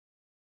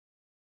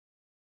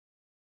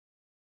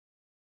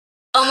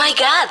Oh my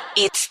God,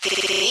 it's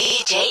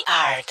DJ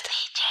Art.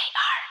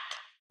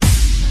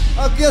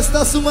 Aquí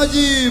está su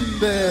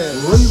Mayimbe.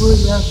 Hoy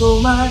voy a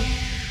tomar,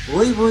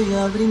 hoy voy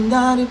a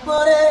brindar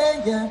por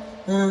ella.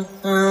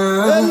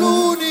 El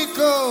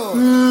único.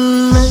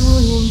 Me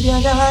voy a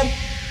embriagar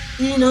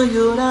y no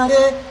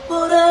lloraré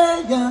por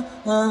ella.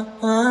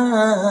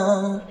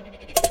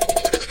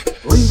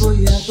 Hoy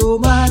voy a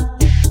tomar,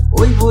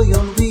 hoy voy a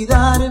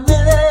olvidarme de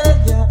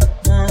ella.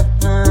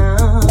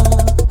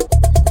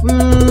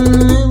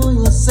 Me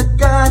voy a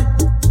sacar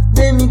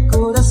de mi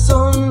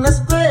corazón las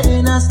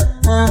penas.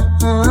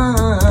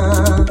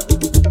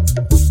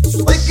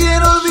 Hoy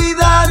quiero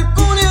olvidar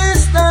con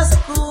estas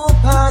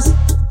copas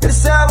el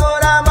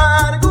sabor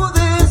amargo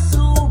de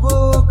su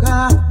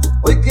boca.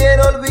 Hoy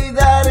quiero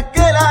olvidar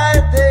que la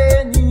he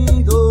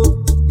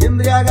tenido y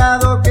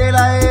embriagado que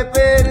la he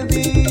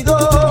perdido.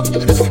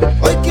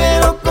 Hoy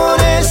quiero con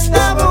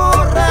esta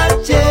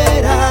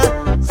borrachera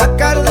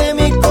sacar de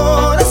mi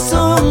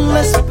corazón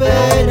las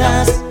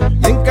penas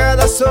y en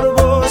cada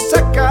sorbo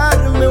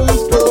sacarme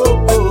un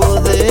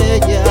poco de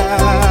ella.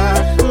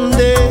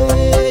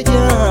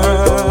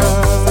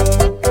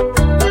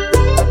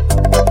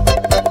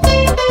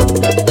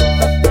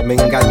 Me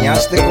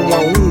engañaste como a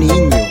un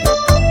niño.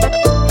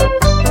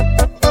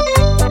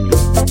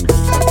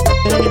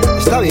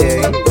 Está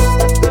bien.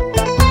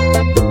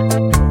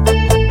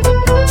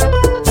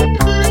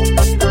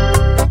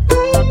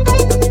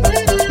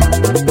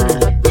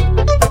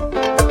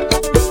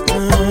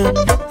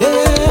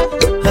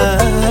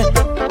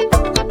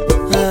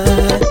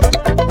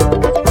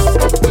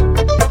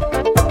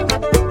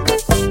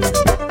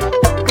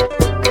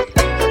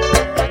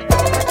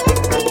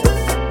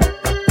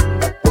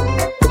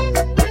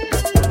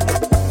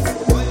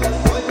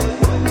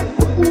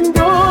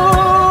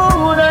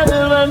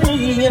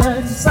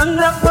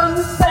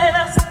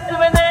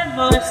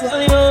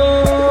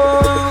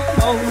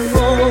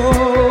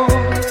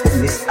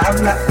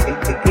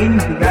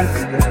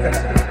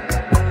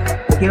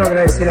 Quiero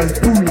agradecer al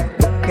público,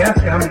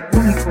 gracias a mi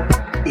público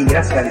y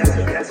gracias a Dios.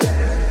 Gracias.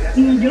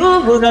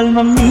 Llora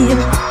alma mía,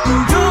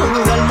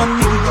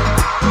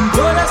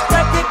 llora hasta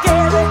que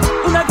quede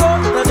una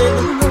gota de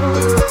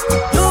dolor.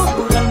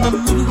 Llora alma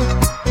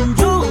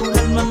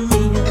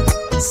mía,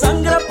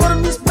 sangra por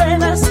mis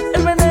penas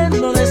el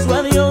veneno de su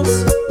adiós.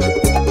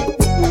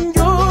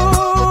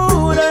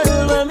 Llora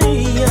alma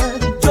mía,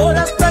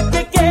 llora hasta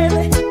que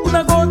quede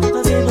una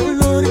gota de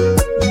dolor.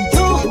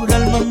 Llora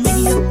alma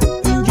mía,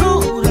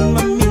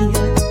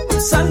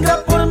 sangra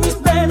por mis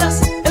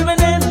penas el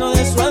veneno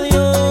de su adiós.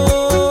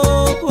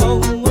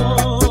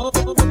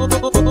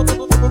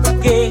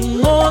 Que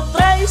en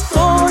otra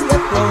historia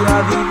tú ahora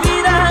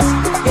vivirás,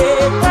 que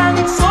tan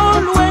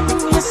solo en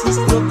mí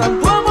existió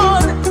tanto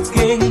amor,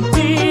 que en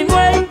ti no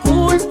hay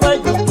culpa.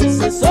 Yo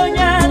quise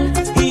soñar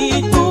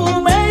y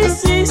tú me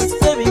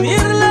hiciste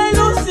vivir la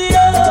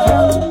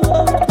ilusión.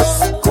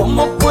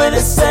 ¿Cómo puede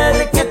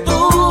ser que tú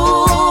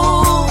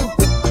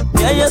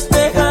me hayas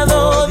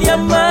dejado de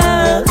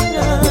amar?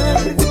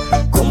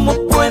 ¿Cómo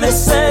puede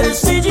ser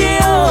si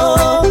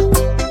yo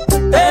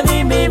te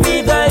di mi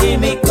vida y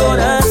mi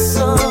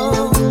corazón?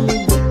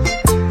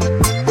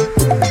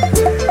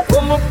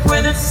 ¿Cómo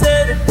puede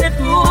ser que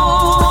tú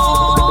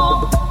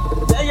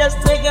te hayas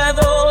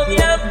dejado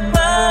de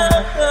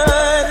amar?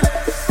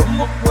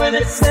 ¿Cómo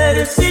puede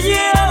ser si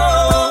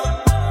yo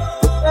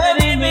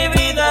te di mi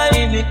vida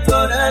y mi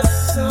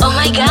corazón? Oh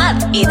my God,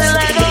 it's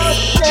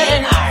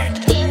DJ Art.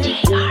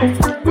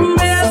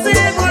 Me hace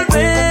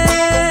volver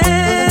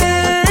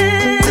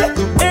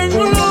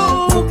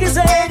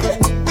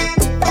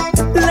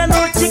la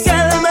noche,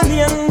 calma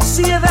mi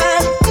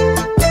ansiedad,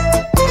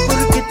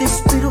 porque te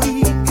espero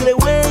y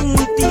creo en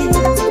ti,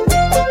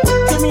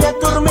 que me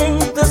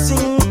atormenta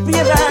sin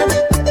piedad,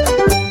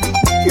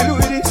 que lo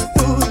eres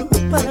todo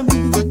para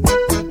mí.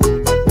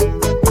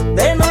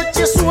 De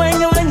noche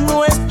sueño en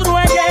nuestro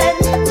ayer,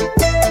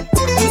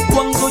 y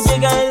cuando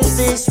llega el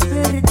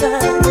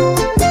despertar,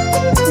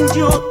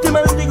 yo te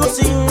maldigo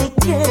sin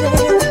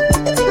querer.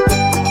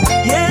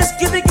 Y es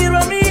que te quiero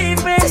a mí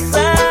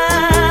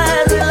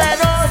besar. La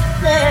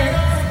noche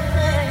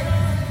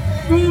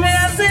me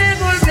hace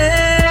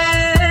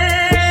volver,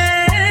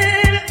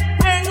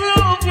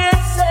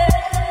 enloquecer.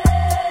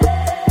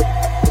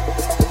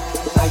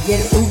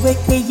 Ayer tuve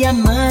que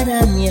llamar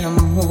a mi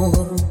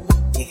amor,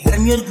 dejar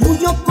mi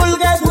orgullo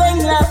colgado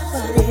en la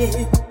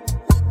pared,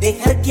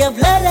 dejar que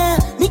hablara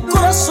mi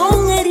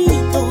corazón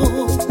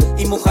herido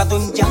y mojado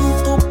en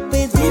llanto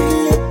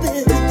pedirle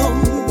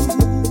perdón.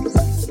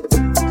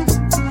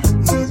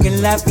 Nunca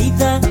en la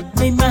vida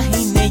me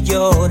imaginé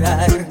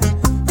llorar,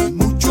 y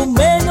mucho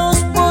menos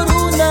por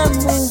una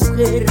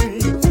mujer,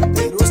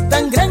 pero es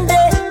tan grande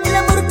el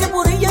amor que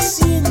por ella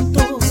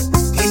siento,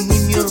 que ni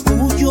mi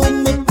orgullo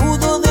me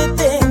pudo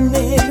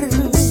detener.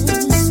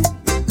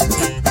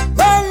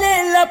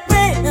 Vale la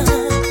pena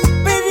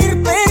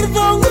pedir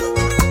perdón,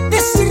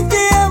 decirte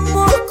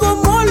amor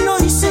como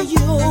lo hice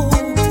yo.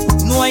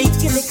 No hay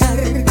que dejar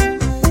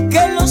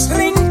que los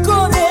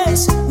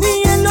rencores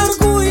ni el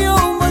orgullo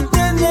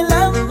maten el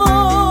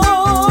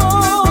amor.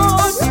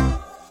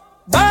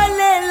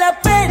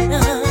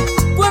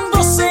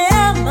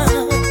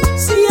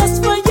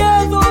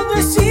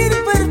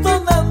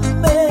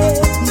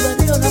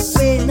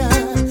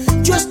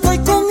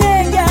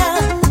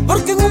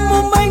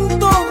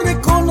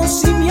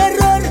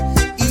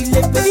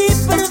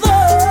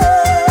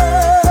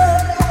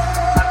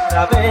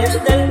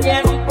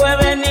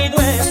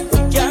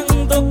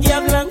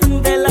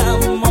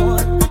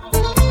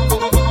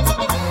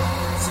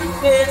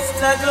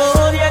 la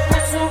gloria que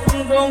es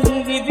un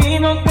don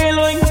divino que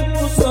lo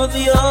impuso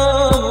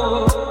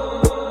Dios.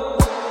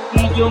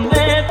 Y yo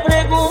me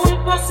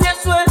pregunto si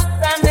eso es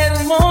tan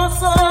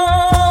hermoso,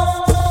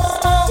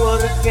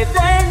 porque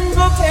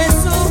tengo que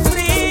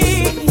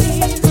sufrir.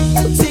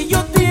 Si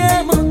yo te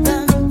amo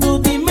tanto,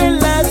 dime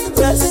las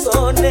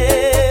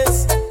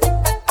razones.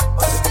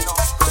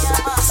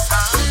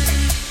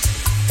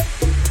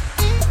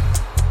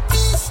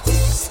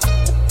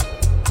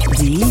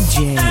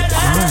 DJ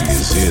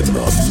is in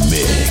the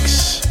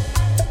mix.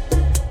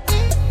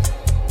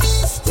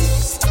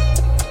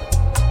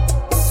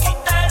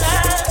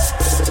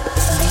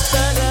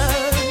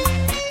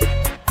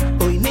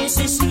 Hoy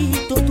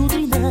necesito tu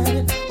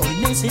trinar, hoy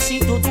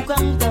necesito tu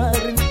cantar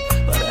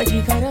para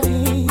llegar a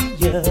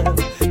ella.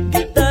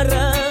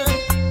 Guitarra,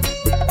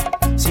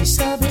 si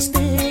sabes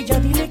de ella,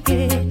 dile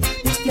que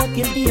desde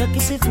aquel día que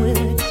se fue,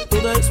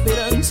 toda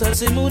esperanza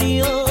se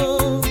murió.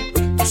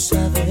 Tú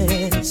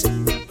sabes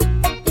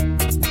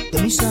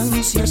de mis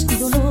ansias y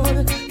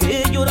dolor,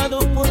 que he llorado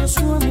por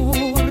su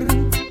amor.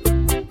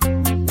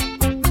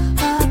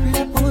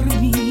 Habla por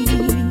mí.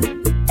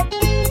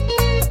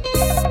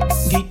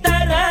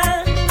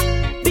 Guitarra,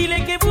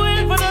 dile que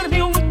vuelva a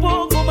darme un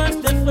poco más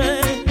de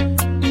fe.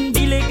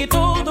 Dile que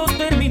todo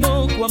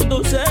terminó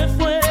cuando se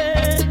fue.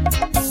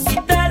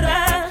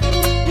 Guitarra,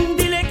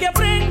 dile que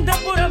aprenda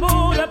por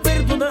amor a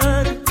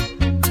perdonar.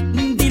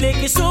 Dile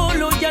que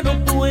solo ya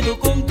no puedo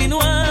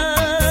continuar.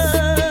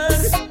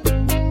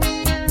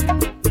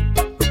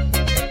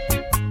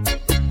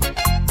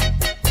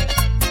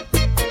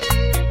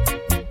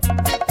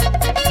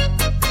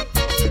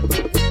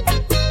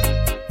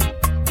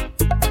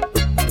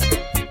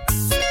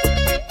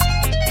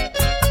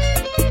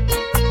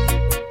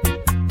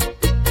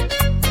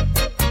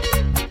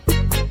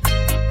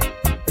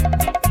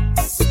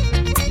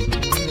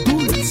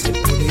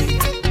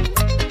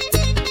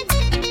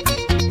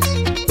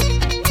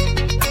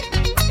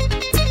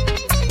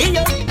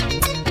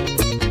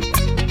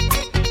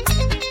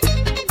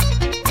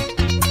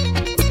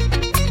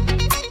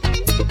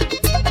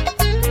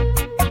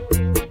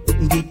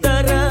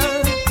 Guitarra,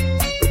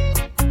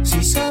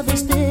 si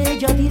sabes de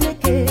ella, dile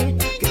que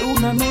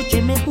una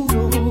noche me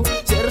juró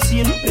ser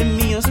siempre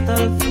mía hasta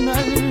el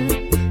final.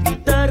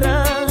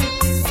 Guitarra,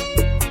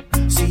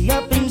 si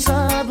ha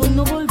pensado en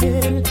no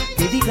volver,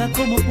 que diga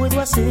cómo puedo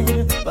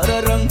hacer para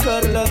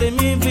arrancarla de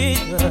mi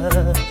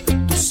vida.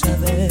 Tú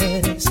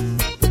sabes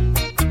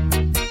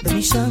de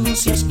mis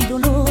ansias y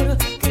dolor,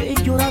 que he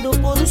llorado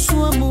por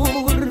su amor.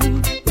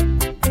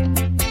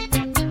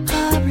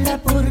 Habla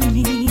por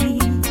mí.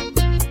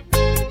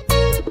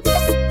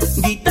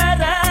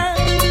 Guitarra,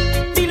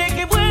 dile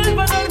que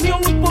vuelva a darme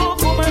un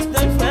poco más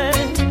de fe.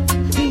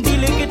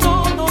 Dile que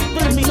todo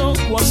terminó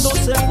cuando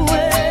se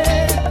fue.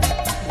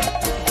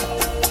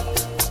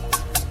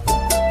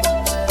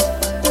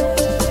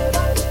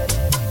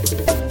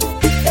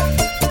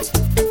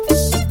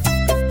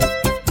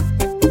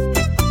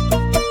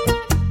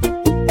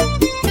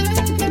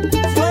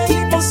 Fue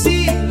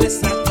imposible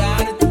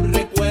sacar tu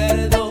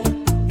recuerdo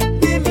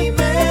de mi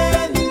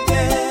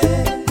mente.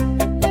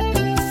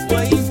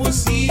 Fue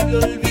imposible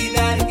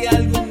olvidar que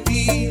algún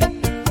día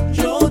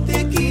yo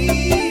te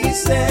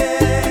quise.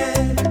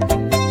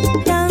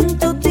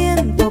 Tanto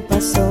tiempo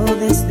pasó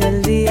desde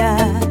el día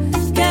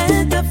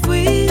que te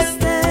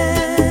fuiste.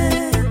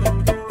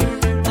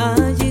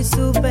 Allí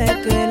supe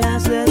que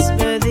las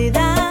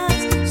despedidas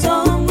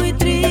son muy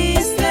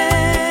tristes.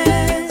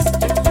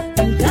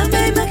 Nunca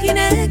me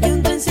imaginé que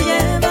un tren se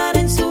llevara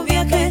en su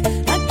viaje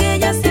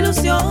aquellas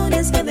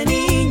ilusiones que de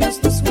niños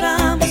nos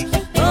juramos.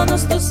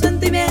 Todos tus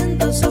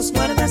sentimientos los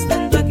guardaste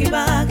en tu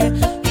equipaje.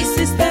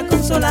 Quisiste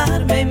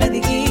consolarme y me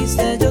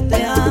dijiste yo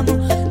te amo.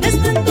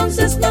 Desde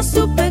entonces no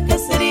supe qué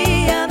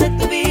sería de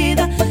tu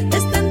vida.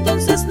 Desde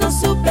entonces no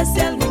supe si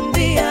algún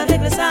día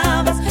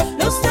regresabas.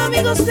 Los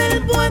amigos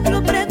del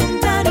pueblo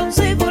preguntaron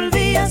si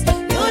volvías.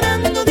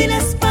 Llorando di la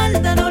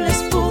espalda, no les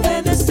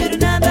pude decir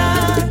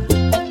nada.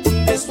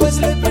 Después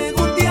le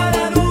pregunté a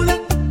la luna,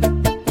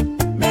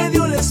 me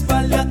dio la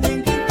espalda, te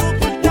intentó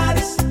ocultar.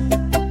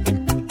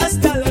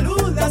 Hasta la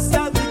luna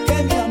sabe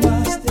que me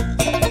amaste.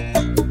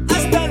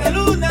 Hasta la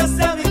luna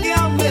sabe que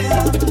aún me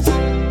amas.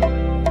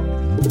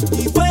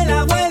 Y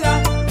vuela,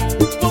 vuela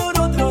por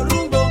otro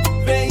rumbo.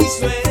 Ve y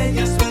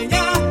sueña,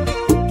 sueña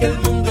que el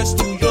mundo es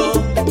tuyo.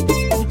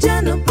 Tú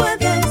ya no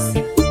puedes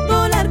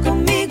volar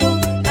conmigo,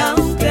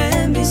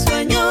 aunque mis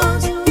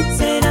sueños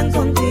serán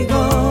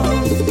contigo.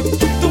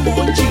 Tu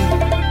Monchi,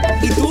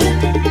 ¿y tú?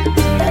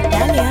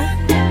 Natalia,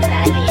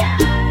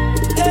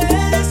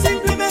 Eres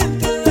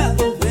simplemente el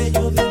lado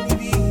bello de mi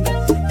vida.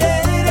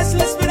 Eres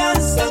la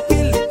esperanza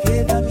que le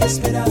queda a mi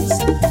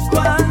esperanza.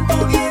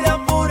 Cuánto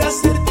queda por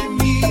hacerte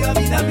mía,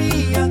 vida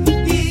mía,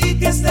 y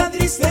que esta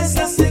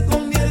tristeza se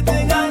convierte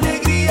en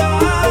alegría.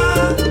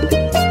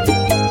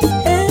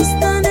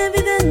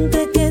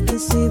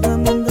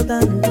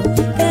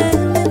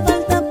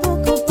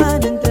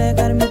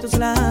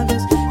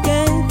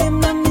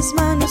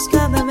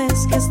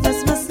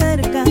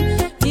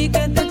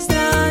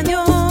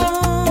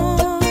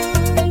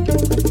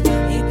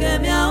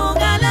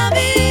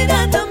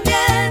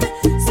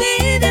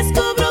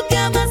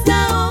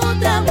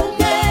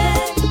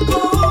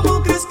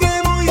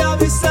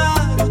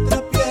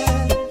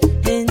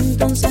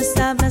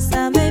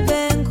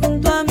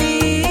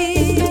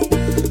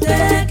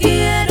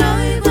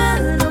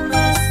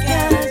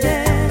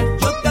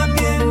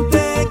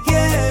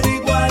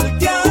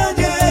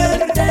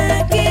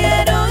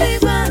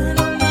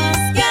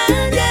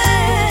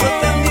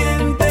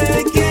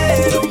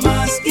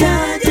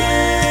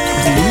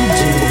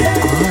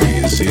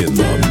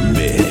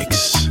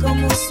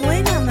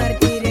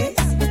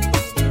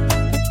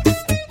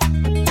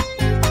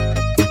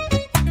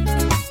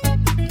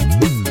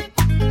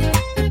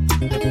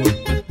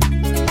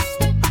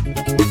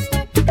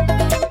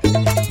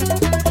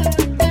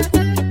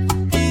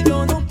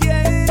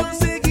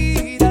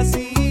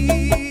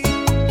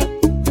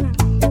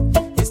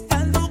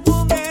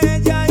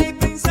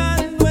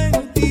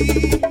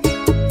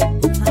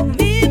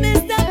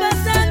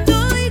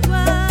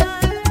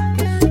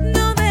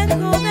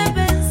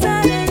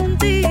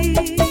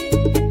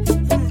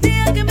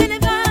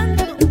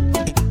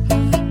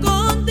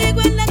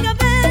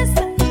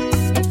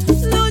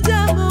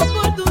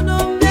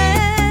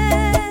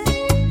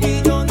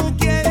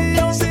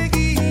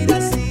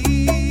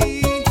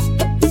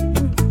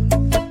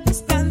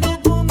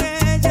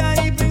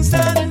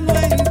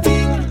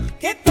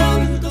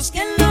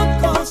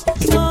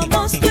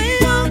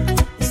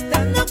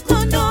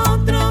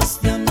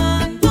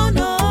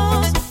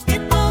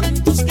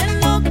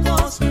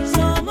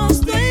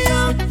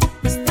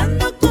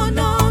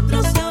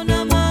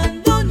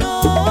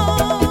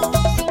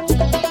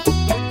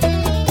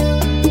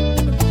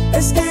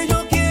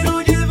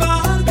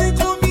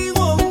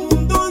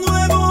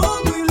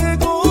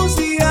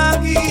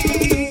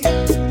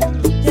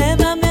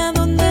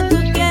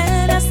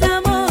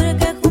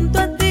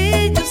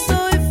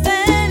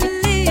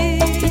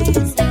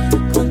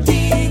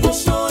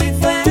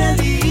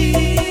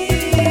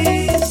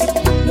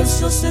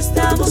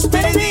 estamos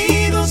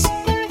perdidos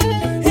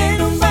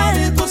en un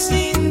barco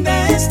sin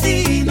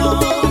destino,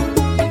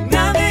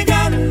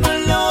 navegando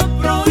en lo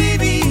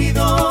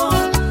prohibido,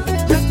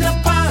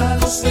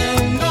 atrapados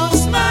en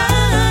los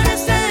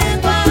mares de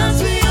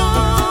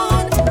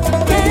pasión,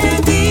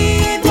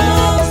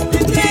 perdidos,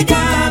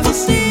 entregados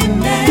sin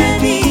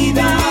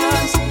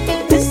medidas,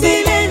 en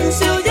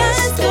silencio y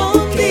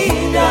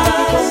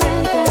escondidas,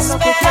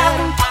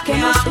 esperando que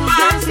nos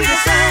juzguen si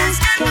desean,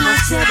 que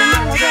nos lleven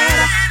a la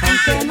guerra,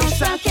 aunque nos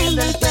saquen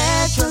del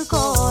pecho el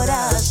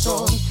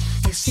corazón.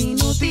 Es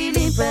inútil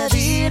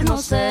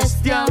impedirnos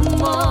este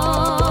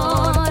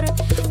amor.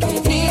 Que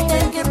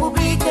griten, que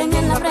publiquen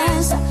en la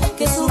prensa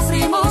que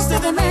sufrimos de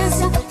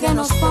demencia, que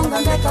nos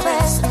pongan de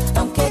cabeza,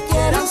 aunque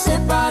quieran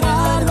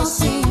separarnos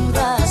sin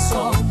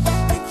razón,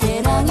 que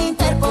quieran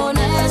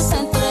interponerse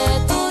entre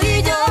tú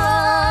y yo.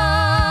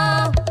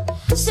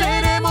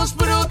 Seremos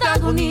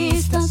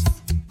protagonistas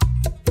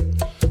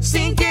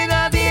sin que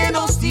nadie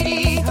nos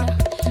dirija.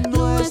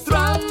 Nuestro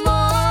amor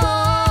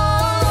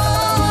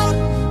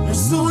no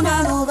es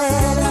una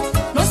novela,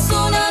 no es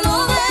una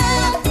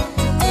novela.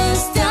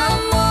 Este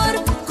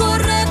amor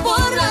corre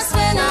por las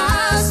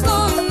venas.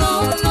 No,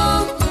 no,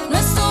 no, no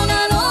es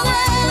una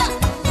novela.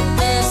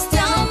 Este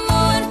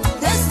amor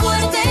es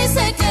fuerte y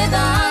se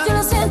queda. Yo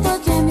lo siento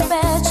aquí en mi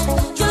pecho,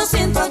 yo lo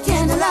siento aquí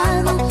en el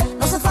alma.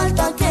 No hace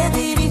falta que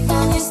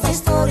dirijan esta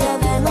historia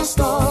de los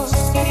dos.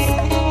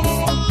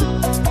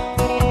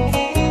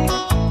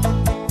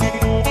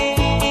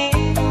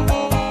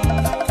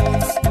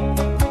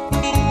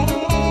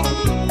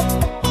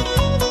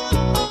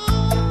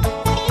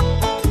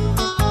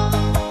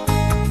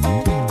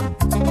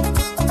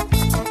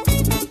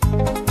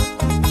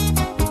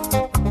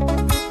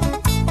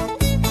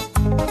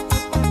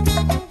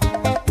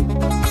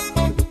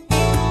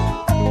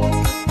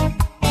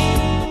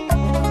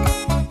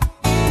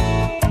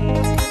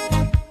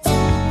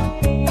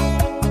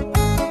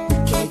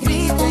 Que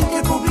griten,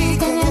 que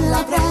publiquen en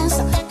la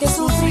prensa que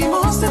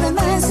sufrimos de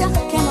demencia,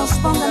 que nos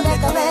pongan de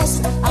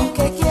cabeza,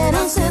 aunque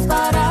quieran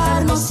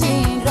separarnos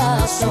sin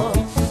razón,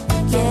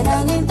 que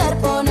quieran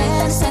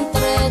interponerse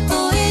entre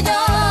tú y yo.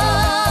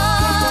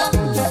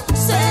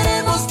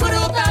 Seremos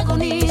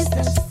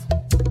protagonistas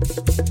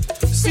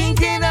sin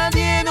que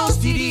nadie nos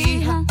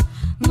dirija.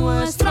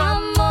 Nuestro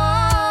amor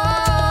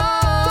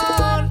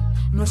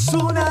no es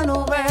una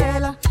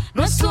novela,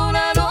 no es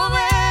una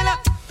novela.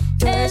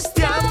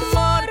 Este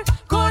amor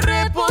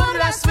corre por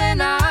las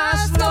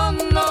venas. No,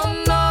 no,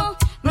 no,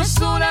 no es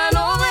una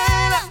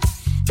novela.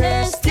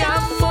 Este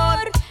amor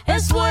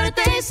es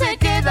fuerte y se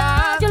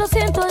queda. Yo lo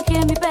siento aquí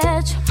en mi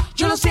pecho,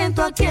 yo lo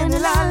siento aquí en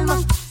el alma.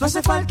 No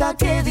hace falta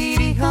que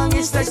dirijan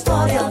esta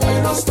historia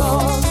de los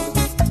dos.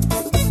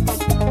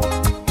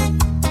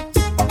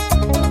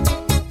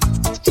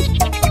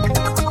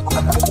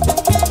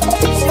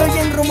 Se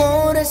oyen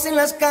rumores en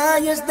las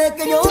calles de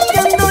que yo te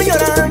ando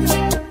llorando.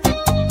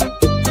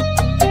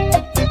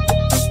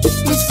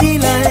 Y si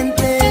la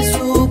gente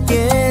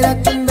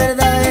supiera que en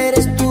verdad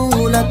eres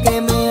tú la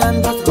que me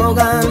andas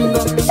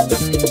rogando,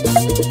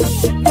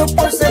 yo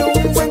por ser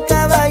un buen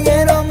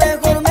caballero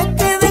mejor me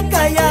quedé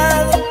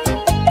callado.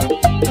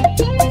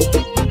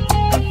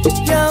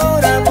 Y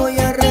ahora voy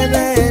a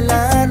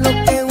revelar lo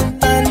que un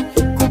tal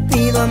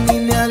Cupido a mí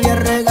me había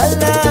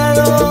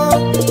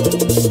regalado.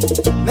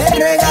 Me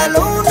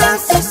regaló una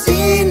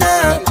asesina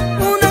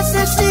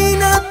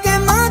que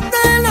mata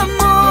el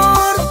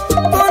amor,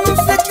 con un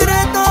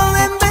secreto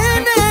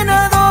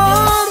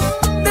envenenador.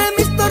 De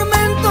mis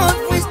tormentos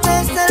fuiste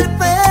el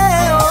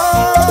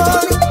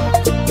peor.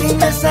 Y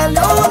me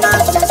salió una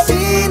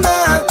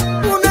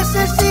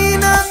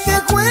asesina que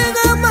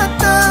juega a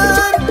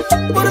matar.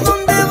 Por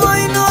donde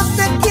voy no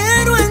te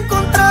quiero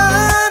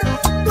encontrar.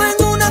 Tú en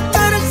una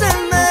cárcel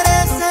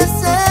mereces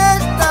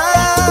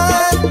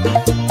estar.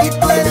 Y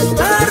tú eres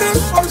la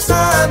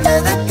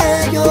responsable de que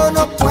yo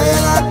no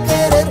pueda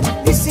querer,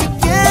 ni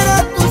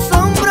siquiera tu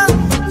sombra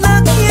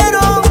la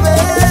quiero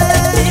ver.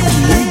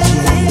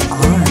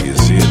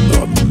 Is in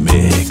the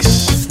mix.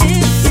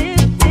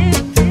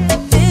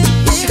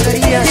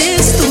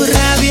 Es tu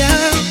rabia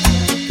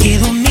que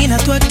domina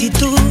tu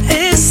actitud,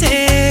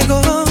 ese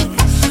ego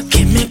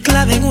que me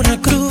clava en una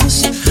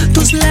cruz.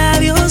 Tus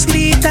labios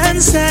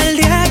gritan sal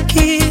de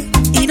aquí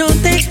y no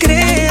te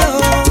creo.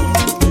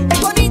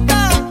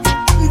 Bonita,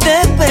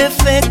 de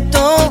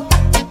perfecto,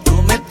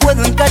 no me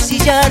puedo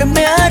encasillar,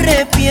 me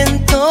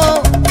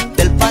arrepiento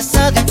del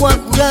pasado y voy a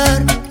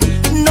jurar.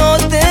 No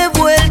te he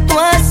vuelto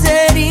a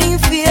ser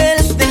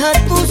infiel, deja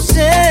tus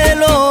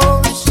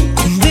celos.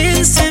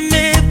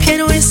 Convénceme que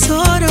no es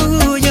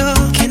orgullo,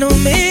 que no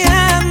me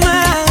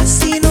amas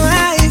si no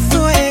hay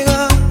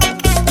fuego.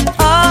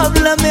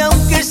 Háblame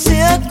aunque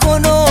sea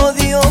con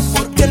odio,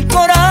 porque el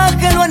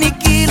coraje lo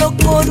aniquilo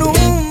con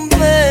un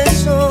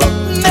beso.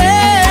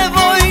 Me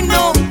voy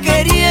no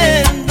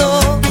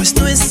queriendo, Pues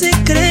no es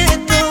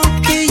secreto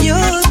que yo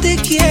te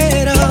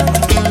quiero.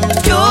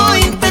 yo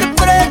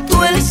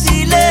interpreto el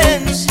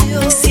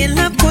silencio. Si en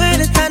la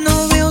puerta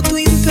no veo tu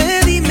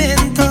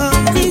impedimento,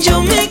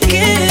 yo me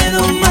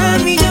quedo,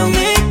 mami, yo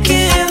me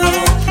quedo.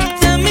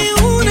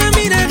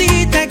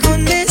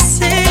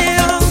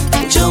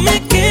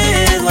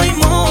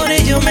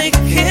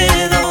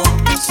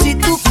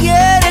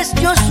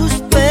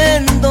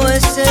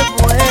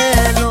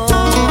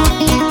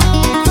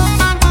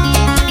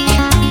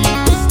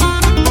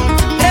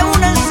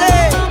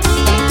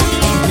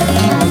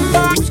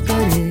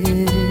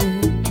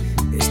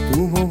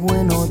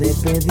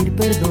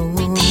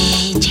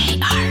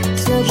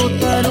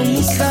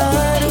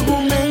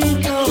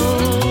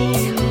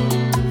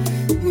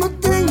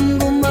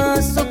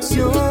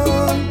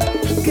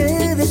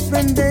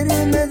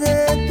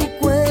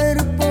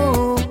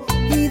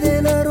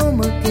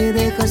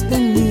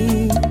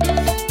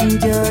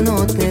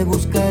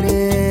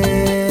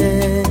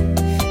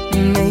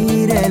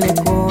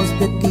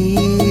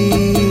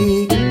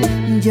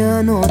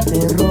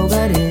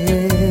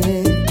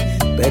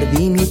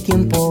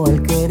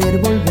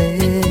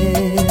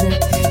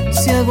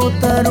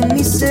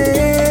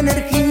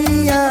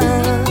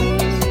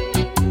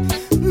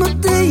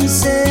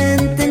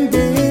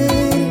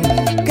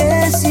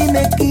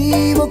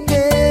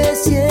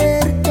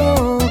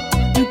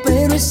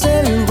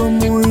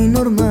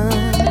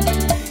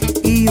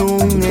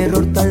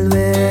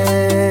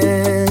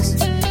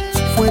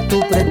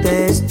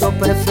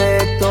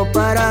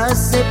 para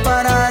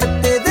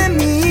separarte de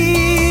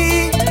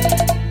mí.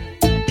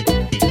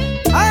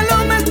 A lo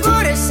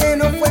mejor ese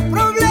no fue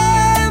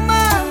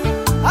problema,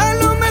 a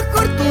lo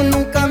mejor tú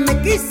nunca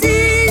me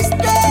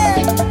quisiste,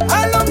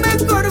 a lo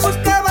mejor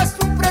buscabas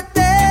un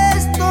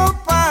pretexto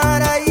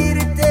para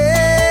irte,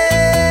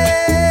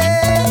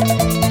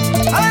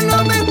 a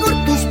lo mejor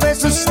tus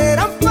besos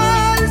eran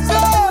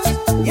falsos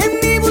y en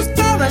mí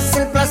buscabas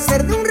el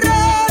placer de un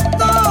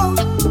rato.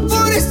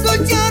 Por eso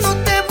ya no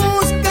te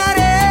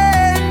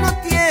buscaré, no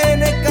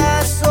tiene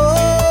caso,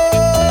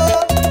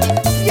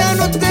 ya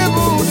no te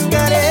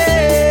buscaré.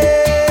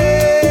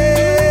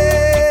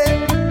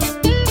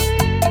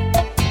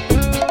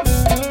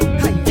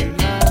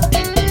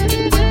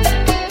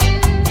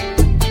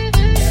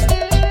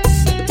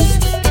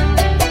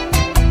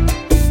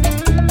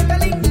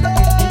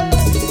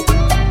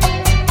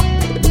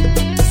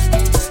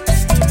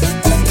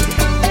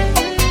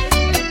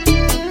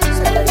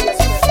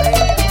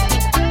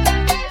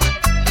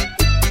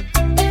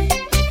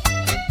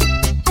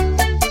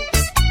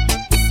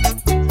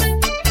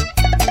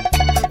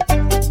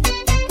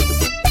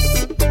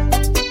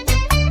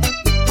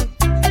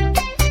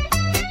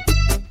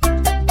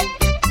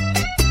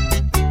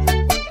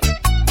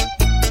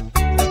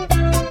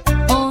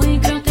 Hoy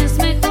creo que es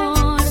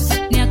mejor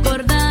ni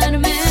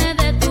acordarme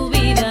de tu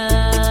vida,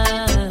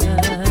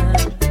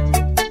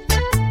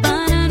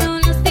 para no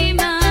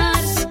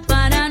lastimar,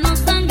 para no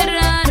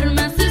sangrar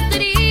más esta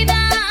herida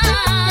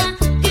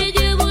que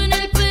llevo en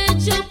el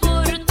pecho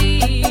por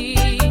ti.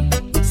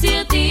 Si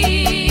a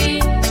ti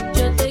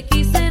yo te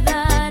quise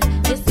dar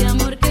ese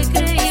amor que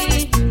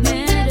creí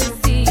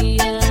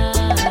merecías,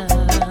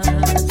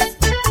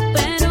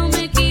 pero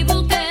me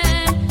equivoqué,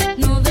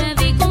 no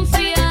debí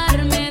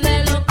confiarme de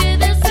lo que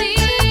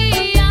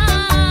decías,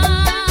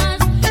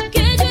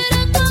 que yo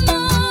era tu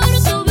amor,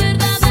 tu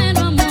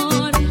verdadero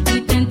amor,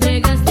 y te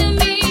entregaste a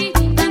mí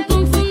tan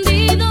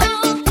confundido y no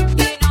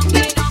me.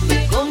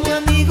 Como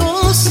amigo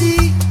sí,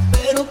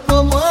 pero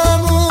como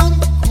amor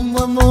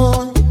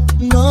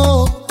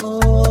no.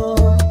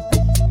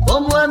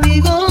 Como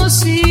amigo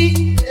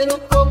sí, pero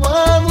como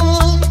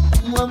amor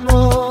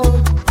no.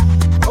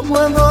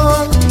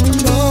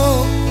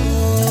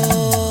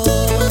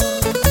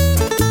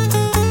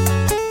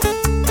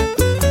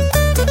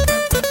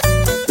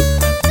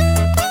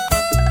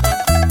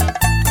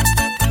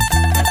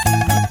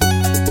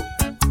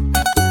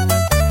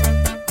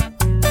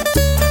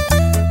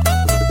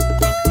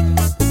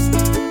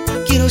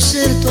 Quiero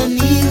ser tu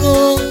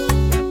amigo,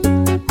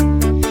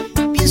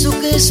 pienso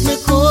que es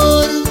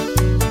mejor.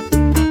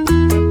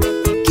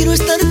 Quiero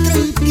estar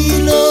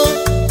tranquilo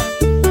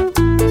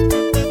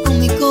con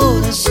mi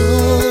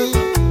corazón.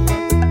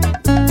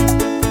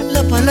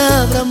 La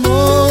palabra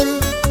amor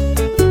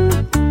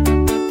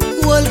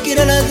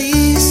cualquiera la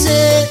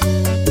dice,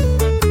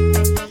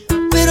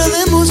 pero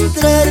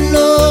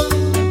demostrarlo,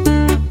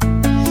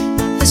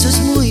 eso es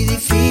muy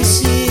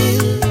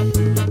difícil.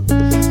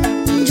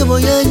 Yo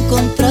voy a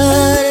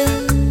encontrar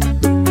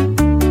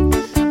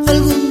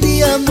algún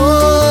día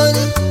amor,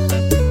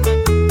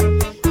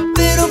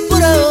 pero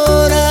por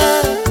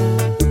ahora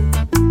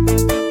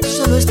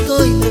solo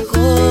estoy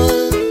mejor.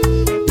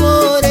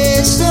 Por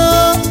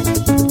eso,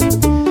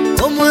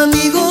 como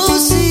amigo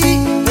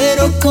sí,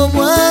 pero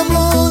como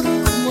amor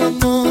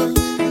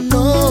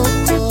no.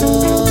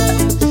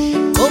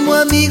 Como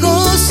amigo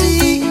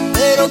sí,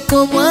 pero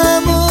como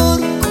amor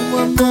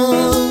no.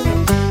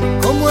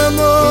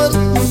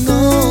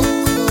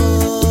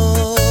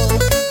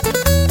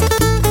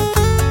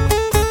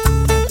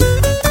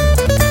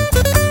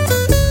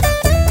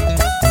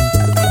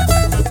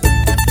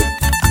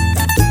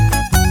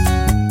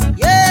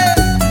 Yeah.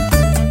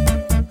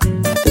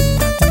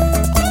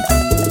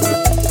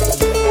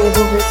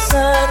 Puedo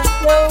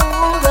besarte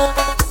ahora,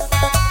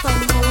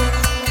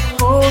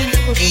 amor,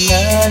 con el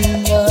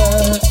alma.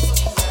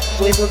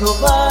 Puedo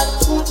robar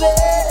tu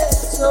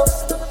beso,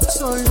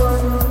 solo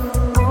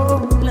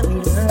con la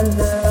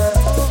mirada.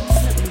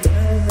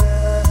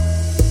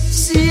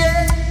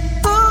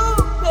 Siento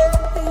que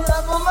te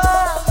amo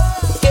más,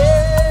 que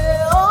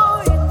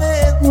hoy me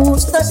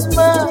gustas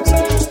más.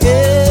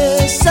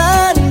 Es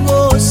algo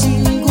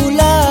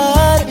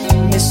singular,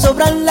 me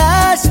sobran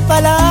las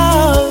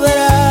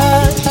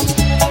palabras.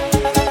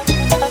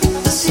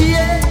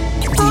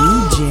 Siento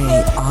DJ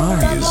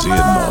R is in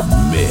the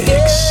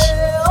mix.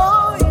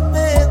 hoy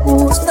me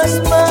gustas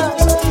más,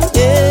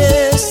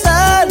 es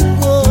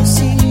algo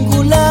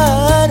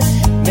singular,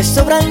 me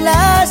sobran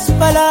las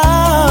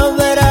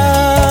palabras.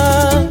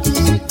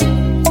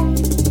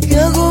 ¿Qué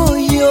hago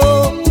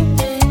yo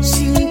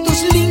sin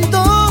tus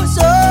lindos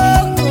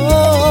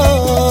ojos?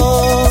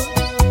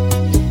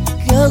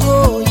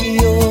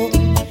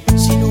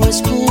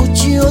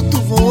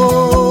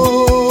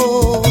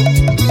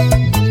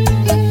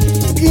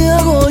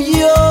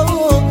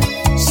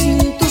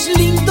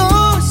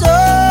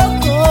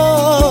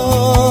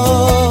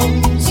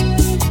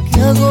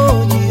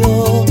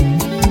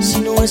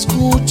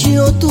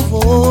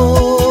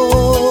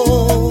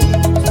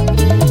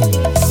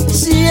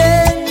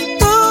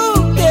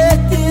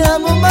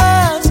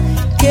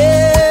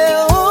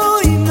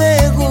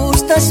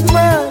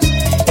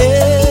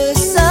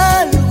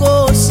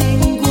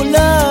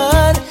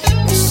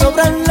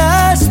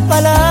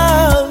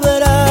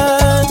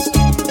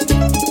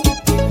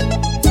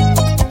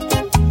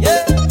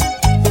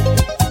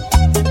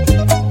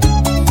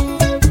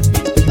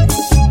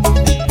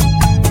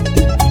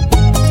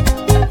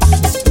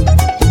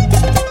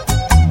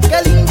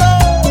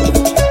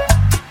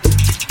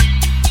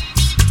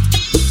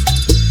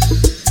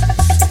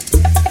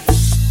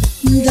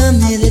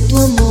 Dame de tu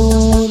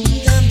amor,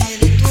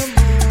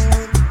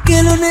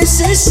 que lo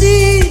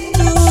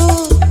necesito,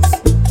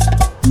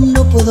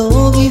 no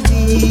puedo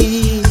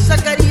vivir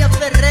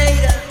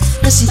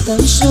así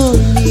tan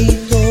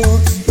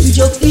solito.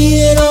 Yo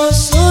quiero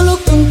solo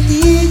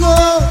contigo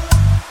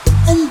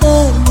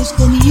andar los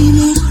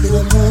caminos del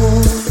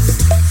amor.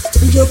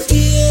 Yo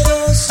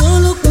quiero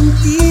solo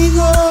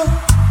contigo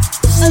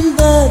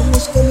andar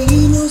los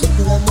caminos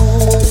del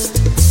amor.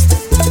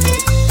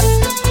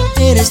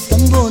 Eres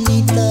tan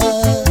bonita,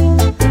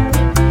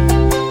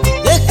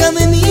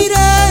 déjame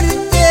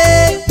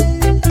mirarte.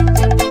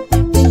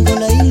 Tengo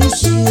la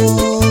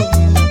ilusión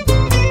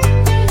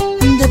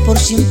de por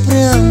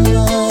siempre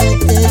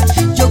amarte.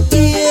 Yo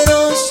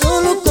quiero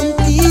solo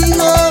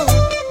contigo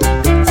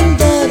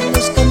andar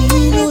los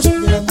caminos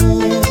del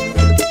amor.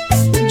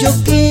 Yo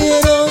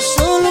quiero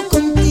solo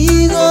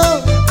contigo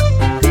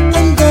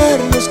andar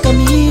los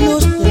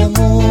caminos del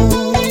amor.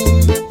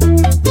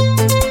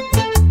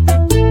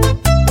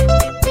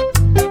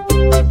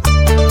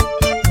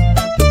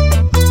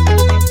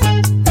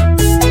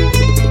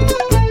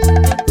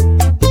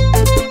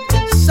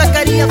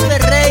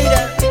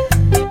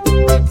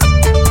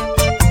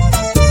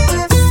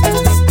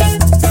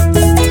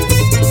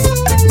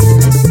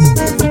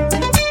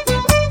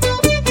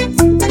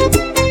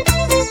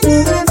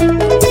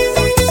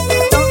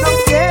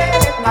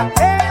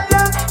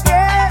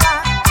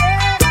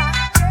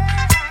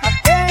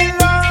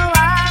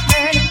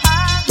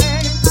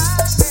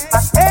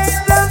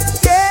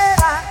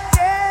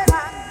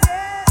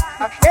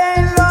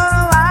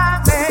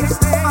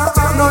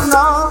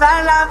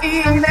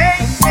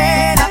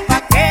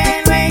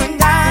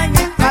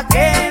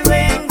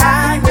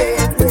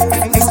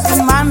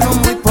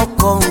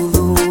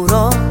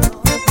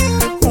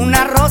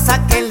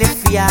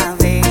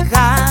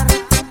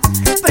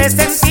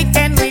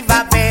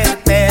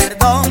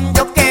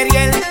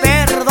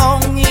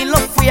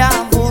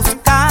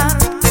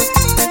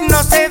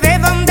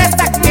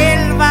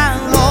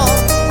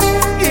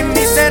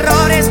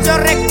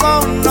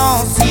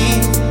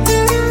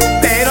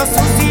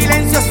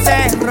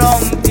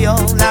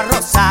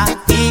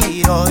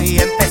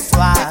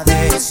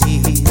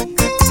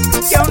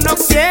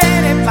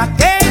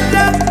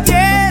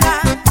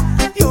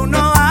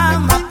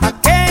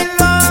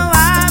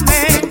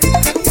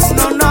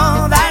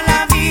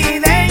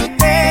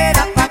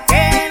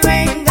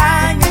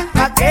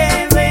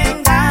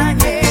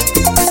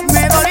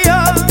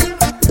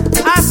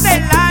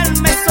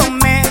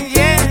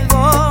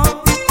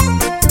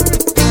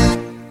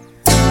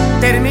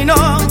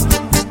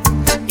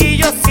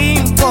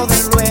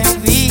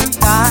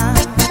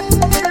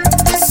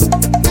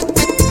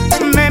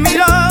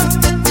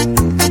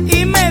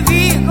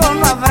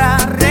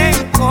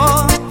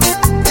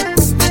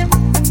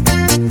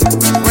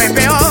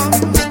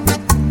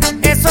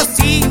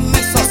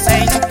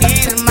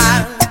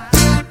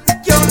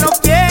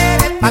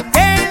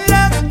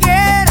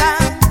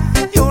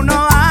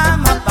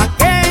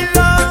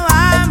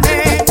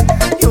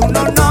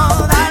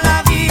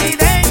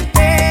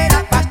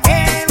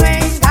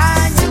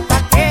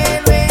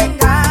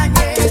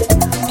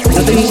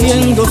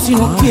 Si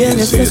no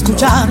quieres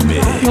escucharme,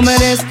 no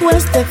merezco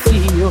este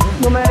frío,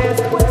 no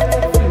merezco este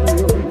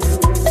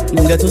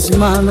frío. De tus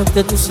manos,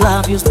 de tus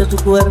labios, de tu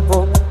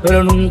cuerpo,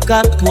 pero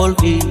nunca tu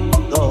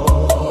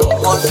olvido.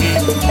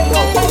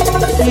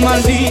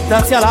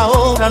 Maldita sea la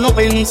hora, no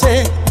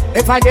pensé,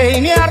 te fallé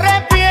y me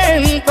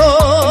arrepiento.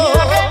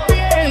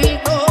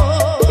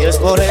 Y es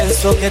por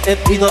eso que te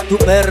pido tu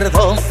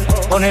perdón,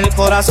 con el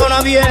corazón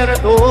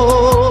abierto.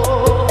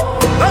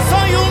 No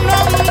soy un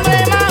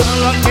hombre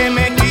malo, aunque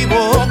me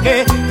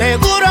equivoque. Te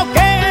juro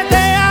que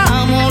te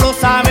amo, lo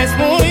sabes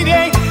muy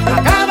bien.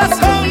 Acabas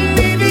con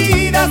mi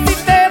vida si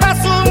te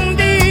vas un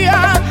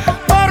día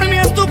por mi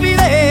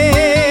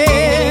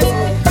estupidez.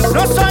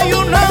 No soy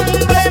un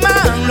hombre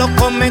malo,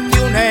 cometí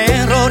un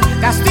error.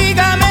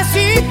 Castígame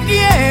si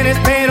quieres,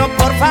 pero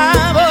por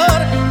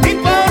favor, ni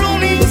por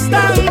un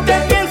instante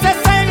pienses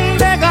en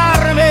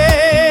dejarme.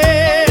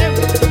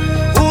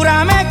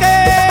 Júrame que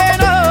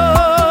no.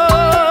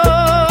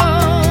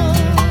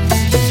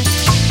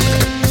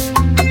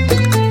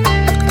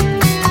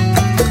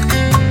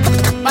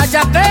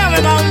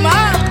 Bachateame,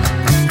 mamá.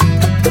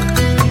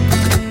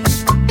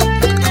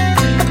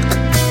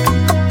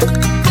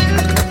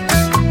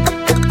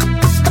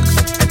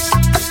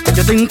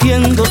 Yo te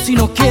entiendo si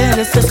no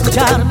quieres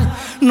escucharme,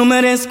 no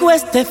merezco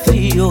este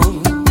frío.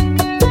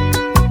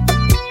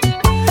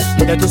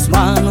 De tus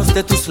manos,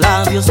 de tus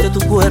labios, de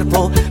tu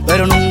cuerpo,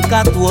 pero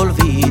nunca tu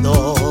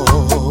olvido.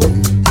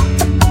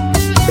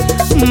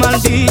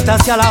 Maldita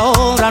sea la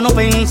hora, no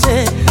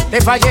pensé,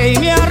 te fallé y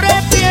me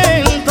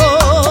arrepiento.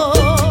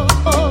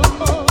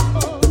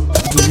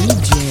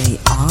 DJ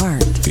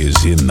Art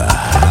is in the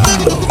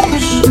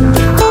house.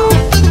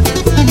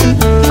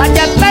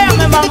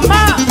 Bachateame,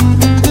 mamá.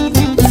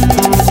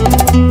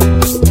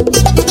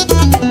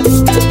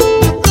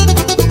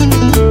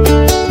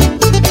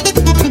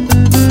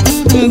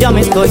 Ya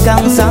me estoy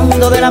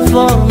cansando de la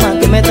forma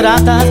que me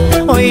tratas.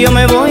 Hoy yo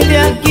me voy de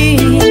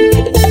aquí.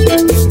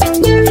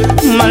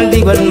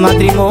 contigo el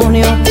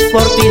matrimonio,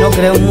 por ti no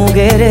creo en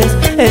mujeres,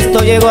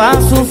 esto llegó a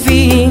su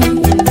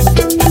fin.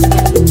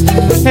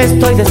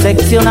 Estoy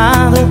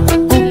decepcionado,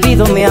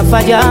 Cupido me ha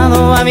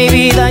fallado, a mi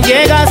vida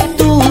llegas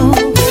tú.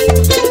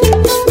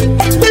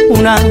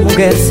 Una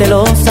mujer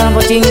celosa,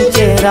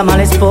 bochinchera,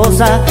 mala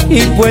esposa,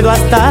 y puedo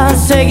hasta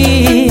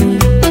seguir.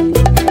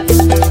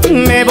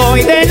 Me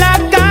voy de la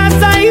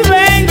casa y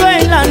vengo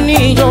el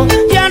anillo,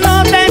 ya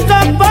no te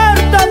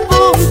soporto,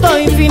 punto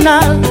y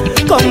final.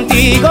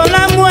 Contigo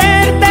la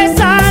muerte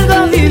es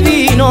algo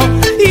divino,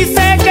 y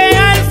sé que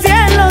al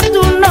cielo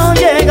tú no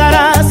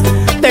llegarás.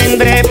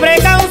 Tendré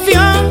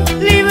precaución,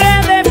 libre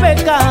de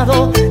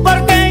pecado,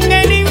 porque en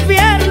el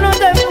infierno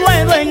te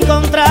puedo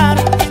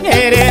encontrar.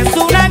 Eres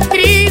una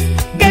actriz,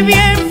 que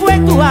bien fue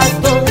tu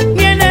acto,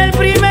 ni en el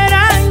primer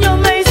año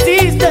me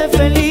hiciste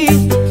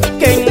feliz.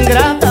 Qué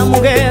ingrata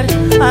mujer,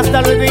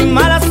 hasta luego y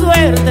mala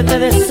suerte, te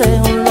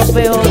deseo lo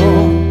peor.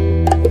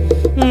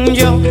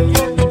 Yo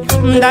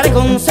daré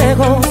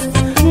consejos,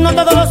 no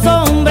todos los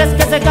hombres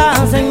que se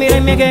casen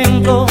miren mi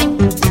ejemplo.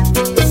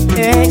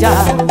 Ella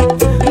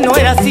no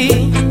era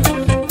así,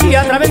 y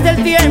a través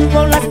del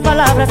tiempo las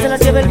palabras se las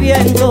lleva el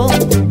viento.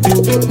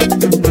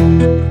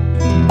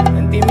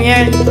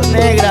 Sentimiento,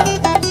 negra.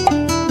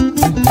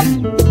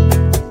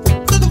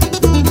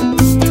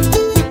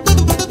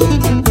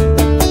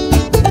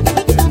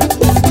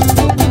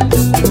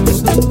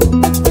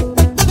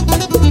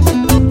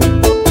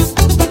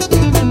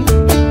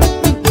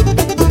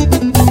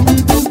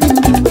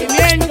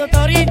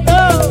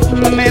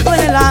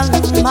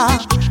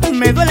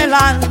 Me duele el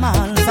alma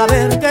al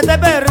saber que te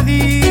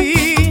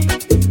perdí.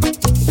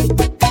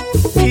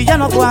 Y ya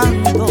no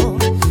aguanto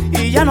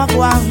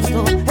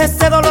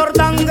ese dolor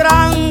tan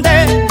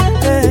grande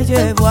que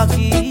llevo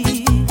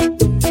aquí.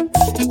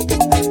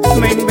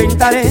 Me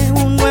inventaré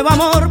un nuevo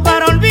amor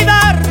para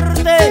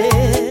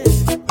olvidarte,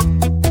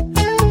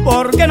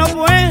 porque no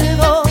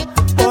puedo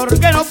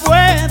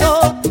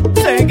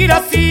seguir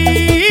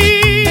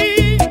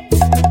así.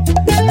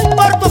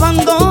 Por tu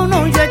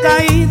abandono yo he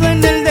caído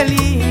en el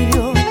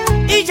delirio,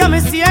 y ya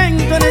me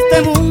siento en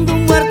este mundo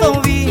un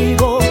muerto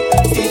vivo.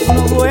 Si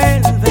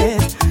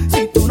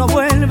tú no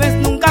vuelves,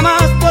 nunca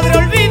más podré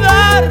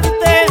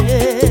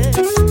olvidarte,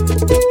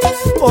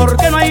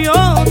 porque no hay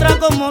otra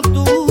como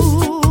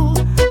tú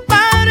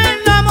para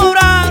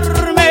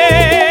enamorarme.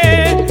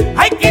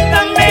 Ay,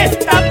 quítame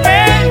esta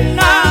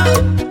pena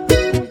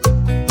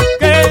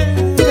que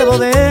llevo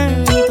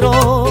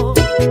dentro.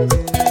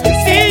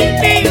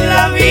 Sin ti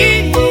la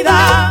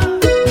vida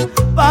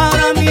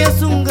para mí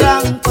es un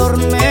gran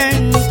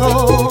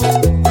tormento.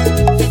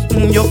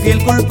 Yo fui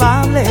el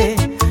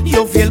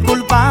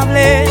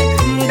culpable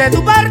de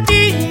tu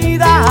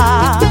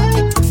partida,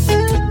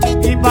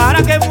 y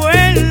para que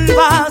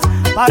vuelvas,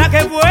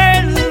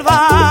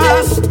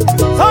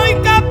 soy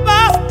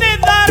capaz de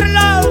dar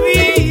la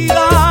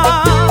vida.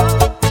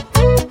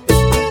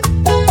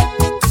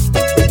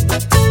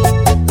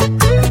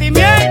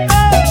 Sentimiento.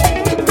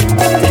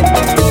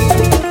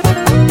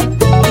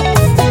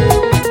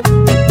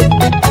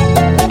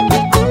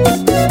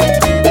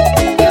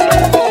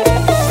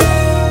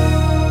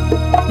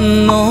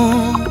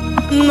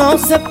 No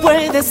se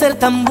puede ser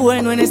tan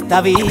bueno en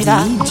esta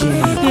vida.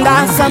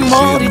 Das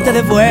amor y te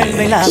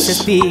devuelven las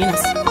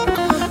espinas.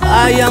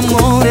 Hay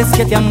amores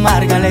que te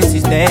amargan la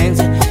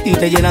existencia y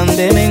te llenan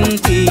de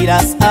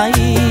mentiras.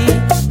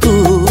 Ay,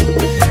 tú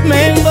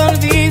me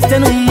envolviste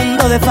en un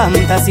mundo de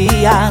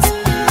fantasías,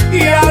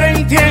 y ahora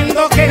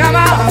entiendo que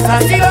jamás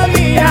has sido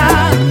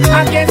mía.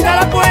 Aquí está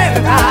la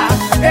puerta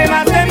de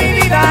más de mi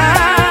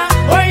vida.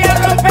 Voy a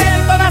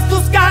romper todas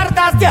tus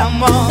cartas de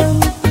amor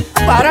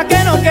para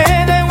que no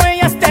quede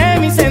huellas de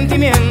mis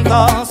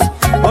sentimientos.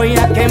 Voy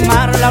a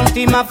quemar la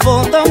última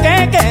foto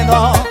que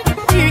quedó,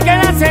 y que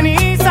las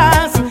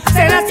cenizas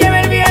se las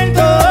lleve el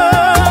viento.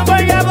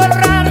 Voy a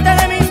borrarte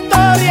de mi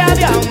historia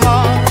de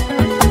amor.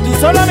 Tú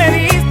solo me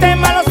diste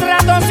malos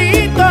ratos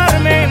y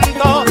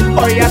tormento.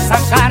 Voy a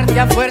sacarte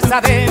a fuerza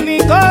de mi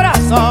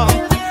corazón,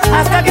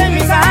 hasta que en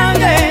mi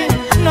sangre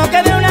no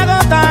quede una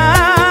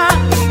gota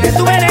de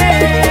tu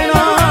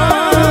veneno.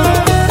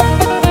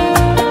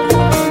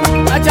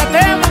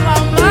 Áchate, mamá.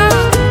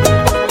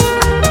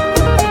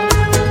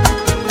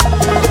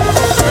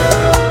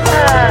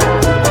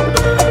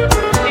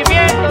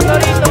 Sentimiento,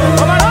 Torito,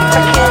 ¿cómo no?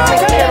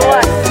 Sentimiento.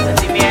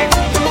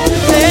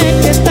 Sé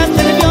que estás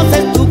nerviosa,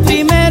 es tu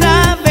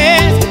primera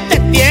vez. Te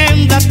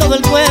tiembla todo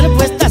el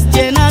cuerpo, estás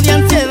llena de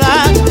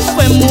ansiedad.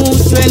 Fue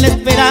mucho el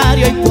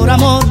esperario y por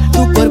amor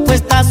tu cuerpo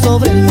está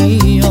sobre el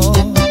mío.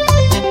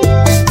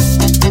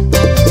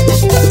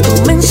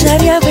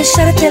 Comenzaré a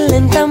besarte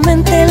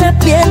lentamente la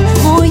piel,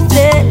 muy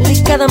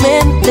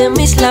delicadamente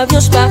mis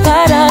labios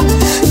bajarán,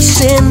 y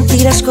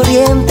sentirás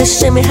corrientes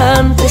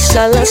semejantes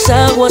a las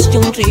aguas de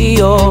un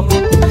río.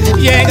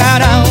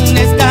 Llegará un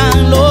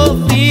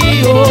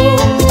escalofrío,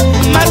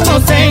 mas no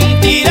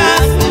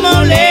sentirás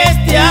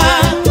molestia.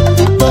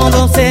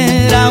 Todo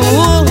será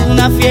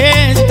una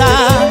fiesta,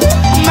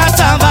 más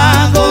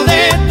abajo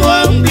de tu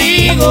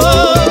ombligo.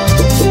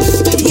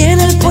 Y en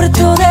el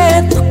puerto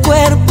de tu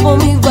cuerpo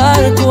mi barco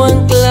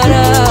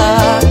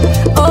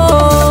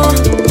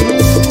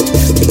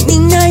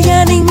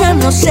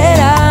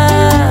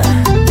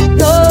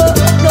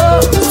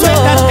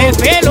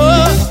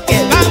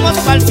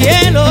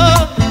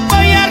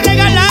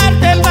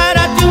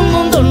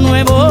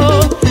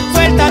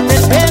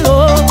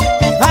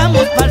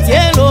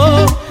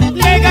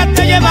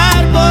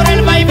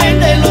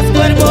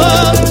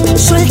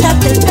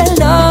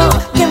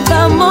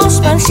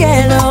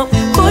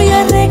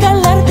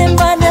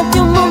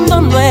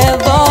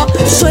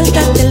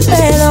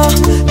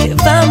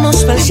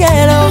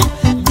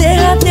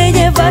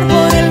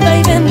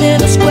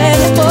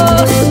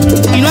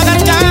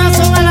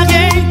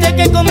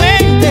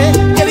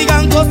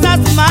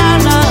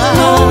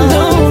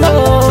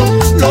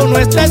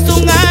Esto es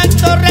un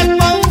acto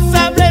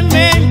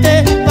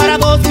responsablemente para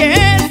dos que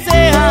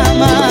se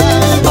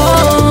aman.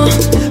 Oh,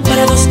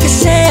 para dos que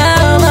se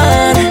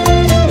aman.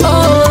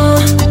 Oh,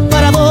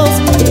 para dos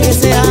que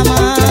se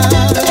aman.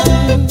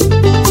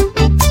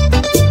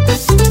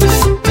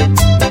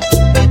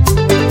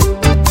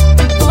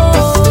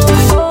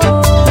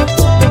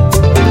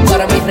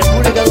 Para mi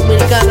República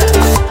Dominicana.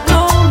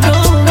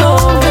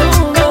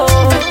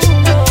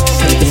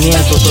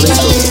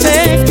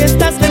 Sé que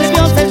estás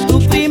nerviosa, es tu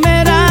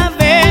primera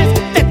vez.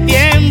 Te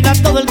tiembla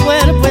todo el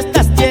cuerpo,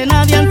 estás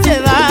llena de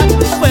ansiedad.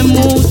 Fue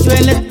mucho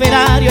el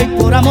esperar y hoy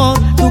por amor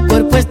tu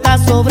cuerpo está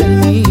sobre el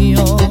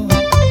mío.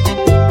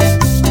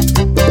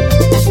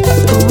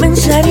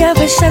 Comenzaré a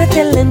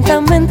besarte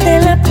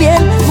lentamente la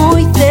piel,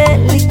 muy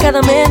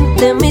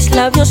delicadamente mis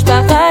labios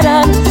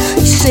bajarán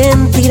y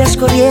sentirás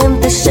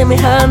corrientes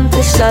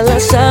semejantes a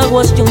las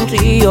aguas de un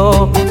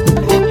río.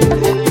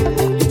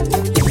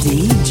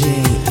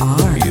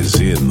 Is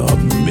in the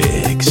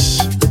mix.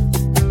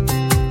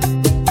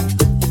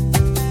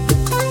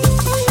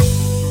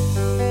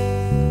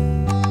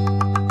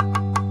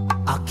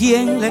 ¿A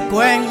quién le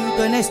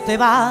cuento en este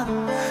bar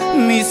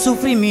mis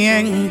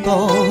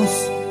sufrimientos?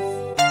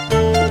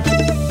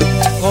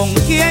 ¿Con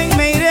quién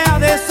me iré a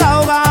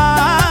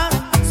desahogar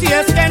si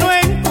es que no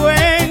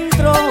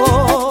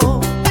encuentro?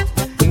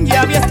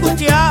 Ya había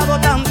escuchado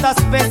tantas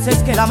veces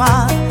que el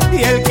amar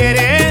y el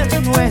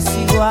querer no es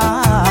igual.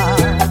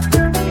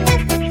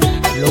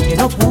 Lo que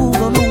no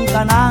pudo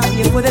nunca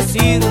nadie fue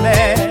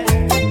decirme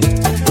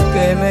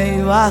que me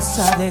ibas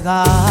a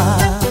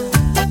dejar.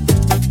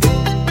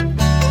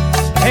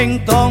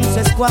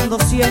 Entonces cuando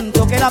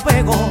siento que el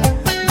apego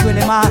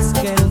duele más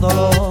que el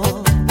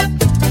dolor,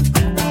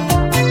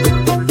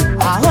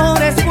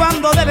 ahora es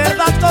cuando de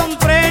verdad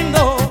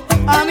comprendo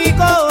a mi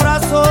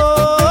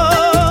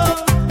corazón.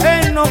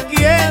 Él no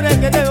quiere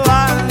que te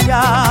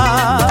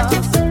vayas,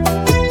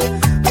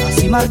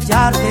 así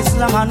marcharte es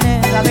la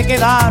manera de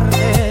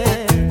quedarte.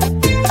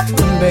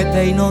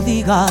 Vete y no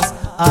digas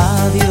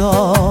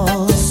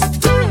adiós.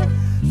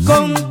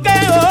 ¿Con qué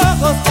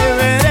ojos te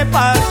veré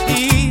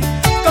partir?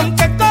 ¿Con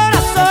qué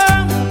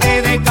corazón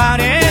te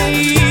dejaré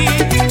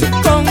ir?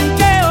 ¿Con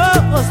qué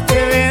ojos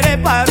te veré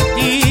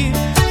partir?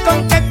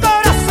 ¿Con qué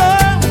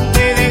corazón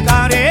te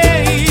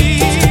dejaré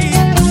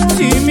ir?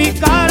 Si mi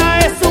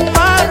cara es un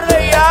mar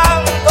de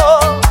llanto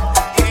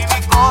y mi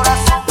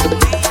corazón un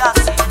día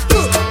sin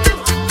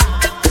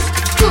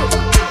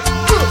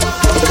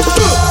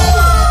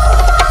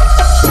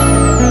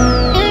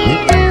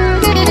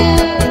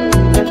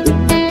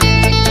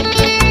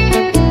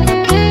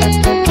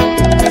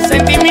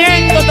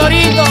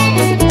Torito,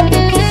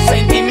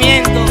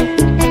 sentimiento.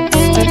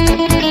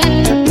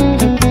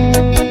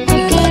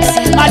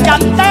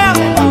 Bachata,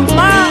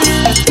 mamá.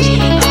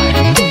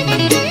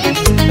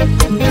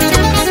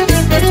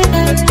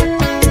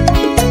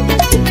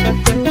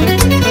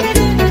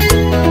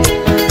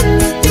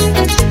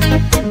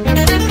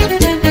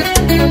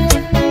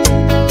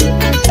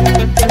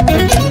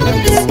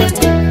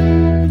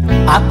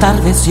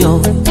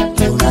 Atardeció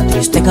y una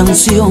triste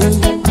canción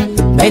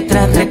me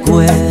trae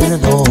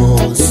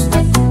recuerdos.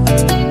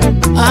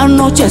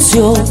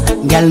 Anocheció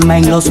mi alma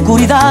en la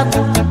oscuridad,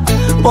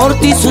 por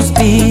ti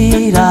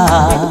suspira.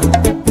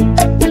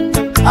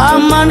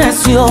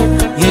 Amaneció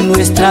y en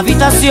nuestra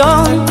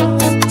habitación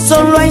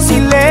solo hay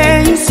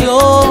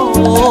silencio.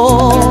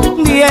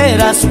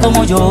 Vieras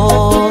como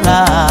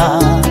llora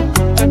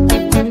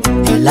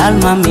el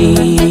alma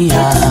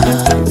mía.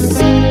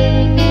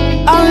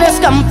 Al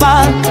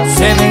escampar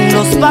se ven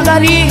los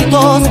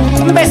pajaritos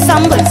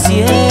besando el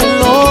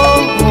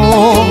cielo.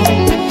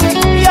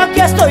 Y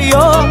aquí estoy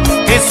yo,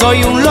 que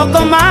soy un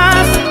loco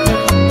más,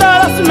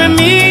 todos me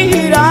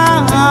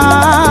miran.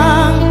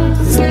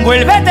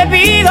 Vuelve te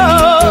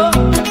pido,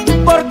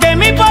 porque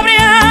mi pobre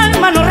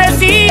alma no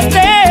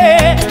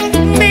resiste.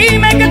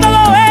 Dime que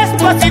todo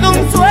esto ha sido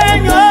un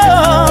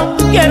sueño,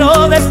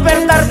 quiero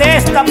despertar de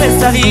esta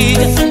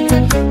pesadilla.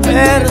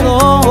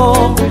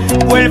 Perdón,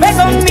 vuelve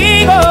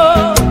conmigo,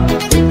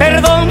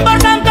 perdón por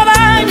tanto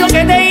daño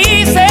que te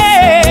hice.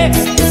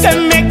 Que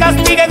me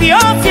castigue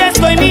Dios si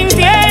estoy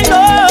mintiendo.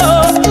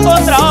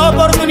 Otra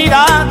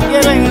oportunidad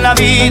quiero en la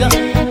vida,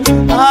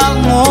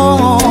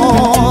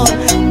 amor.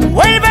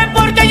 Vuelve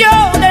porque yo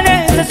te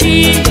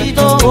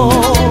necesito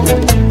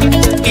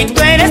y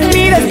tú eres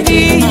mi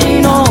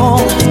destino.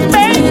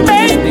 Ven,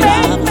 ven,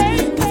 ven.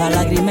 Cada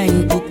lágrima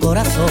en tu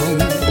corazón,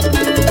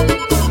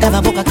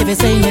 cada boca que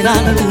besé y me da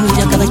la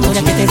tuya, cada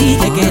historia que te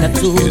dije que era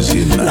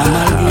tuya, la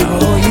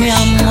maldigo y mi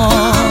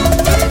amor.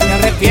 Me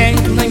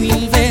arrepiento una y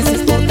mil veces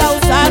por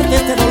causarte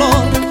este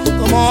dolor.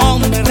 Como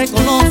hombre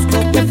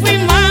reconozco que fui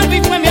malo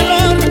y fue mi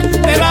error,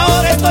 pero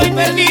ahora estoy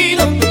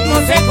perdido, no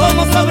sé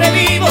cómo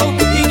sobrevivo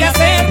y qué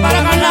hacer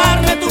para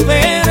ganarme tu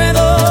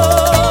perdón.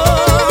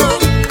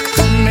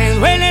 Me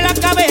duele la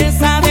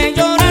cabeza de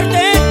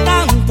llorarte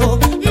tanto,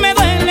 me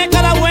duele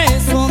cada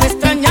hueso de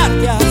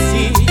extrañarte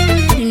así.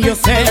 Yo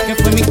sé que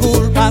fue mi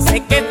culpa,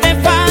 sé que te he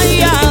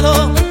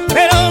fallado,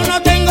 pero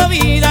no tengo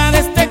vida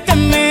desde que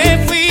me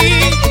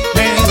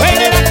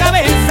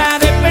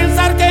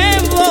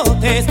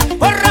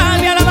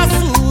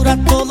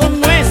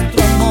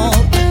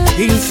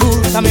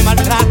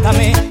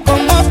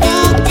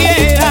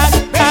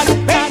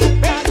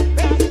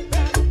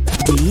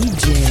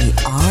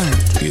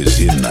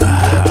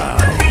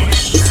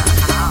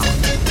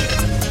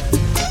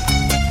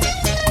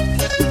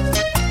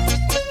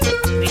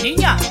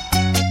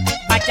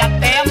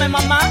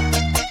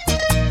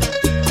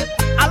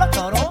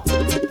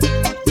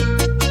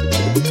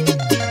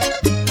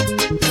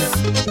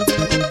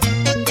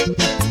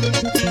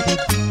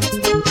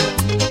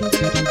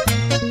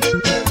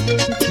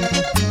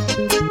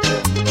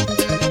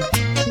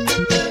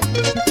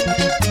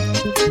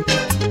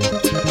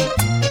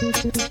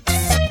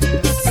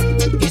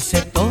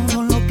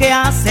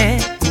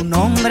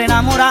hombre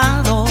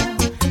enamorado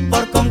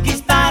por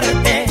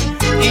conquistarte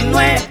y no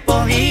he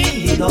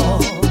podido.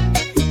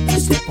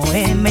 Hice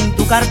poema en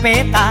tu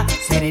carpeta,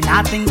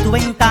 serenata en tu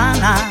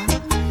ventana,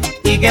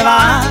 y que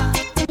va,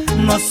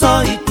 no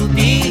soy tu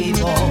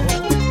tipo.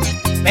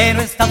 Pero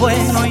está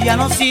bueno y ya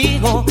no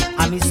sigo,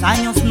 a mis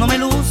años no me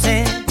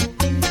luce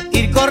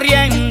ir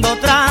corriendo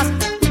tras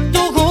tu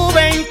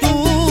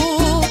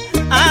juventud.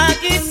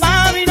 Aquí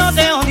papi no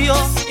te odio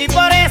y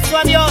por eso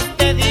adiós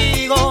te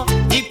digo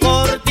y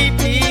por ti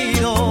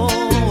pido.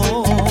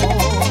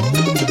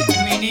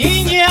 Mi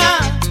niña,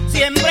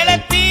 siempre le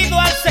pido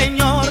al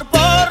Señor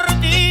por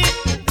ti,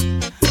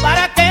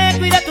 para que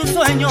cuide tus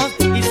sueños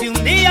y si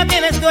un día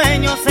tienes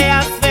dueño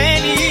seas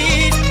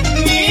feliz.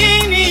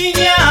 Mi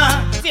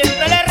niña,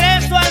 siempre le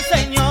rezo al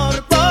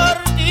Señor por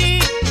ti,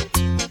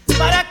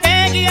 para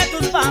que guíe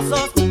tus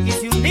pasos y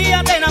si un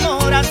día te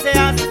enamoras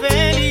seas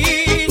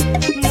feliz,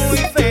 muy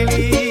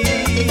feliz.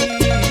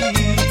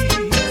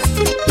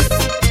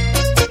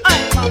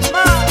 ¡Ay,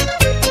 mamá!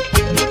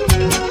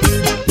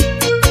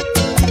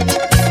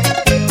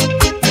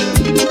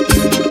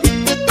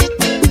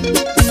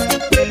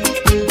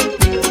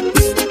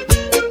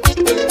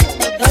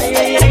 Ay,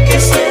 ay, ay, ¿qué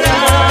será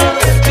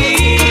de ti?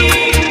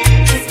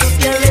 Si tú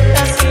te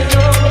alejas y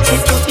yo, si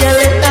tú te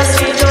alejas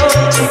y yo,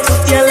 si tú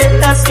te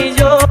alejas y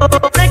yo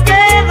me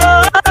quedo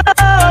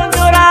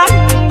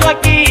llorando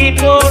aquí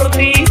por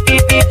ti.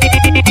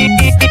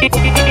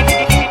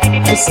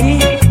 Ay, sí,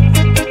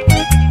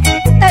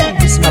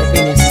 Elvis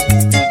Martínez,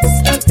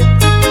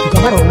 tu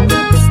camarón.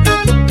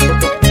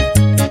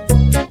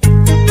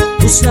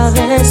 Tú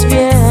sabes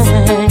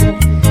bien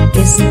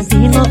que sin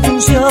ti no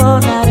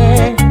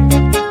funcionaré.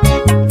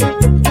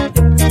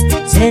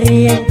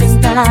 Sería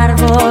intentar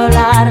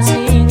volar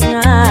sin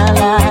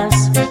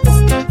alas.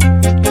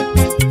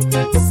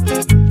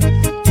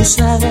 Tú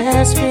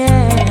sabes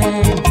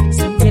bien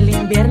que el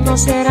invierno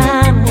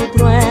será muy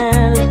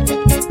cruel.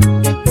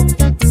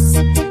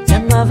 Ya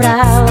no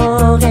habrá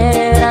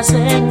hogueras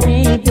en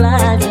mi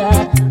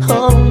playa,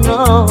 oh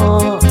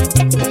no.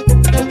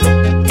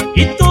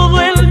 Y todo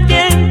el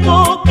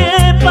tiempo que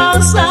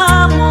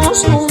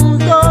pasamos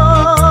juntos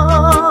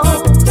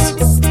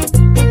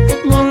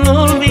no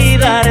lo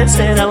olvidaré,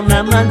 será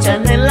una mancha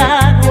en el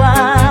agua.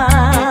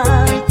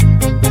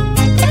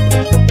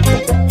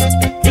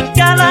 Y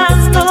cada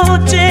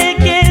noche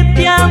que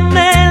te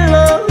amé,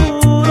 lo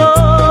juro,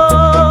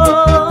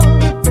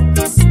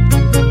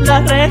 la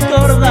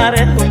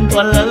recordaré junto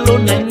a la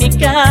luna en mi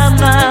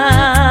cama.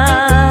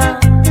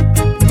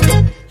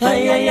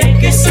 Ay, ay, ay,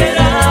 ¿qué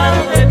será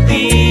de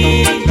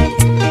ti?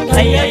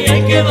 Ay, ay,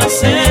 ay, ¿qué va a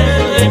ser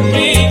de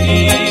mí?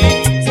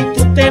 Si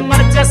tú te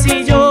marchas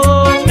y yo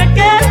me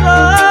quedo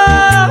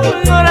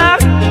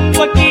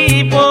llorando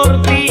aquí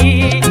por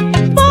ti.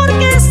 ¿Por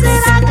qué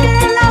será que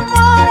el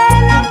amor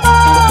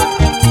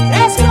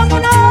es como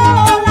una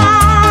ola?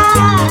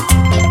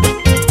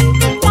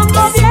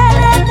 Cuando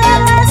viene te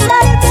besa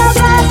y te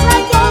abraza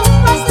con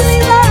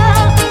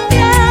facilidad, te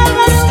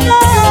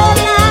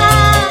abandona.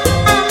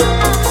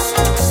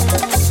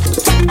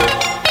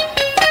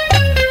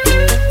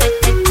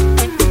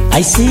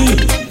 Ay, sí,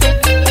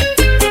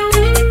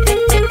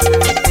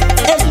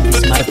 Elvis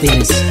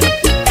Martínez,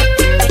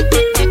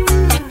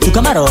 tu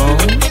camarón.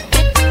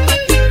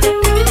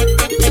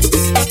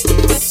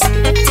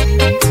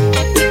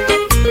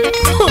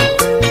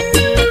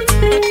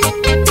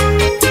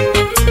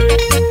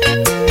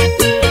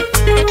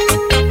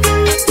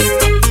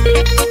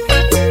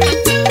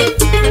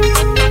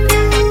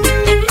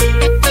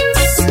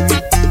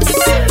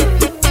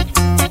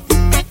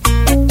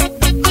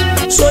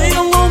 Soy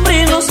un hombre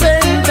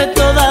inocente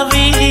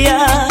todavía,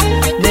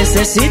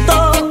 necesito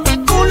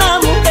una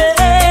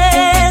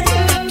mujer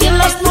que en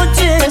las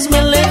noches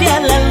me leve a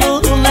la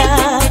luna.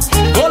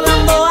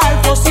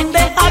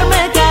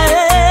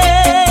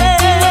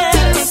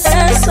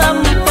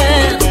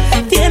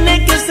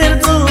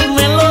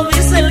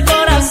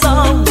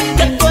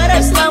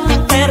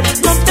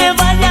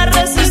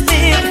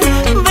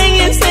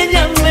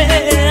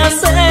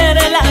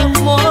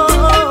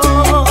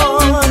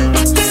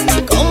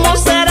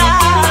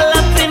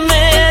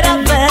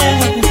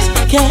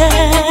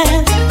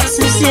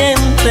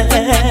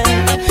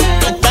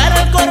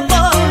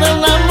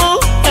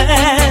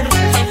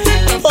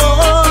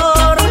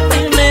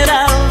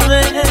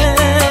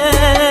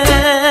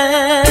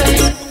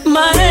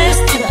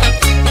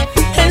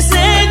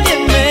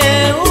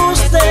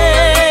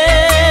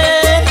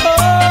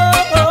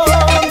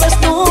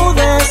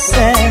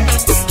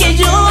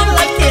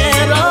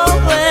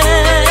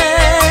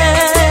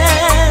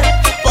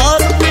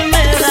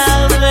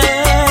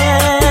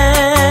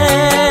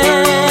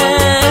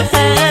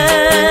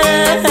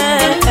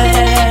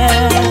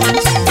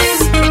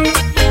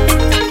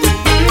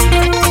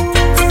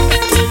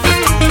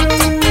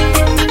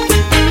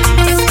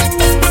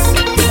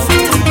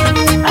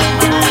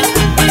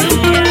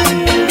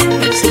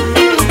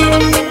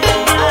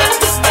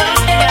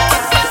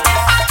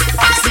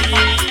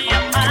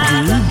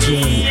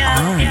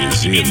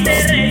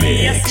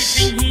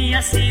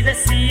 así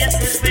decías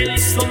ser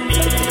feliz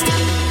conmigo.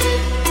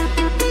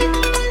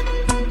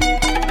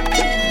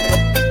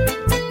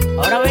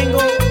 Ahora vengo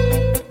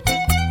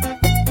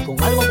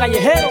con algo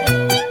callejero.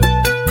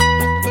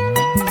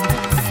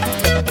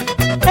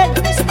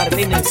 José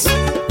Martínez,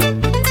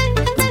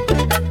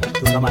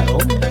 tu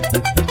camarón.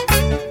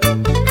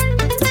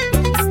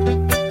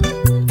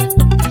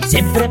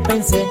 Siempre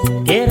pensé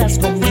que eras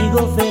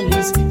conmigo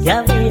feliz, que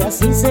había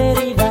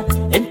sinceridad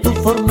en tu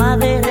forma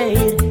de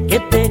reír, que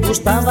te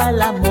gustaba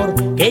el amor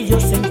que yo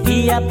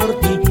sentía por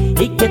ti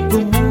y que tu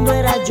mundo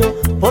era yo,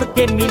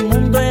 porque mi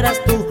mundo eras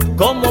tú.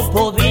 ¿Cómo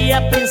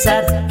podía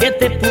pensar que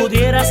te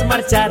pudieras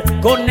marchar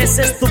con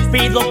ese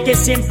estúpido que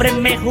siempre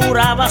me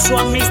juraba su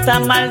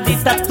amistad?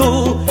 Maldita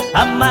tú,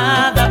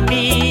 amada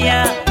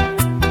mía,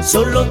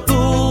 solo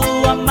tú,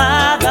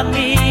 amada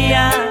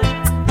mía.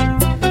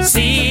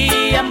 Sí,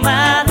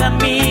 amada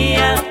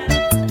mía,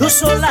 tú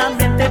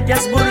solamente te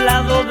has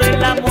burlado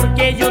del amor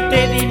que yo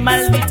te di.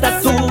 Maldita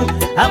tú,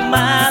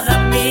 amada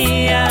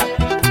mía,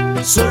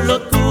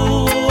 solo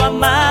tú,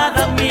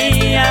 amada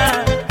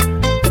mía.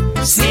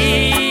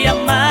 Sí,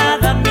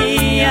 amada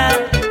mía,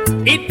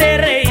 y te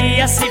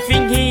reías y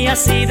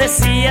fingías y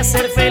decías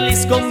ser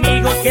feliz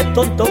conmigo. Qué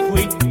tonto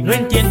fui, no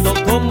entiendo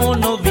cómo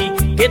no vi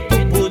que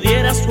tú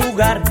pudieras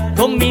jugar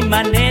con mi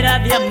manera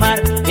de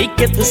amar y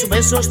que tus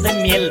besos de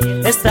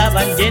miel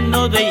estaban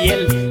llenos de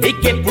hiel y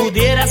que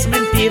pudieras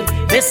mentir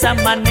de esa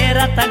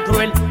manera tan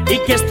cruel y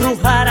que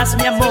estrujaras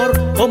mi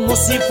amor como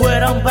si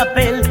fuera un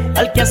papel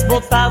al que has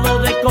botado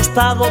de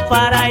costado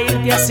para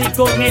irte así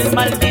con él.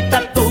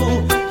 Maldita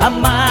tú,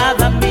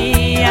 amada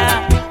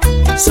mía,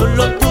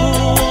 solo tú,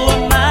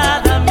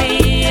 amada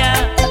mía.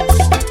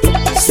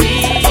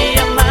 Sí,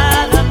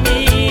 amada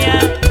mía,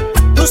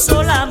 tú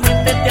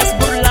solamente te has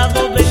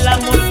burlado del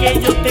amor que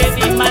yo te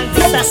di.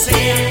 Maldita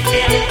sea.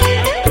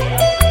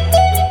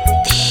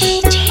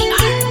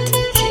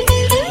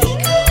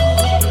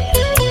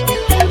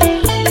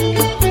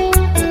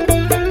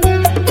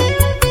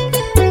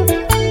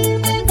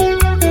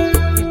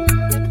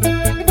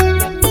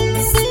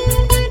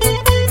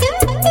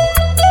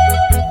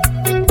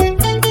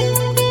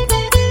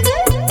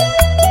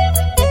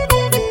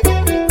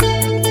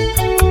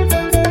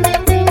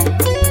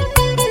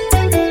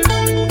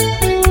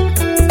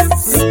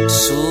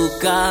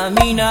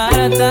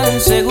 Caminar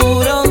tan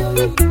seguro,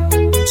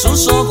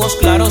 sus ojos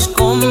claros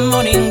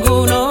como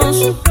ningunos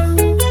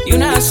y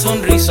una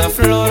sonrisa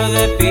flor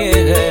de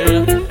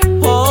piel.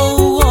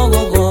 Oh, oh,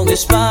 oh, oh,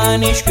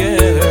 Spanish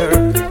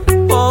girl.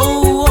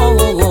 Oh, oh,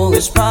 oh,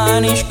 oh,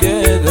 Spanish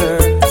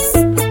girl.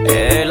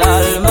 El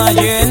alma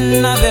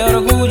llena de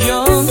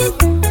orgullo,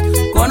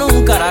 con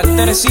un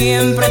carácter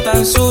siempre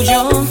tan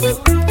suyo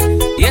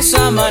y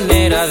esa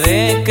manera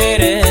de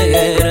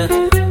querer.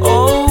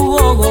 Oh,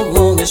 oh, oh,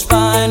 oh,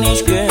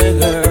 Spanish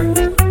girl.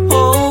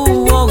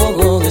 Oh, oh,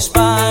 oh, oh,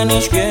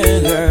 Spanish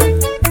girl.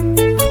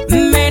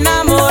 Me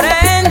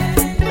enamoré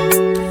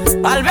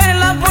al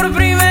verla por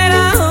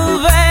primera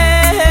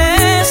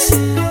vez.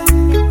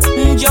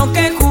 Yo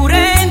que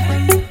juré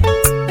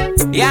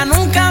ya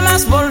nunca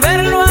más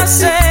volverlo a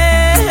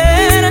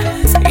hacer,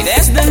 y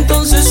desde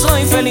entonces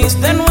soy feliz,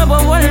 de nuevo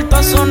he vuelto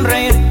a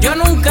sonreír. Yo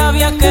nunca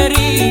había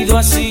querido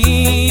así.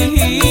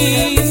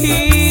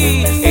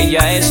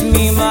 Ella es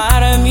mi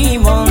mar, mi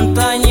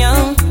montaña,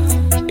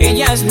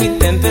 ella es mi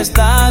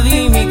tempestad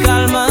y mi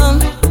calma,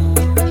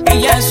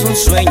 ella es un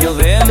sueño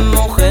de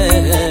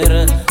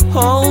mujer.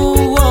 Oh,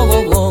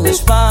 oh, oh, oh,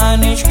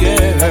 Spanish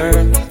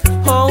girl.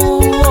 Oh,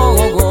 oh,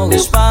 oh, oh,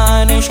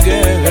 Spanish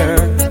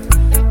girl.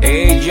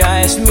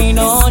 Ella es mi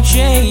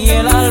noche y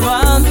el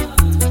alba,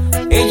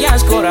 ella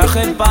es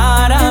coraje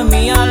para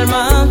mi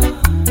alma,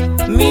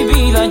 mi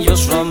vida, yo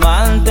su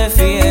amante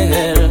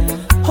fiel.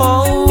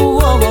 Oh,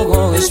 oh,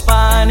 oh, oh,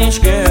 Spanish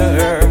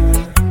girl.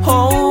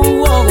 Oh,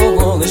 oh,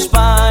 oh, oh,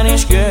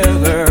 Spanish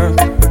girl.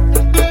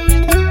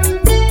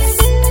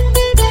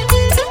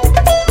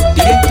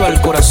 Directo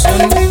al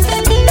corazón,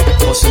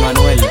 José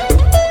Manuel.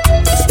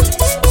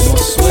 Como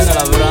suena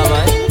la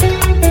brava,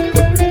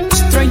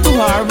 Straight to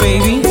heart,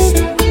 baby.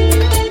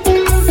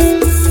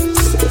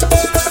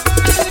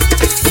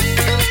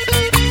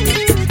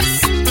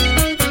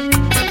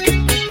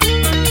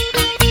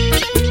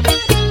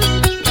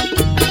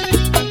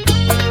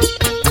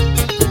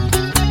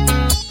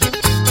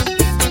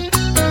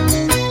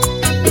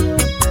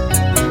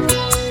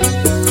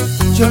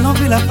 Yo no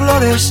vi las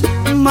flores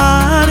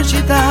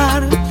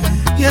marchitar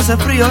y ese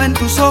frío en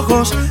tus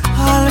ojos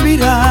al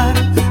mirar.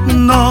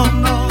 No,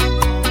 no,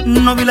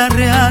 no vi la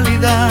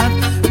realidad,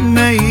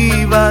 me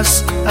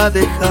ibas a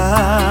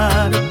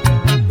dejar.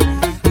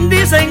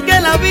 Dicen que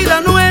la vida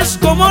no es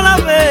como la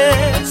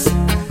ves,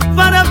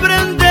 para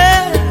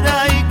aprender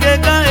hay que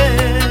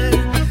caer,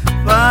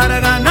 para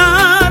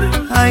ganar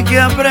hay que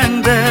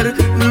aprender.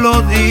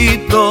 Lo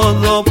di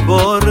todo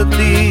por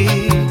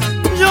ti.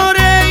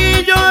 Lloré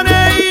y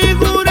lloré y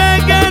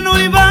juré que no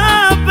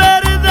iba a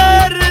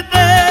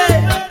perderte.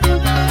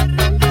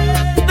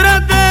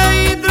 Traté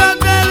y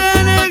traté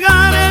de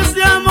negar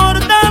ese amor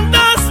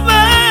tantas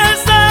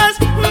veces,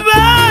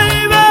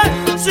 baby.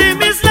 Si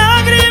mis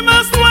lágrimas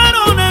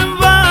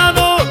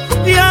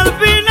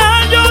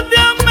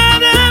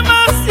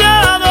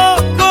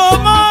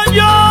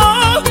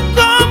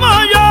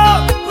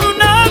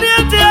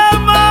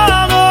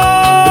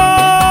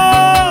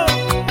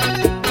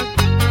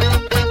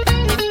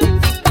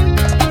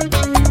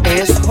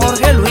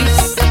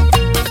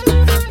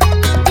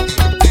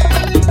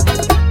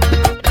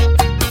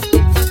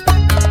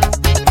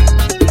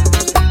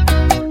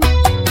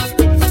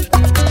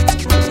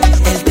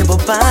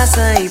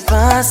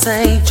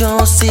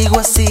sigo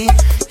así,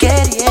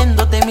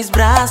 queriéndote en mis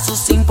brazos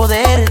sin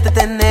poderte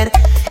tener.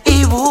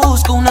 Y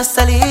busco una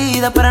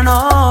salida para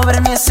no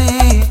verme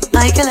así.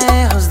 Ay, que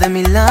lejos de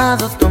mi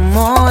lado tu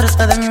amor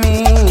está de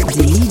mí.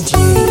 DJ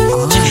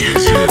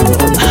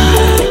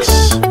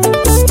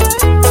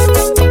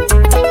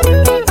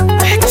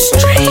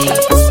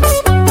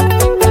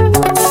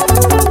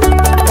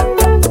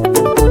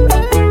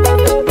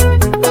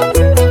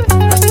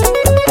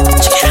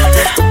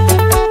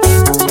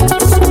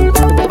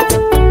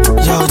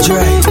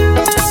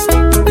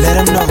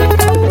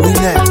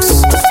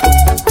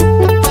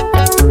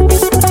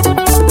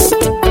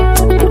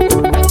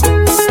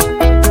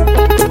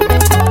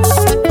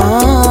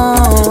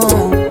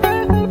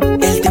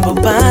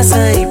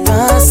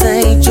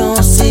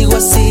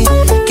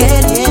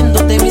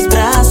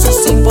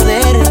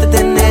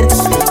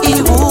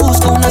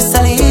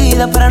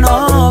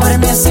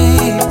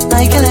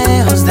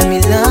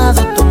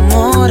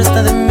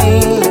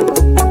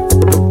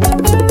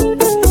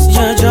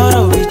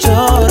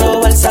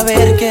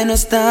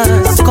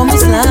con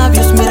mis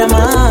labios, mira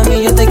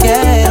mami, yo te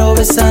quiero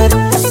besar.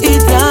 Y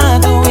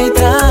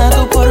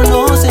trato por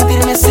no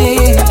sentirme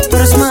así,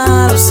 pero es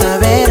malo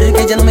saber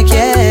que ya no me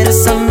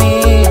quieres a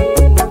mí.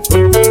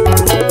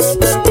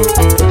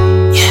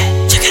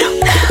 Yeah, check it out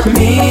now.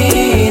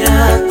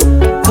 Mira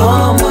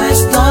cómo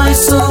estoy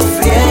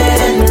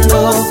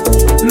sufriendo,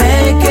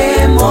 me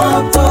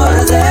quemo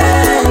por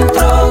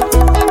dentro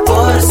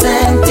por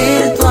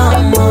sentir tu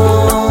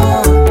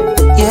amor.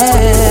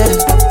 Yeah.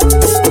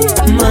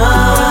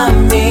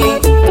 Mami,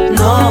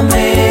 no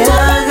me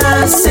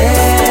hagas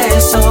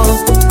eso,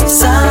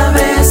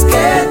 sabes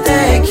que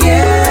te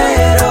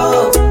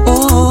quiero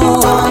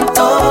con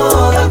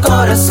todo el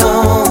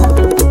corazón.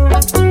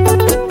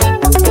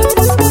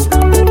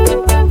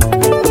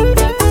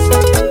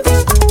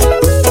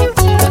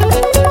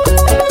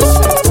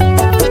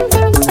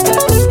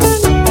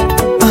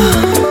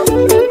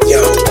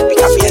 Yo,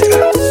 pica piedra,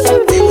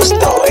 me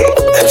gustó,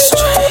 extra.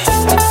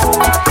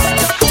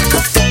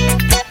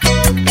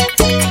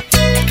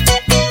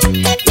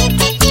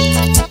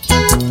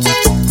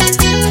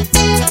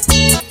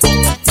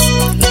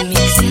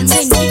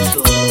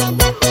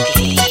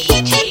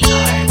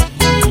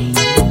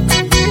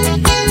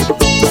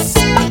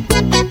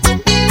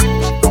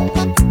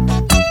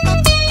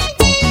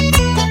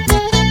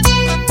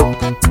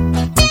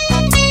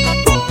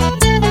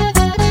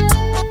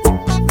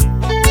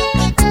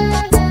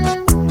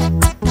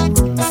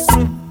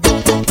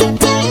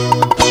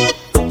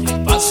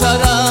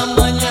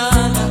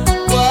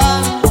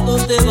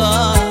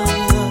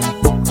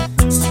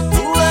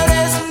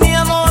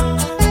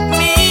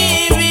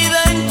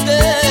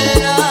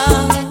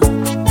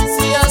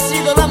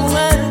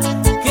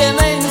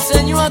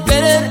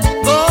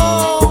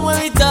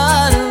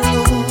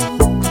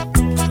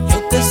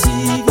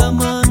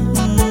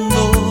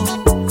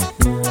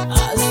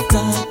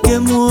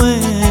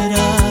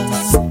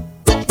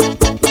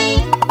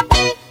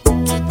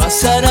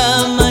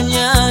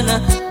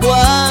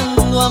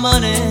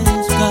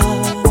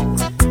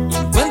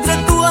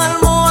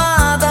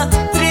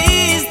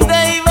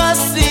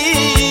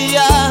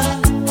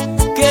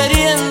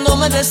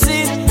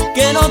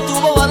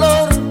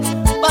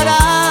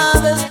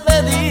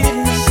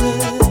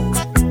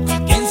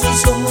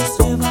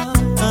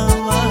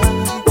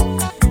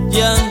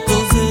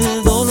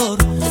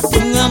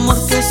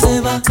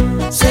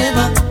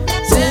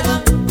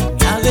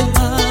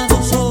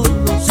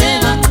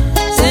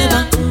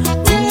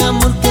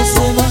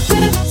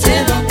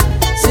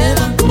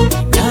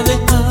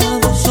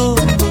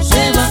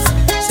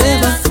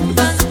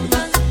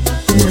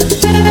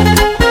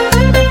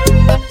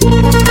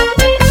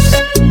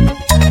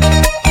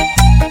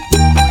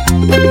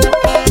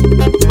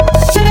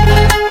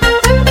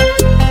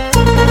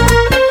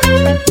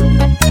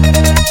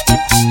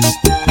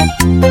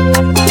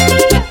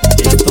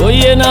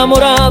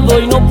 Enamorado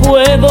y no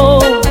puedo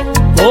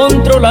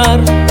controlar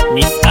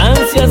mis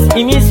ansias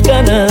y mis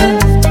ganas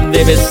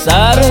de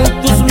besar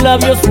tus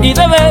labios y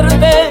de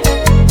verte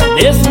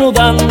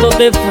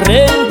desnudándote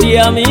frente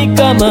a mi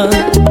cama.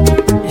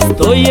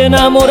 Estoy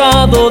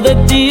enamorado de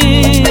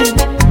ti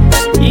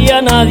y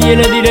a nadie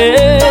le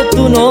diré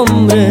tu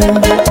nombre.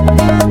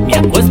 Me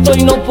acuesto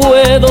y no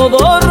puedo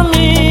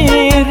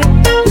dormir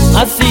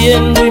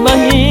haciendo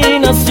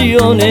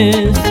imaginaciones.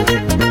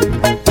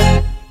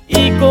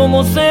 ¿Y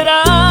cómo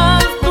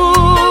serás tú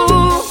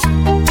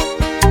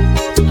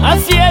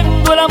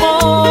haciendo el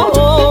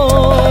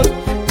amor?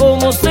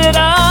 ¿Cómo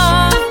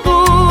serás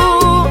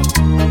tú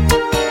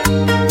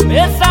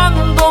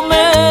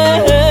besándome?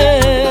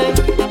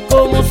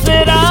 ¿Cómo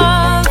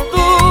serás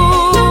tú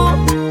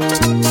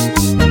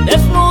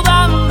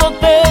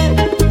desnudándote?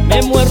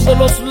 Me muerdo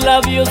los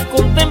labios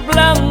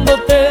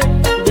contemplándote,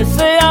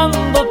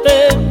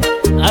 deseándote,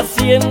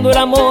 haciendo el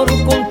amor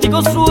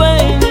contigo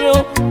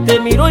sueño. Te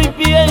miro y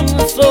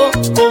pienso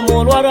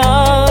cómo lo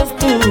harás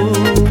tú.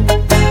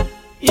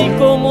 ¿Y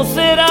cómo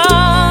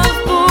serás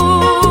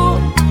tú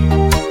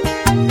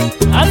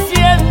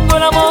haciendo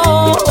el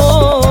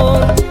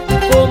amor?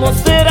 ¿Cómo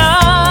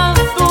serás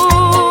tú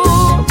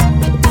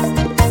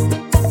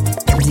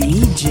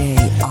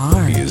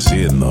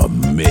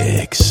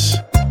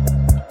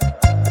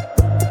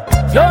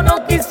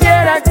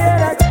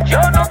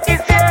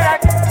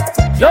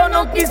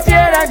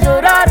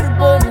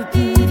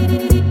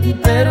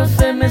pero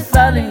se me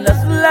salen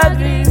las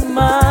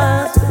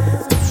lágrimas.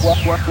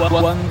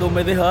 Cuando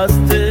me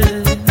dejaste,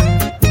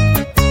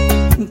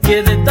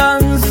 quedé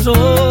tan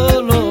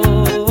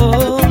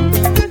solo,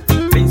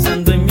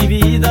 pensando en mi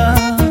vida,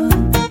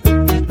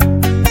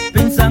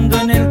 pensando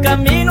en el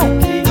camino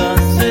que iba a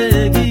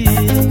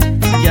seguir,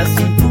 ya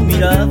sin tu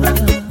mirada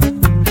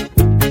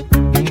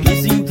y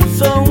sin tu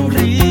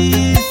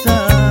sonrisa,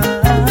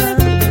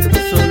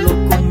 solo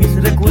con mis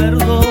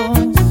recuerdos,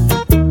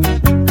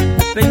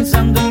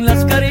 pensando en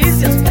las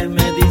caricias que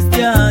me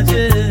diste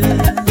ayer.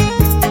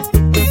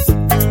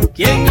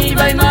 ¿Quién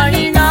iba a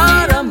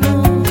imaginar,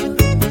 amor,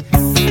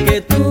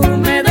 que tú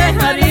me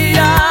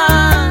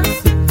dejarías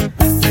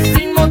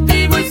sin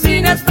motivo y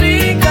sin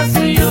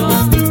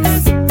explicación,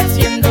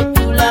 siendo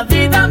tú la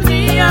vida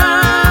mía?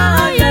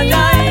 Ay, ay,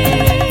 ay.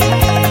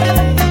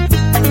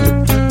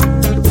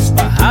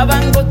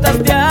 Bajaban gotas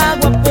de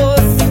agua por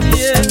mi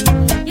piel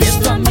y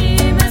esto a mí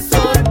me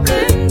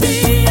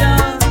sorprendía.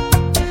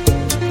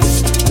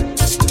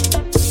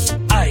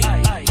 Ay,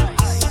 ay, ay.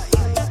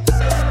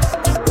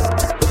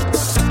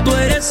 Tú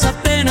eres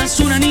apenas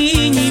una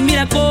niña y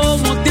mira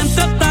cómo te han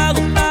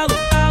tratado.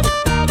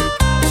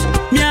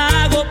 Me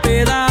hago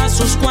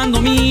pedazos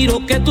cuando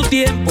miro que tu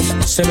tiempo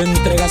se lo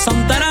entregas a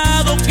un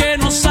tarado que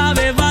no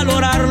sabe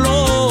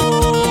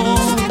valorarlo.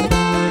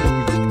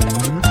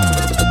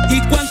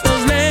 Y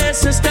cuántas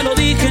veces te lo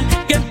dije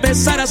que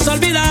empezaras a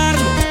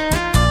olvidarlo.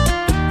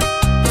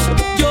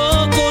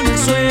 Yo con el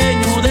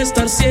sueño de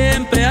estar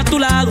siempre a tu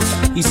lado,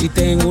 y si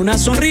tengo una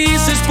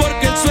sonrisa es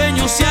porque el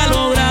sueño se ha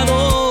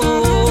logrado.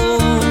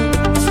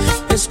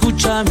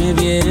 Escúchame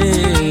bien,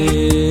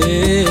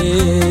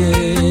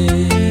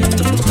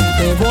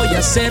 te voy a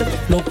hacer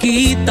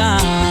loquita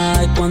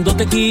cuando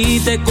te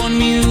quite con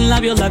mis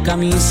labios la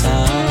camisa.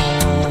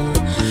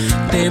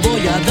 Te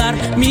voy a dar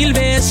 1000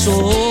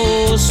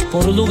 besos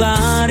por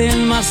lugares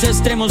más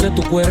extremos de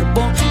tu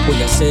cuerpo.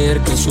 Voy a hacer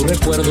que su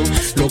recuerdo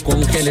lo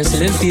congeles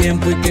en el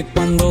tiempo y que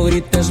cuando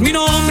grites mi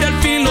nombre al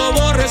fin lo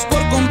borres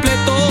por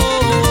completo.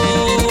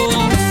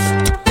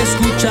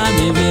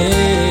 Escúchame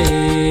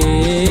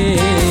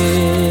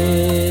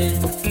bien,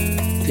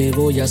 te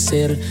voy a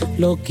hacer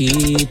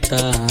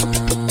loquita.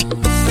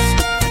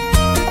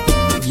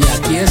 Y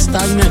aquí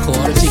estás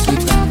mejor,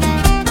 chiquita.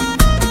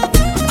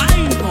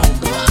 ¡Ay, no más!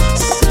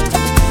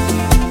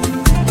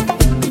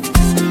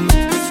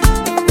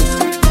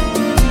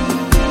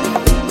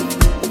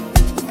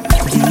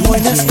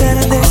 Buenas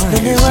tardes,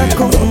 ¿dónde va?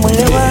 ¿Cómo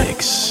le va?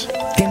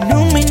 Tiene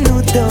un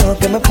minuto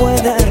que me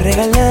pueda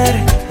regalar.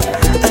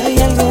 Hay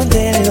algo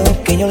de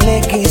lo que yo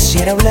le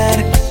quisiera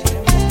hablar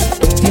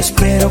y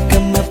espero que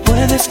me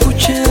pueda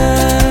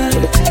escuchar.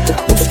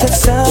 Usted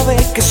sabe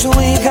que su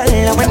hija,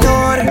 la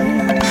menor,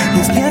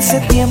 desde hace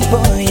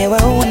tiempo lleva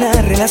una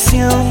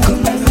relación.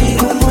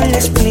 ¿Cómo le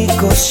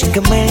explico sin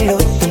que me lo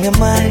tome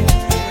mal?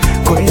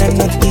 Con la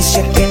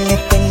noticia que le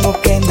tengo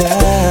que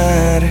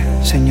dar.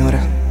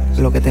 Señora,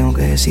 lo que tengo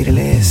que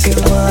decirle es que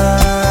va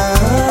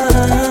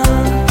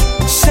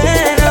a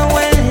ser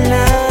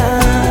abuela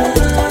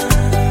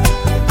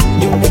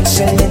y un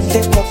excelente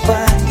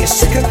papá, y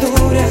esa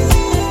criatura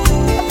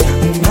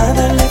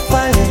nada le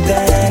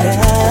faltará.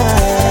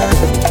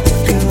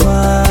 Que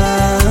va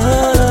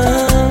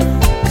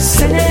a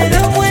ser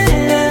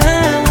abuela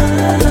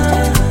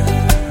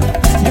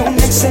y un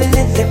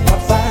excelente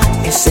papá,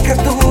 y esa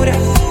criatura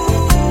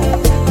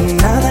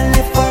nada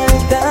le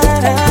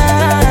faltará.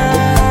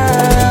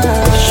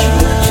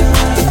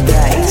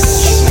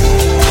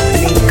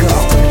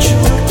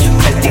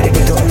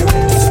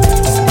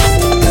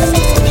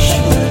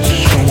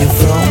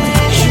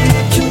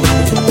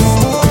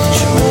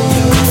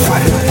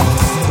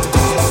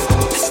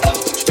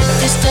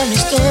 Esta es mi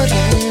historia,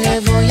 le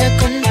voy a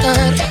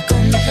contar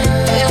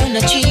de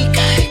una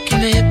chica que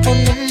me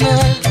pone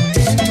mal.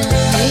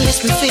 Ella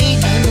es muy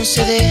fina, no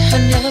se deja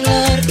ni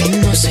hablar y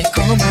no sé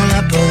cómo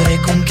la podré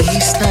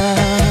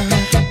conquistar.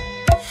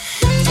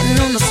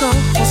 Tiene unos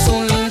ojos,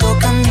 un lindo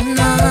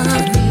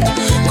caminar,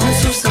 con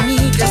sus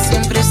amigas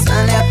siempre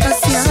sale a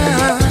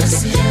pasear.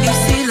 Y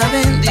si la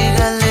ven,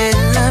 dígale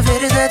la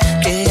verdad,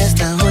 que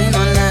hasta hoy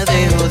no la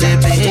dejo de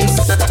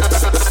pensar.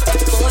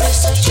 Por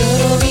eso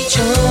lloro y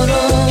lloro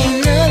y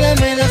nada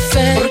me da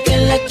fe, porque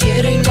la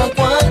quiero y no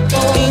aguanto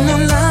y no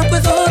la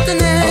puedo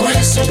tener. Por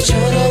eso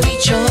lloro y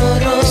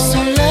lloro,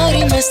 son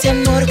lágrimas de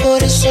amor.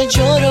 Por eso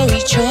lloro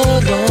y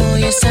lloro,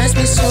 y esa es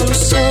mi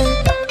solución.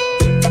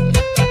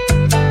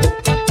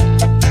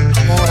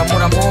 Amor,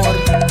 amor, amor.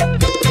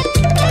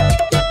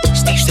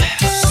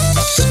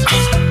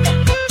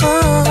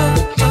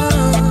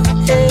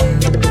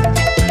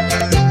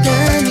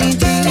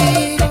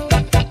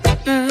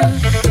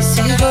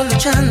 Sigo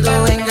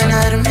luchando en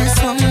ganarme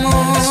su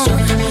amor, su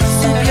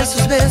piel,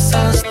 sus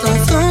besos,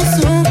 todo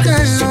su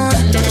calor.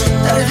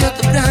 Tarde o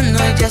temprano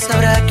ella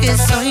sabrá que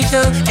soy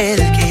yo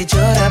el que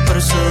llora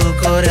por su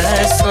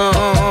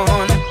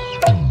corazón.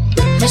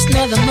 No es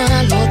nada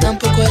malo,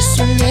 tampoco es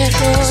un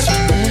error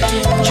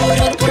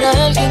llorar por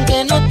alguien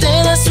que no te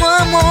da su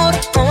amor.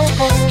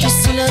 Y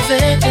si la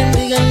ven,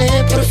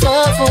 díganle por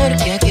favor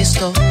que aquí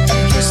estoy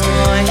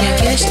estoy, y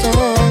aquí estoy.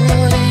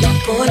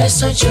 Por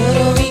eso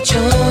lloro y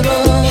lloro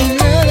y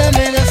nada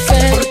me da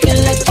fe, porque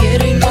la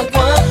quiero y no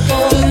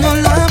aguanto y no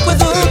la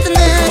puedo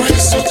tener. Por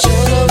eso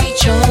lloro y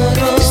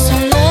lloro,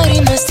 son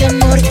lágrimas de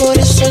amor. Por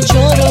eso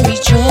lloro y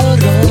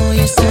lloro y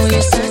estoy.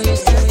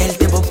 El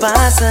tiempo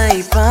pasa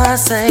y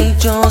pasa y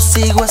yo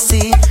sigo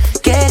así,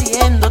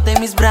 queriéndote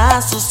en mis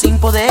brazos sin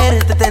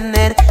poderte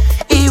tener.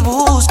 Y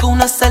busco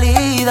una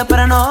salida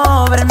para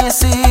no verme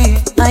así.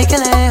 Ay, que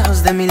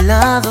lejos de mi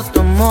lado tu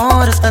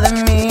amor está de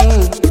mí.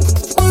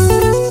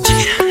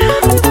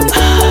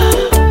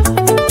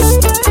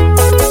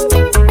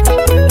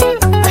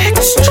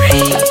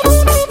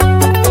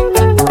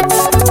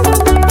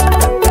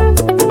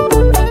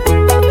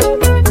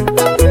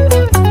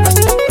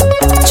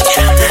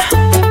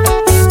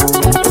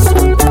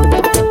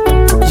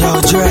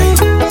 Yo, Dre,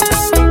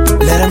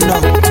 let 'em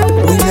know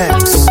we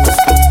next.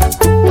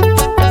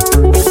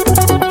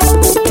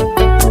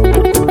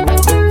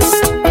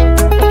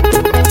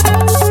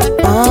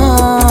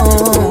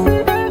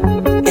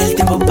 El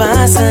tiempo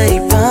pasa y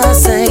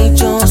pasa y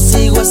yo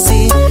sigo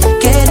así,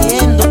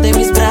 queriéndote en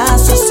mis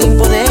brazos sin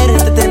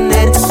poderte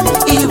tener.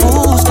 Y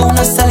busco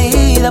una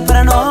salida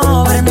para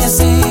no verme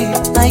así.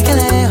 Ay, que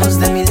lejos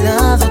de mi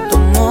lado tu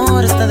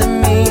amor está de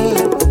mí.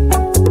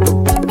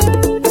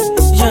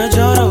 Yo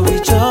lloro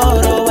y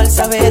lloro al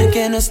saber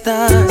que no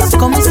estás.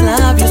 Con mis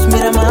labios,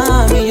 mira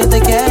mami, yo te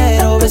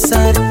quiero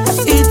besar.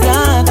 Y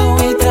trato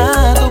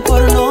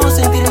por no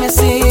sentirme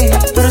así,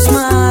 pero es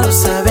malo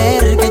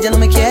saber que ya no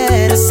me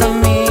quieres a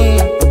mí.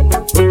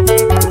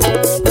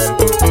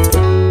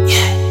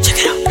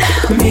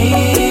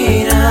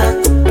 Mira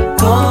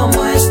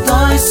cómo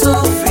estoy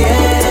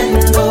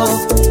sufriendo,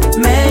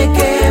 me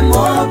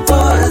quemo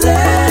por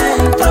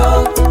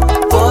dentro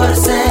por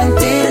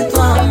sentir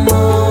tu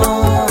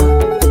amor.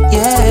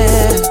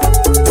 Yeah.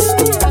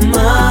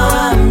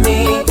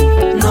 Mami,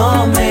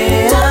 no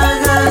me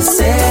hagas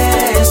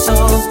eso,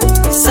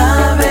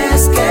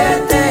 sabes que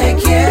te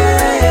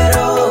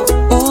quiero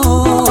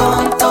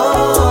con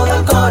todo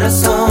el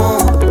corazón.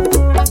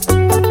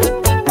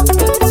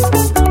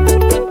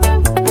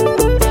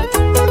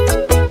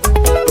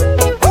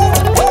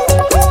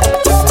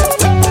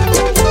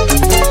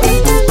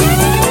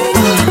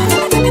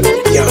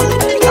 Yo,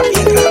 la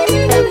piedra,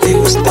 te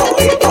gustó,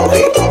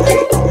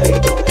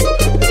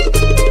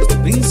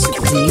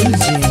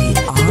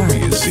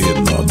 D33JAY is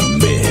in the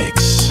mix.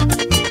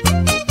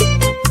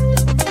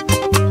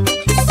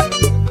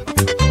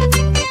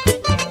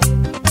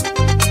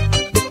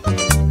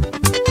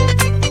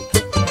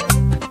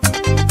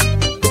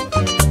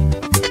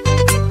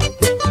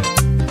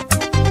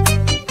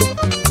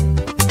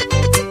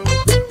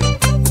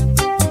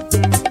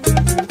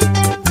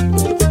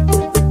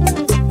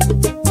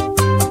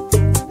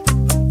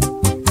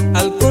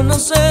 Al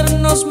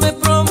conocernos me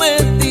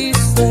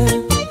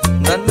prometiste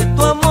darme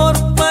tu amor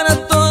para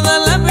toda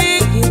la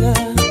vida,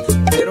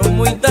 pero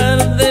muy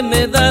tarde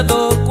me he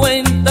dado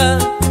cuenta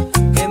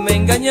que me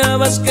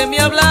engañabas, que me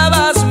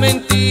hablabas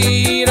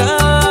mentiras.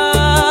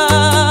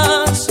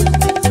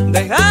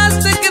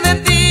 Dejaste que de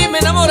ti me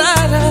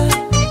enamorara,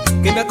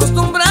 que me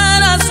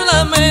acostumbrara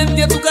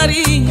solamente a tu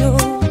cariño,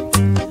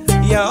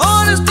 y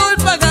ahora estoy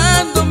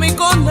pagando mi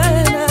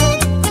condena.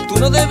 Tú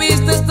no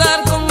debiste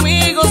estar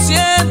conmigo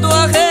siendo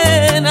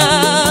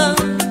ajena.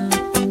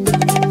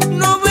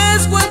 ¿No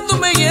ves cuánto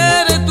me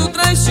hiere tu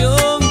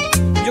traición?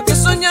 Yo que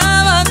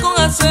soñaba con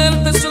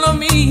hacerte solo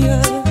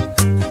mía.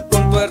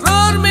 Con tu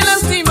error me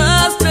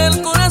lastimaste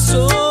el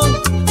corazón.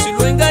 Si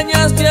lo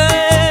engañaste a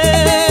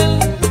él,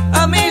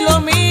 a mí lo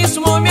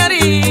mismo me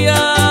haría.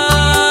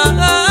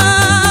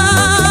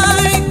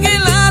 Ay, qué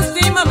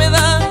lástima me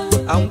da,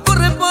 aún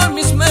corre por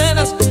mis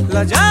venas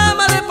la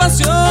llama de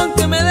pasión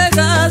que me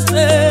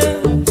dejaste.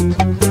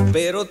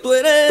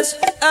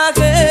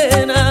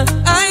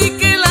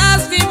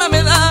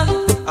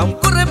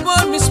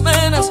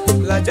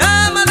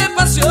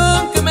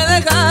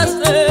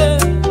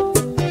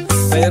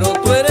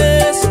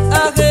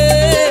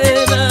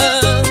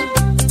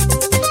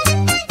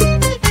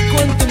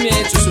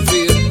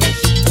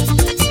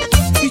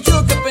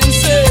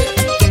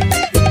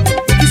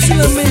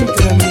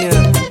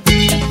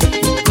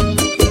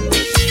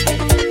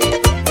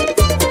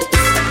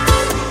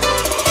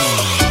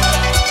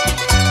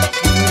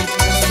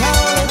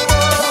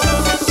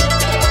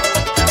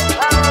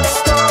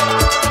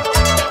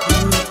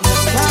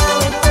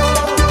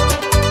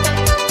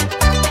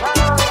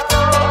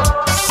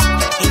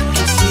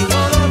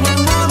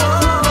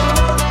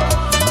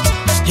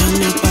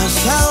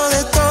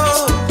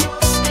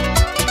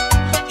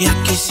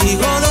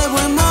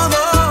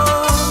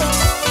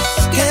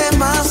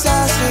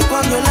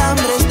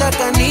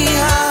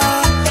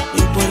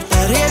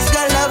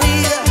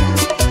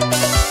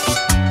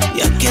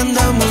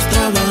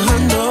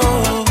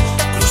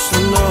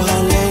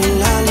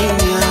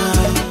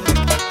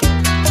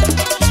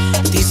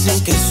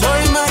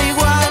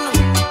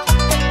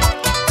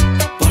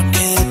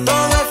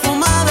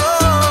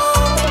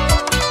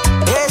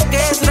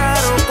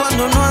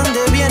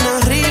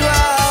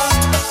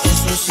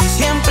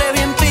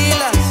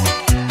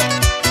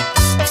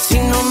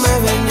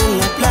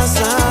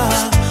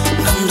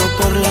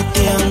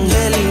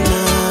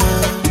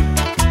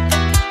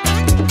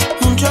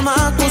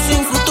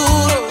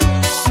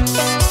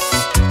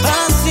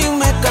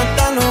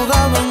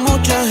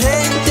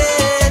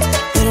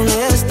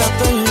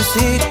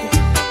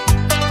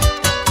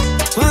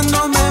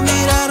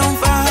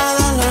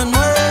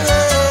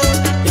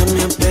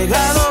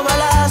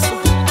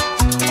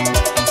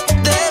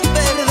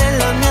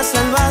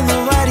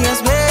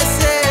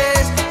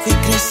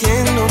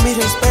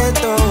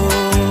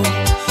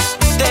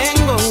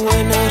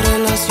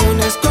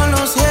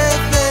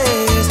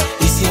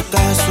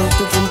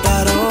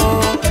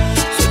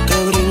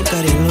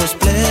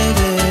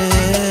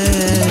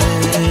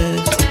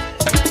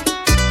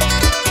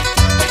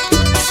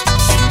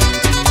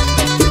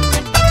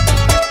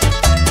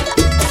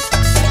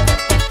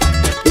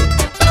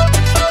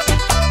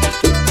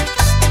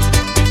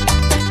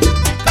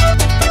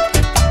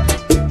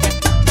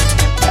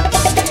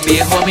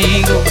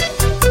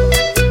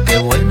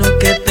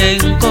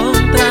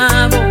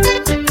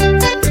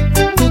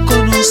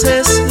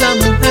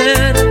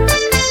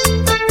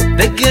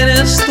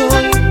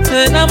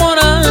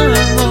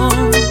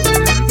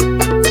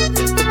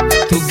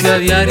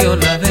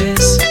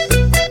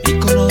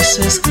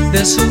 meses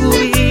de su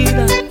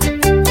vida.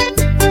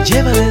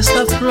 Llévale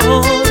esta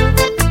flor,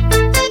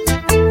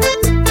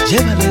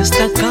 llévale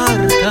esta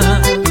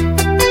carta,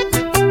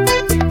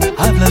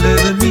 háblale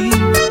de mí,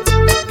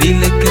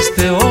 dile que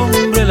este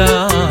hombre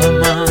la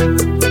ama,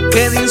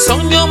 que de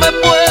insomnio me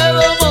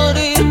puedo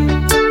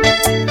morir,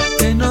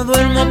 que no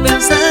duermo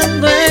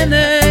pensando en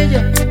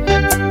ella.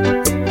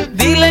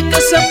 Dile que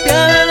se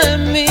apiade de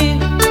mí,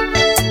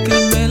 que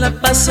me la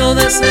paso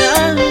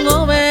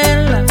deseando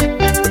verla.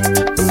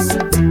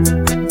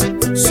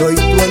 Soy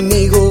tu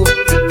amigo,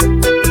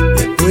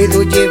 te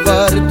puedo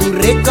llevar tu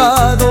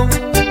recado,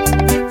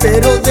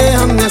 pero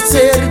déjame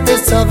hacerte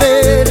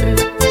saber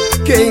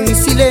que en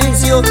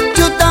silencio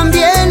yo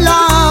también la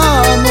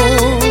amo.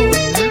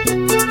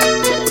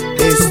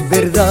 Es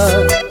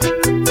verdad,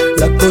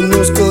 la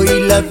conozco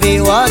y la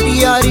veo a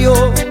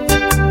diario.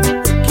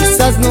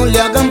 Quizás no le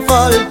hagan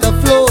falta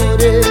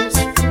flores,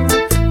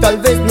 tal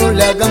vez no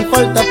le hagan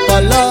falta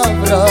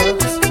palabras,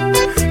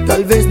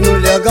 tal vez no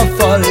le haga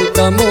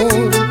falta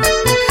amor.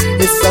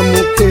 Esa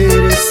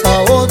mujer es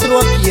a otro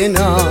a quien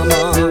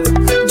ama.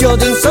 Yo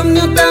de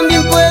insomnio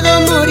también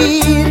puedo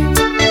morir,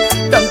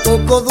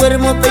 tampoco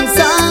duermo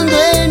pensando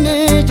en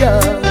ella.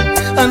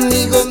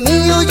 Amigo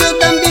mío, yo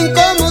también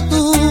como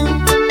tú,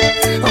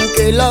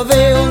 aunque la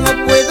veo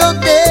no puedo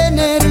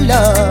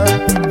tenerla.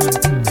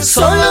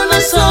 Solo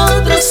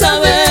nosotros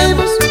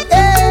sabemos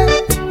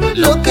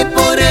lo que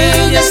por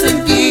ella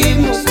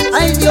sentimos.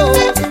 Ay Dios,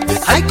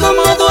 ay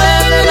cómo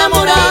duele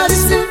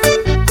enamorarse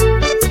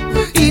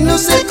y no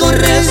ser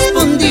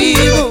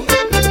correspondido.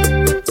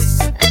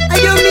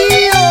 Ay Dios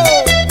mío,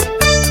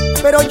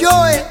 pero yo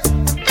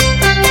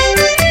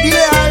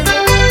dile algo.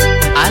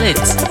 Alex,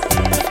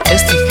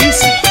 es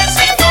difícil,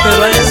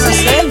 pero hay que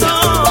hacerlo.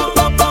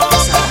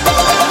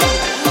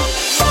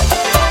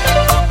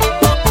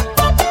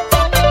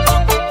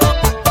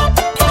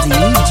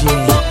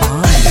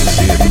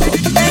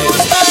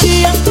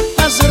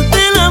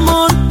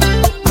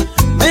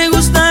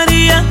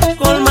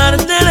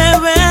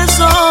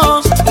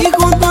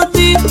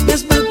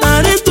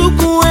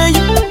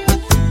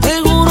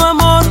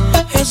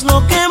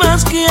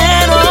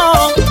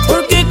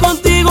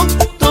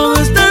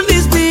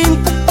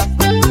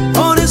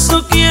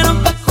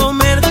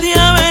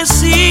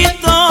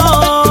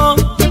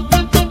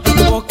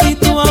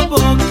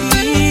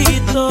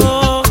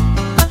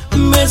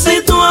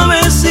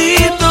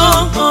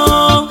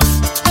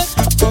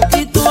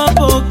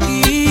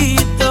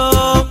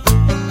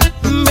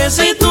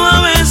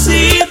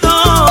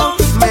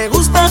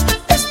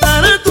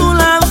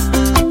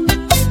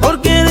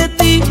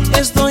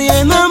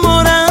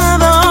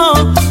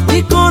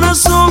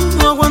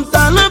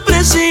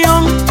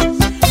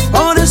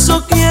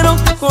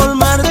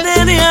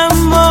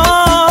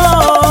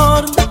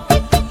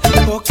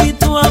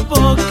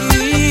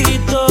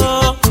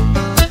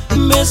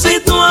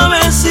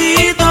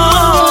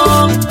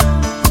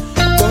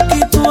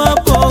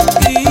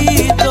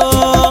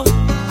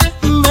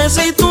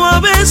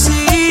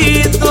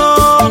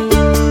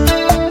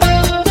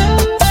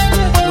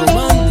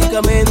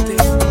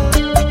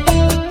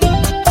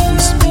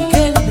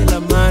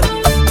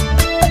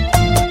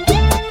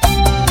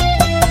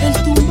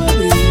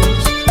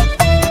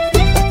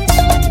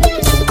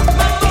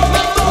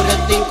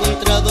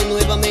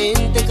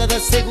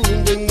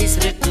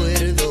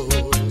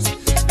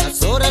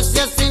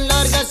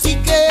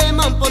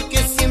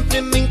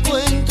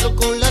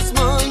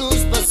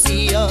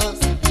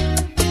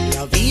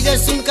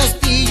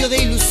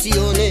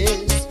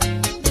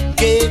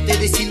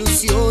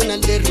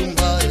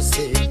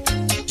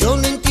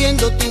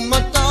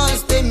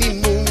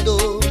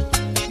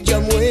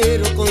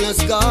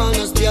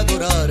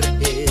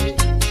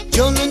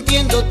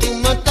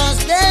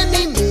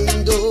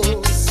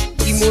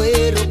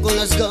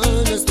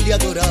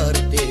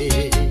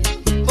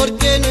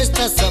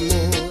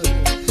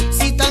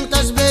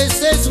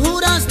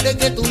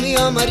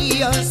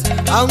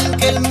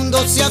 Aunque el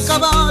mundo se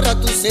acabara,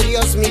 tú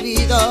serías mi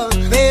vida,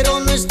 pero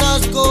no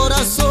estás,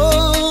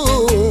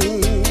 corazón.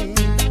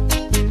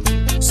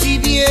 Si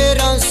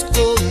vieras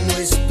cómo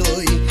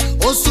estoy,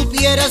 o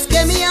supieras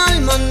que mi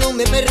alma no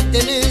me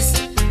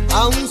pertenece,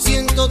 aún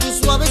siento tus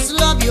suaves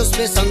labios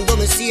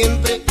besándome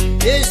siempre.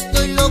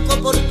 Estoy loco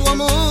por tu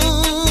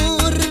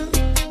amor.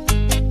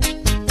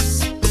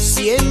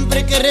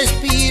 Siempre que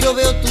respiro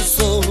veo tus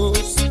ojos,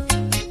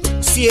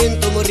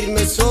 siento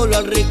morirme solo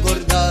al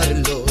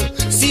recordarlo.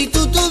 Si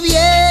tú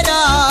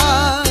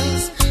tuvieras,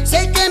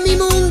 sé que mi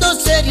mundo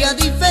sería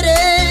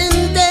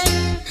diferente.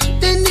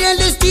 Tendría el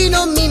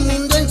destino, mi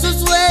mundo en su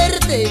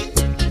suerte,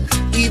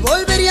 y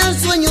volverían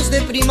sueños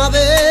de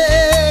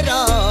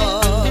primavera.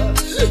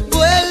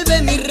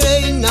 Vuelve mi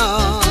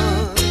reina,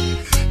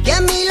 que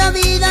a mí la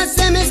vida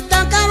se me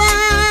está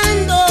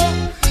acabando,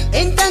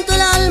 en tanto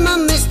el alma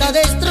me está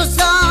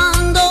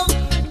destrozando,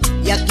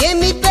 y aquí en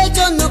mi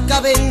pecho no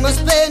caben más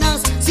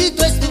penas. Si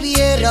tú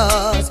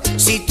estuvieras,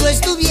 si tú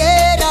estuvieras.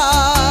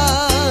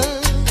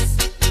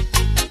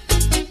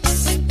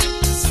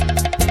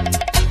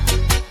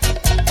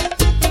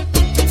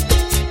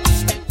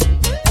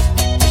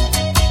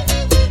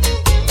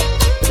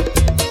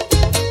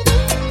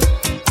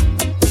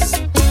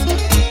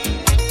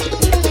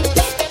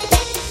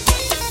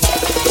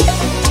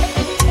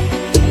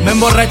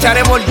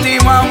 emborracharé por ti,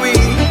 mami.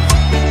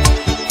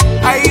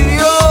 Ay,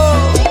 Dios.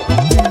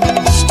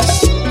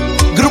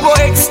 Grupo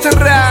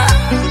Extra.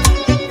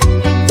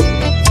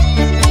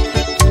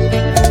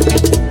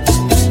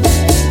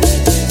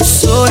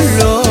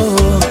 Solo,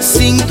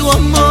 sin tu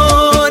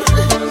amor,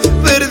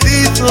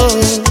 perdido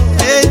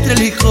entre el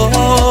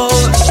licor.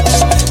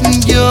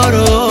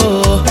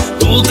 Lloro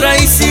tu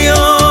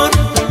traición,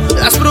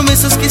 las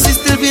promesas que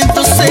hiciste el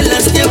viento se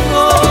las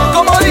llevó.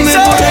 ¿Cómo dice?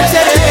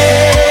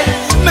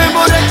 Me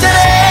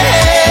emborracharé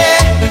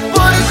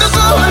por tu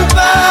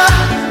culpa,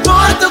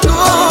 por tu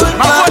culpa.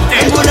 Más fuerte.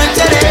 Me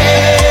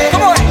emborracharé,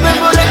 me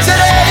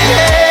emborracharé.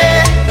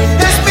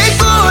 Es mi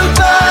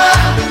culpa,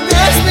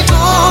 es mi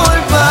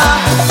culpa.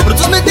 Por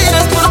tus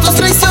mentiras, por tus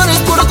traiciones,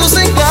 por tus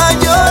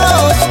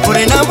engaños, por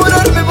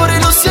enamorarme, por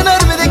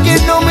ilusionarme de que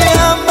no me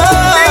amas.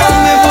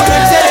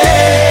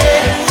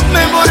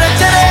 Me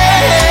emborracharé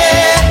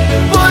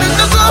por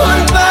tu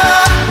culpa,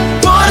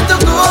 por tu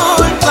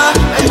culpa.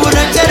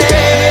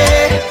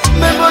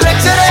 Me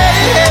emborracharé,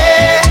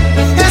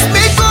 es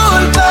mi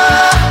culpa,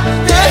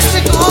 es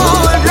mi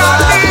culpa.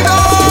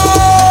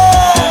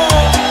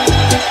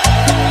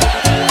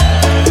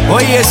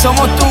 Oye,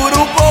 somos tu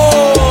grupo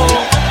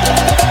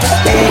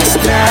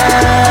Extra.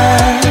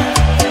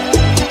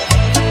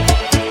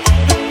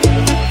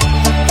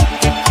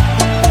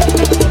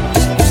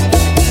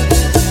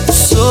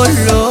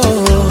 Solo,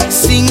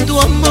 sin tu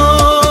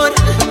amor,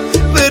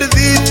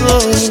 perdido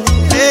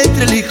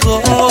entre el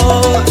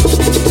licor.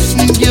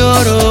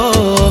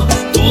 Lloro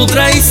tu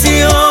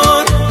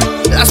traición,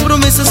 las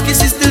promesas que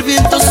hiciste el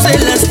viento se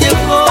las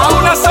llevó. A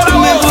una sola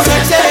Me voz.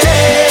 emborracharé,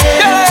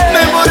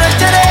 me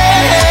emborracharé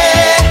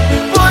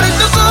por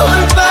tu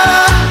culpa,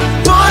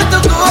 por tu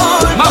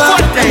culpa. Más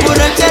fuerte.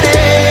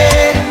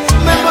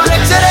 Me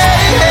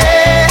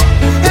emborracharé,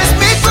 es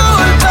mi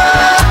culpa,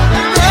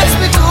 es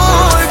mi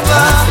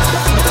culpa.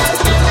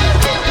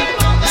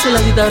 Es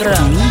la guitarra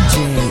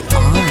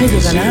que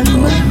llega al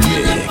alma.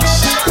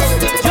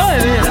 Yo de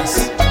veras.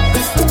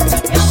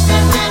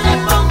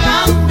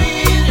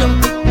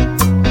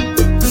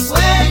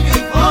 Cuello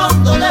y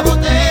fondo de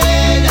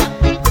botella,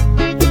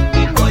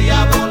 voy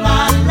a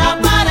volar la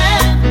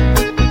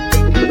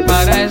pared.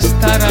 para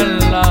estar al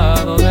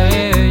lado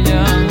de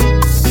ella.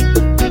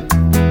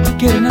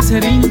 Quieren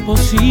hacer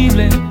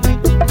imposible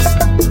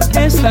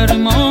esta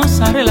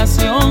hermosa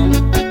relación,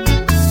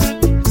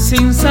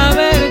 sin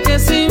saber que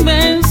es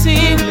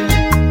invencible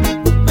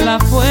la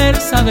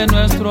fuerza de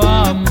nuestro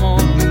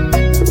amor.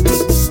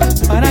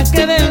 Para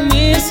que de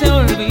mí se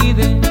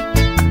olvide,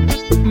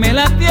 me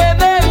la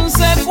tienen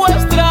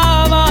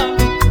secuestrada,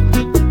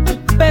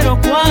 pero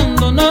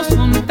cuando nos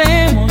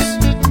juntemos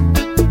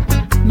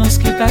nos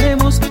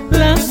quitaremos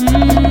la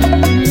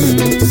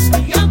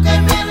Y aunque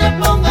me le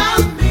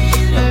pongan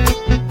vidrio,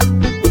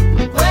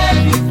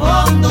 cuello y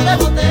fondo de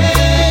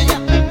botella,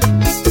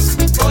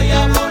 voy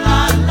a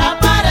volar la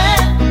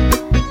pared.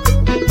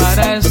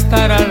 para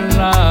estar al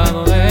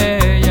lado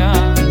de ella.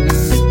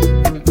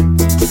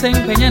 Se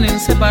empeñan en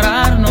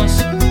separarnos,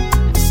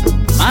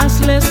 más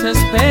les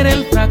espera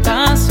el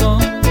fracaso,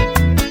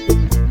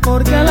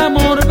 porque al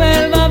amor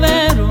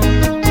verdadero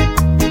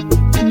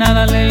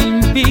nada le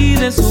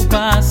impide su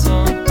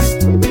paso.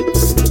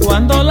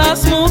 Cuando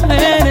las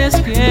mujeres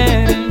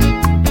quieren,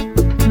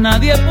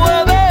 nadie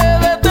puede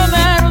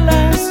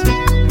detenerlas,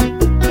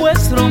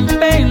 pues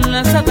rompen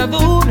las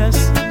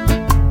ataduras,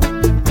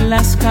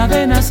 las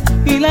cadenas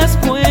y las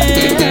cuerdas.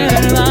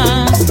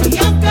 Y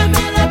aunque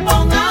me le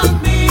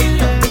pongan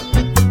vidrio,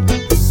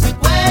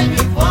 cuello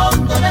y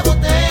fondo de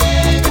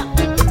botella,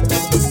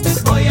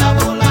 voy a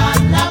volar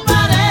la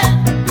pared.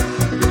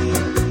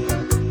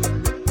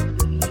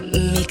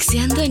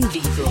 Mixeando en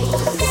vivo.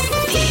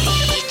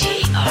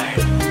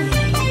 DJR.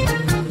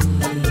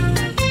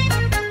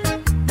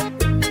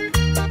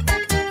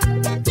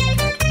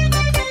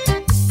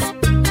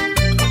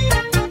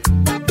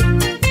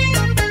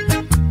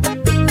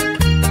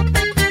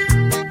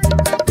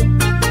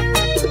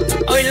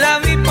 Hoy la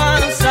vi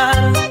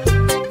pasar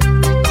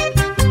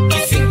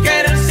y sin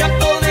querer se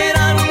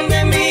apoderaron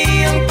de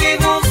mí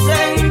antiguos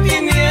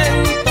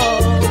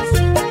sentimientos.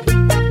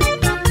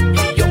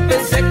 Y yo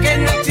pensé que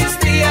no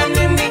existían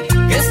en mí,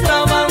 que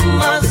estaban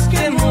más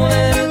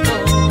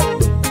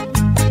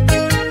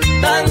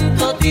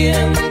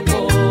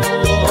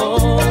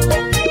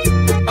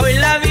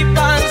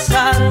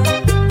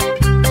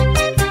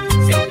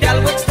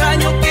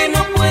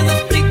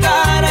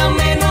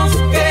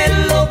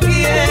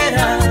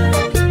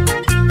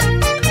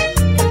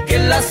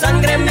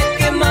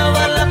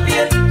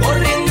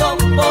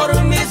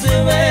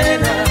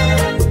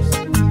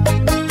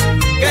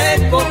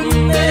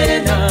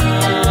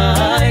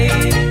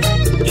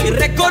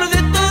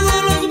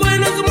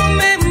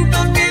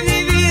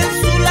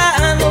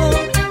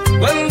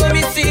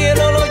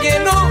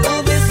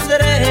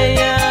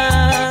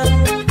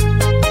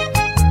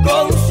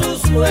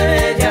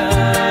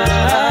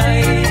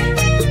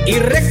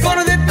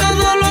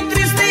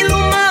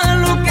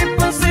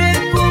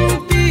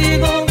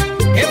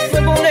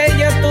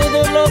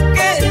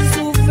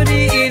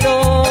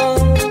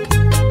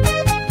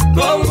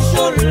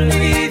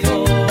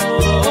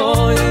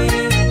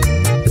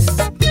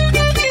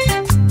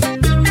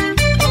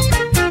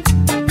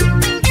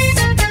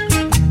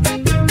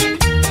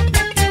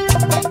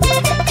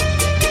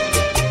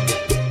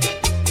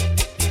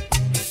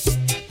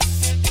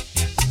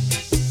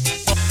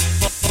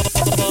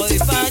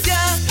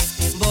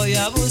voy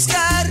a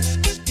buscar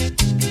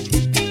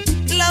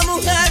la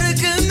mujer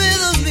que me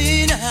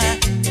domina.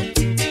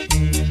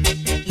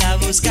 La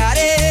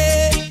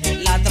buscaré,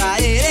 la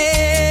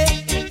traeré,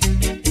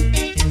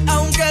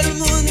 aunque el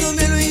mundo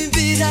me lo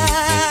impida.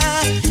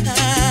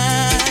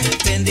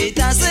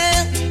 Benditas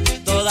sean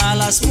todas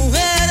las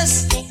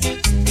mujeres,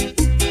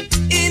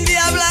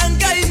 india,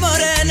 blanca y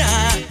morena,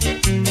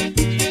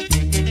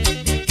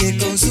 que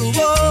con su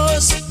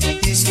voz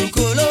y su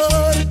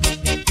color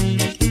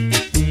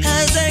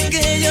hacen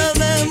que yo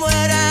me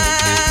muera.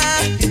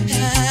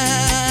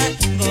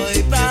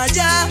 Voy para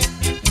allá,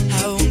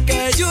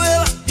 aunque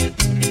llueva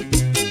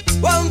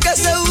o aunque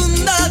se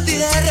hunda la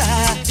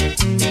tierra.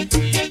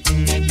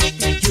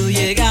 Yo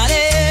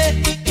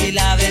llegaré y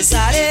la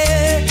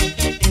besaré,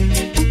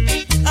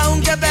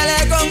 aunque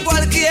pelee con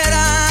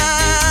cualquiera.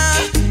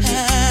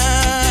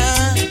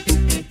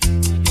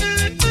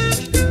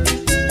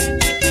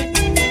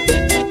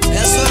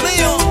 Eso es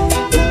mío.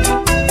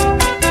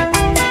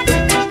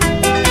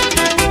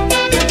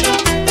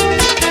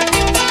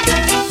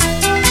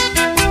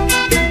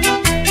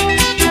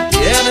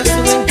 Tienes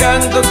un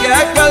encanto que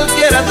a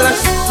cualquiera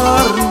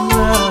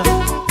trastorna.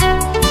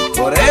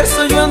 Por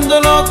eso yo ando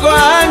loco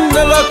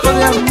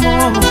de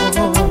amor.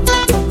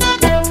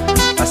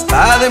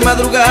 Hasta de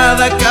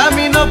madrugada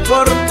camino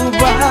por tu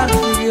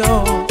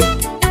barrio.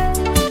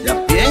 Ya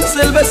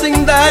piensa el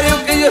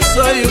vecindario que yo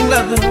soy un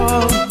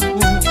ladrón.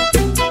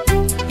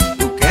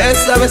 Tú que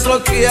sabes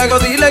lo que hago,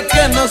 dile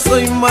que no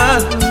soy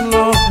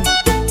malo.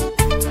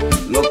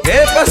 Lo que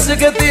pasa es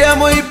que te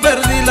amo y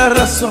perdí la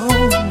razón.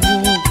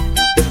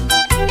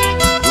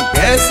 Tú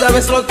que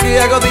sabes lo que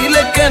hago,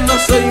 dile que no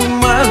soy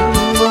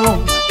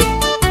malo.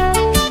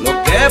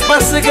 Lo que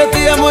pasa es que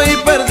te amo y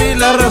perdí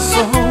la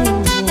razón.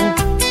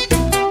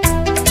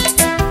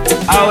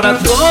 Ahora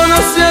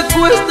todos se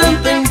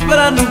acuestan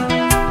temprano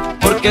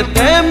porque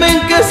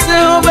temen que se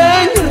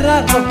joven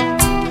raro.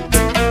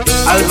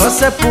 Algo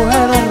se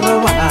puede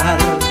robar,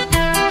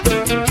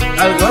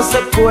 algo se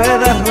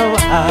puede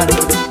robar.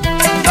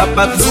 La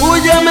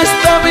patrulla me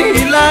está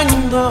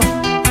vigilando,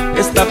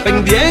 está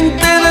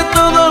pendiente de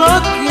todo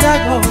lo que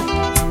hago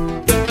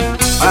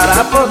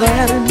para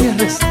poderme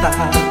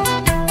arrestar,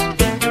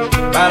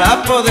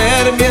 para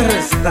poderme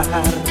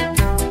arrestar.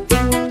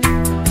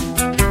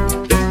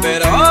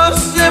 Pero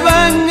se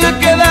van a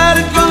quedar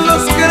con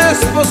los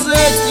crespos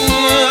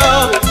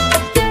hechos,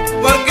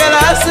 porque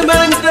la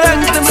semana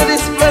entrante me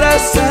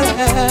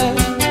disfrazaré.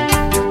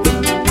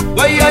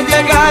 Voy a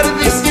llegar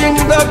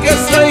diciendo que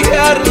soy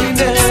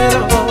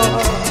jardinero.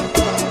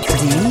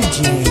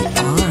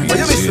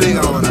 Oye mi swing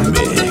ahora.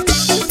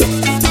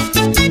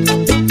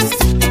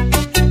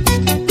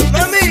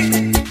 Mami,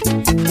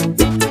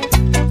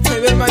 me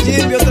ve el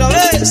Mayimbe otra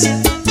vez.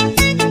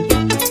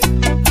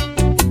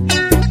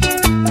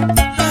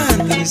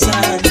 Anthony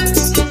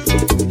Sánchez.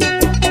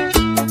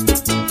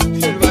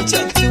 El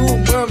bachatú,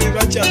 mami,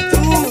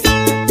 bachatú.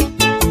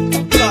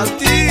 Pa'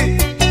 ti.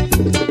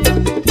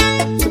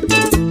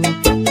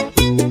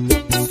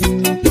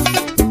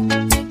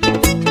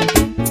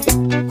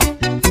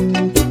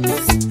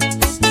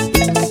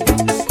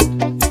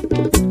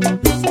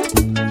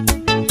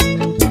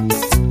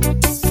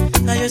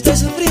 Ay, yo estoy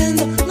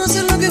sufriendo, no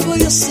sé lo que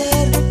voy a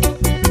hacer.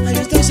 Ay,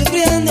 yo estoy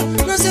sufriendo,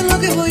 no sé lo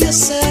que voy a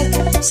hacer.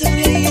 Se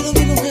me ha ido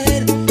mi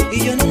mujer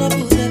y yo no la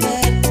pude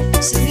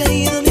ver. Se me ha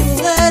ido mi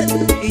mujer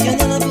y yo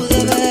no la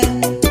pude ver.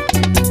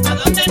 ¿A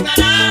dónde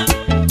estará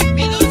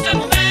mi dulce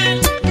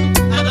mujer?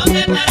 ¿A dónde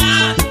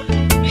estará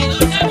mi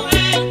dulce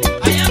mujer?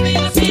 Ay,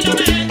 amigos, si lo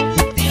ven,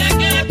 dile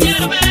que la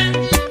quiero ver.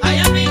 Ay,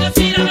 amigos,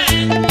 si lo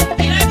ven,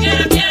 dile que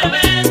la quiero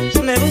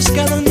ver. Me he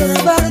buscado en toda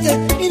parte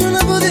y no la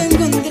pude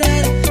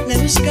encontrar. Me he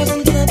buscado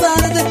en toda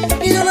parte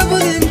y no la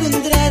pude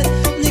encontrar.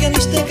 Dígame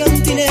usted,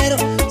 cantinero,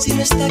 si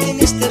no está aquí en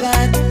este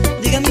bar.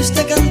 Dígame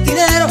usted,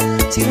 cantinero,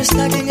 si no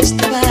está aquí en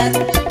este bar.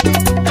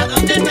 ¿A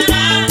dónde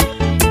estará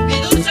mi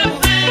dulce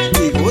mujer?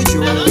 Digo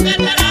yo. ¿A dónde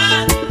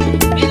estará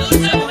mi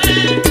dulce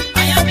mujer?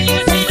 Ay,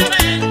 amigos, si lo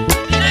ven,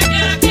 dile que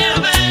la quiero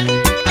ver.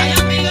 Ay,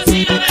 amigos, si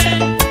lo ven,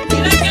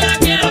 dile que la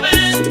quiero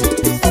ver.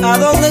 ¿A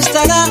dónde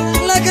estará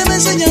la que me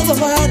enseñó a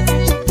tomar?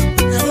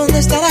 ¿A dónde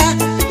estará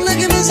la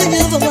que me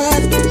enseñó a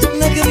tomar?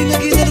 La que a mí me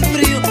quita el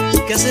frío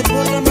que hace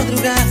por la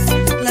madrugada.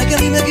 La que a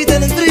mí me quita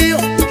el frío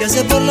que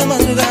hace por la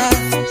madrugada.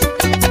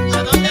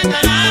 ¿A dónde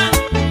estará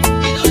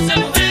mi dulce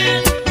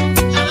mujer?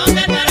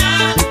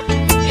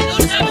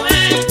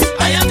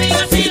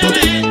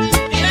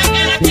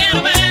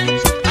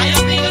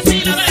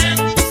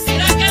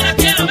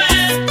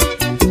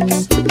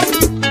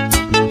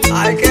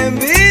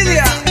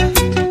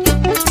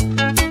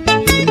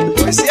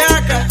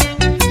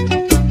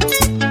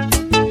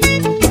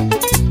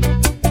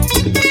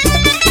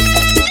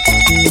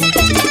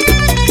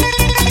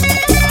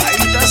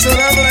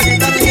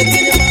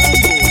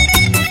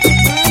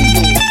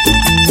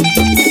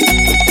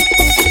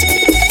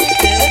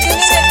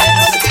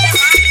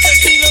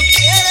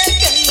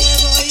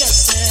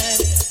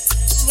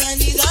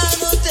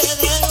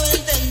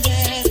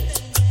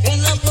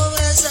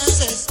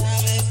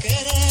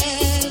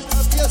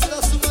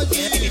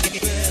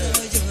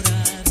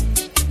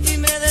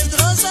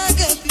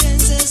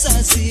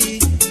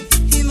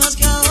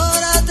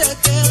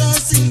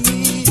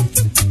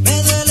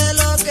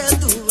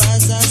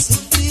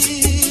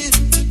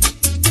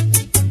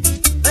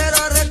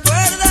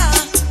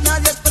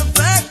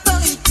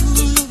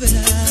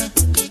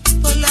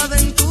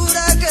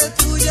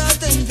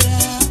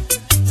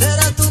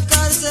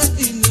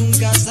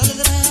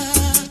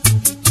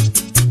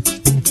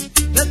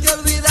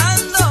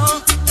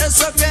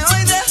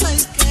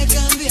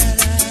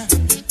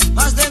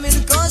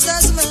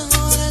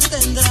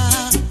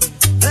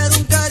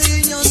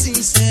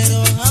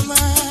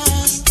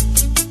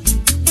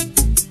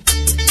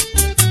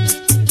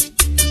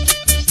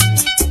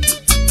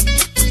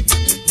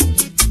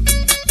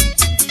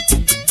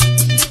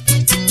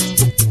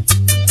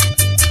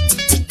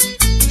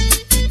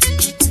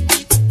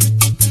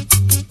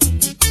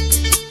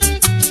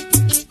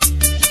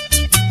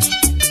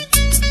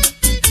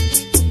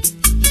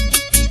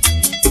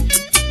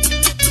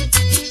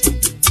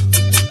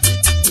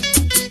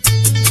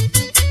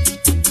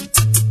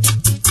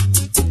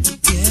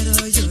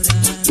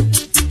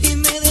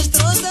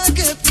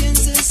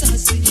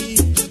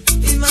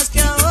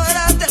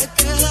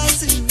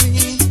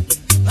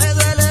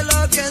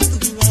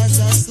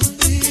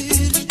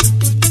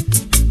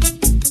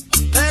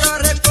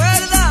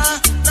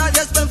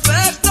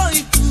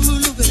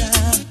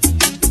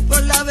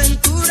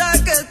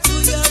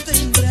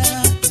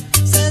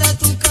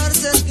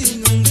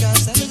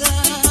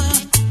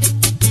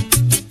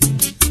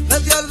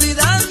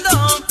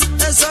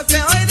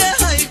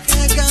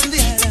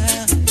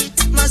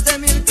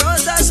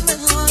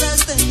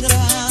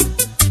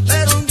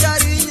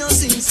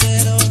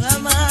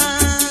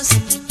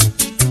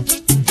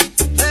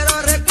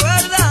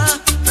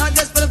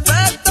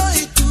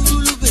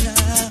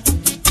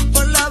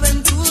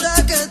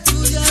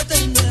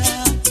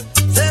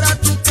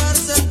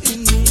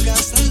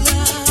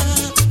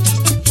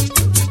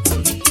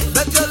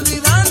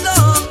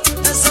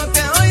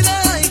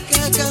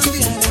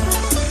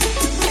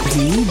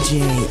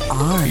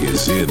 D33JAY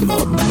is in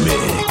the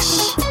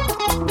mix.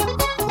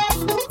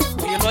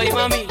 Óyelo ahí,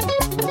 mami,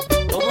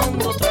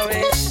 tomando otra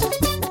vez,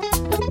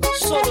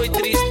 solo y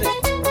triste.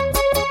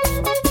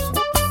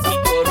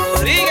 Kiko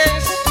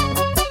Rodríguez.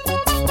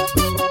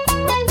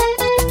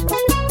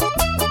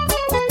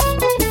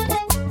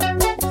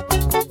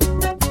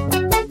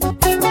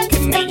 Que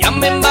me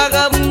llamen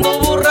vagabundo,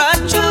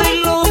 borracho y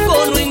loco,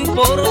 no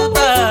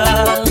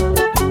importa.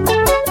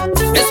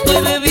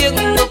 Estoy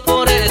bebiendo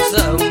por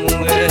esa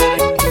mujer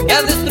que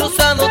ha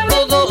destrozado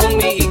todo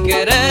mi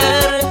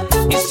querer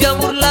y se ha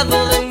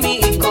burlado de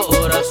mi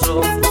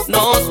corazón.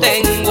 No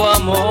tengo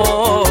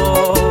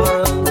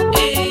amor.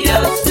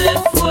 Ella se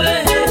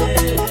fue,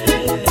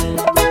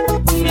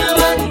 me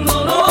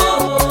abandonó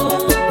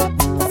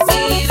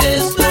y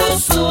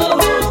destrozó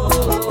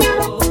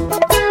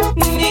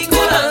mi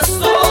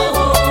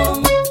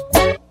corazón.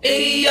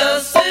 Ella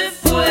se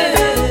fue,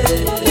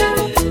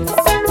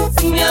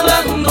 me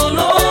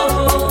abandonó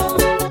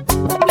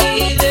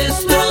y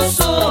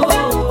destrozó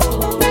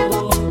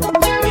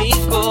mi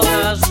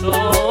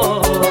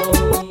corazón.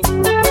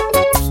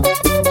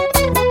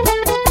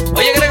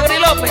 Oye, Gregory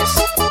López,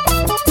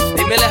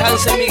 dímele a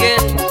Hansel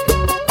Miguel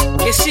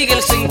que sigue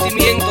el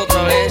sentimiento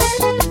otra vez.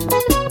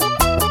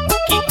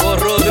 Kiko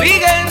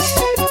Rodríguez.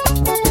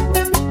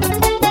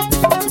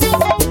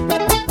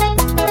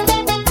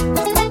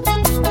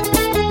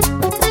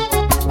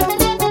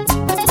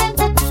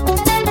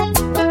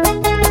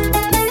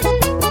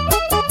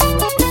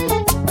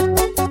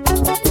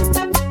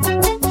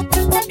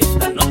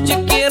 Esta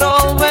noche quiero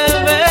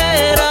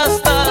beber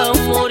hasta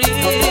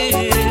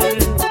morir.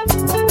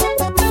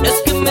 Es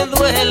que me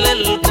duele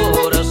el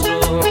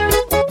corazón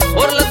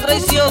por la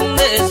traición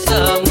de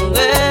esa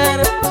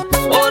mujer.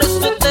 Por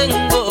eso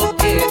tengo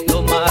que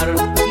tomar,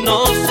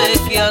 no sé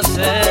qué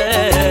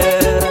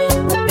hacer.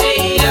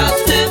 Ella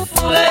se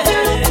fue,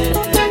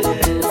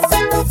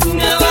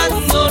 me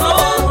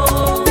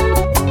abandonó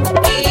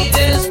y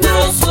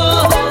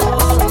destrozó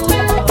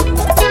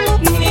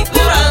mi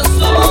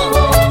corazón.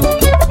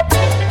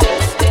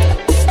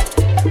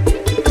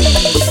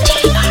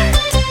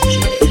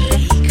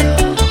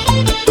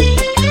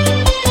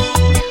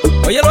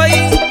 Óyelo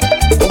ahí,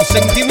 con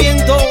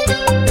sentimiento,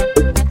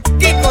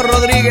 Kiko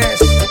Rodríguez,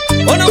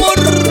 con amor.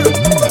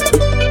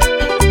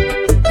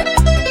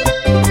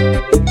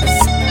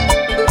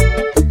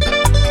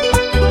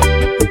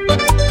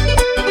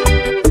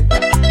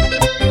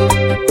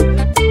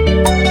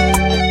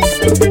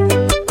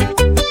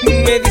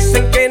 Me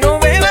dicen que no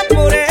beba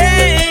por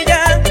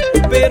ella,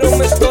 pero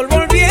me estoy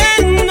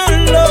volviendo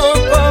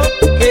loco.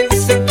 Me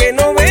dicen que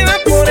no beba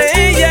por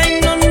ella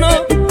y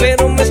no,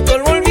 pero me estoy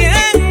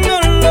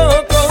volviendo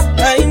loco.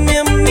 Ay, mi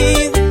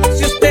amigo,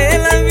 si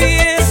usted la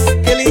viera,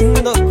 qué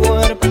lindo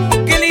cuerpo,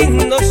 qué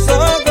lindos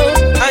ojos.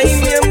 Ay,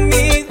 mi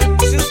amigo,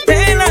 si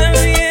usted la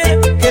viera,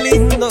 qué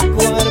lindo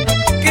cuerpo,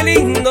 qué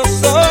lindos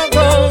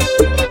ojos.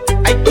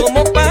 Ay,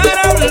 como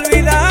para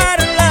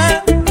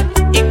olvidarla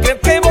y creo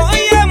que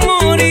voy a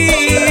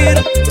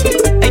morir.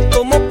 Ay,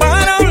 como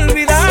para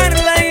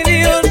olvidarla, ay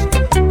Dios,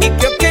 y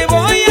creo que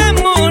voy a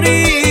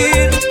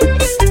morir.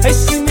 Ay,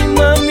 si mi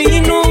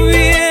mami no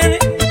viene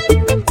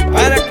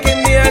para que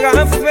me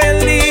haga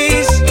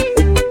feliz,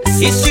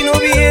 y si no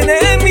viene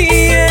mi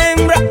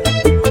hembra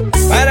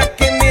para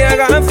que me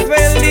haga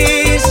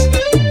feliz.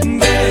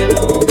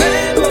 Bebo,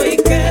 bebo y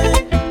qué,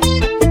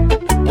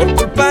 por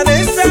culpa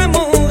de esa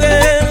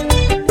mujer.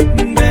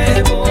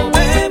 Bebo,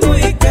 bebo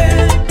y qué,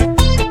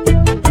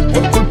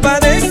 por culpa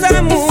de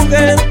esa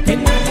mujer.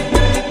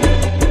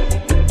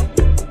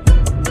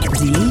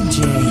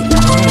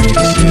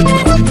 Is in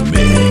the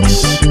mix.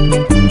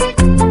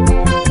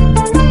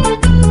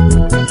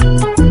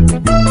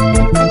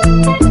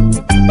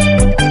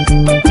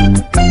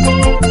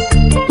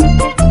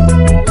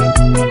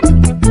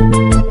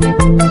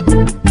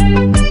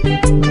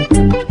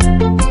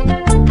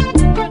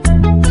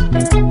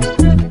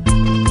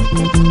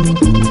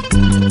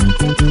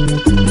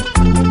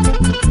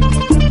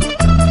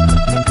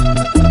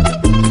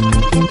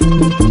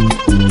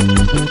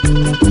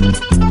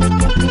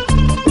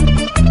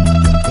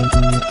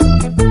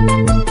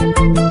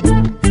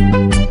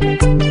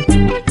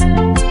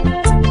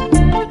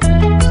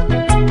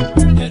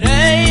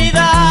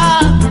 Nereida,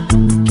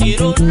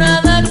 quiero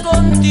nada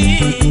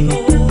contigo.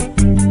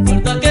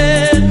 Recuerda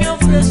que me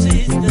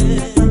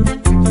ofreciste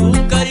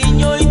tu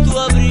cariño y tu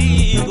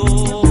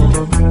abrigo.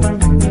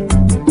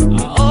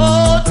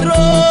 A otro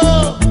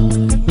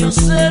yo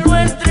se lo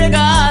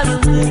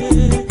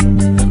entregaste,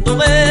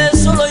 dándome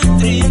solo y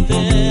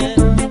triste.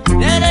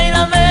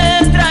 Nereida, me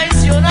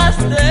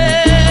traicionaste.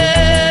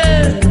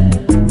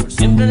 Por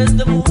siempre en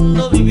este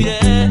mundo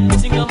viviré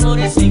sin amor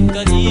y sin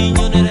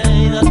cariño.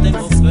 Nereida,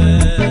 tengo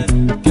fe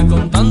que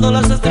contando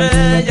las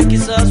estrellas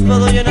quizás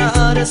puedo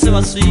llenar ese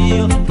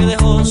vacío que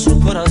dejó su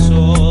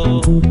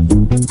corazón.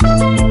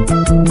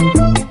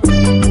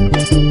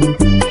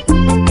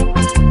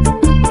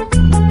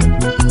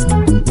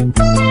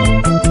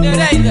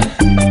 Nereida,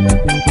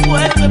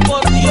 vuelve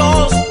por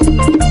Dios,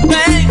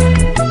 ven.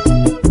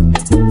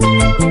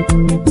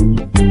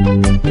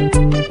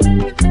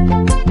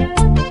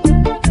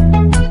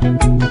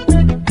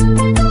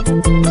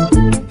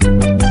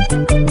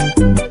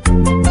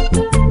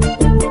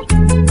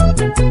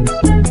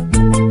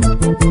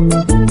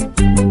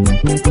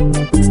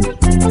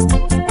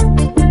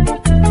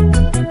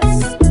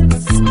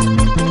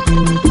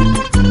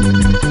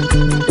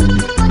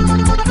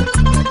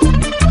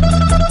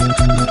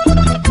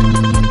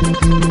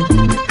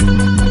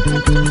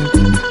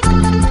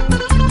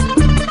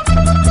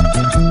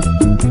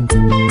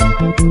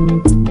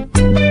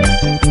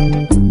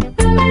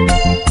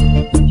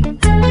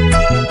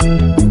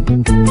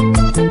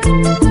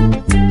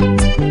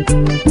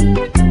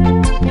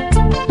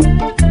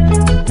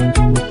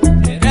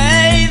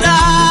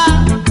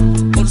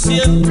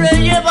 siempre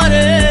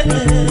llevaré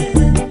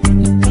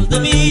dentro de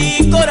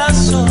mi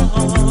corazón,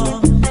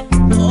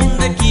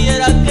 donde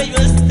quiera que yo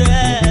esté.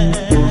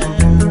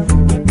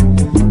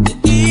 De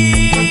ti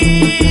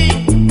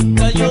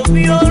nunca yo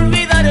me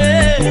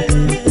olvidaré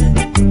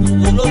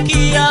todo lo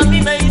que a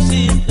mí me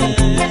hiciste.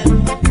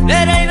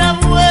 Nereida,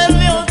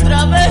 vuelve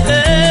otra vez.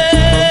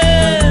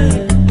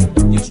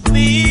 Dios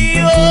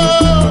mío,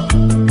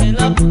 que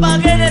la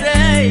pague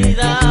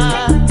Nereida,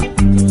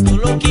 todo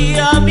lo que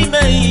a mí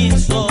me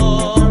hizo,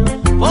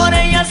 por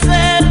ella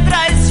ser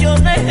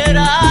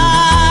traicionera.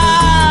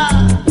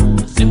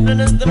 Siempre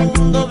en este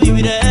mundo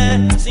viviré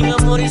sin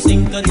amor y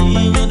sin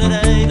cariño.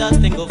 Nereida,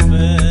 tengo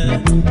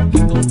fe que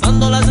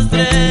contando las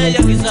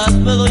estrellas quizás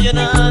puedo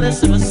llenar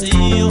ese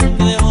vacío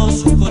que dejó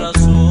su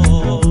corazón.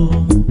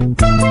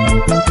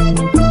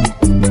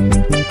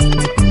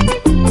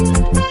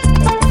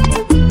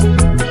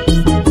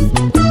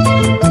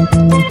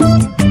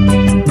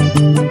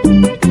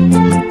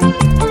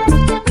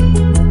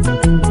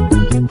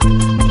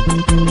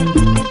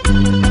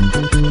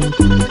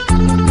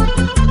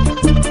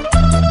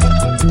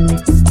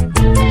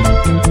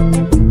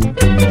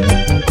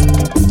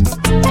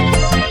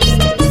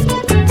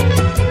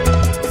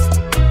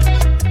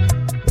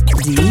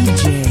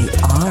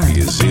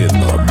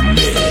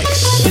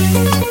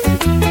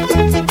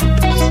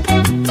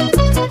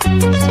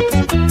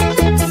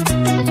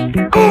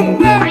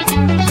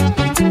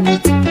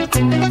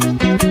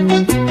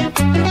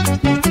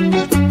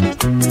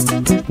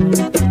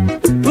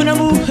 Una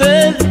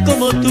mujer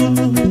como tú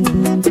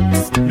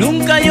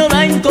nunca yo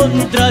la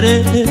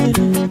encontraré,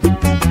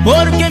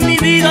 porque en mi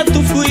vida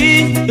tú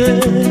fuiste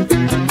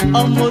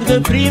amor de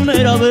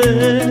primera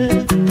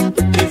vez.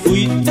 Te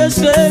fuiste,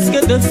 sé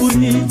que te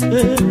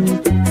fuiste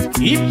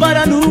y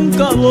para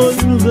nunca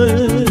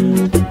volver.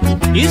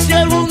 Y si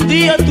algún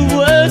día tú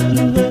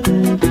vuelves,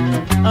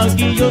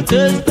 aquí yo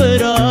te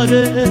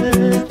esperaré.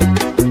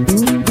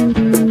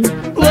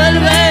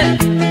 Vuelve,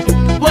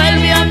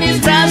 vuelve a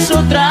mis brazos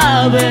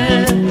otra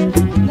vez.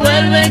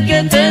 Vuelve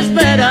que te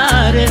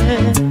esperaré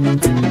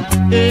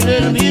en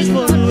el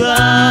mismo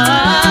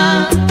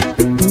lugar.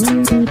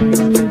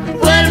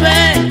 Vuelve,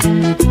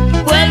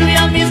 vuelve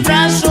a mis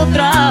brazos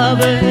otra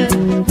vez.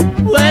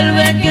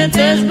 Vuelve que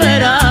te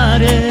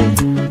esperaré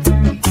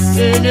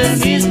en el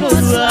mismo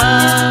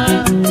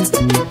lugar.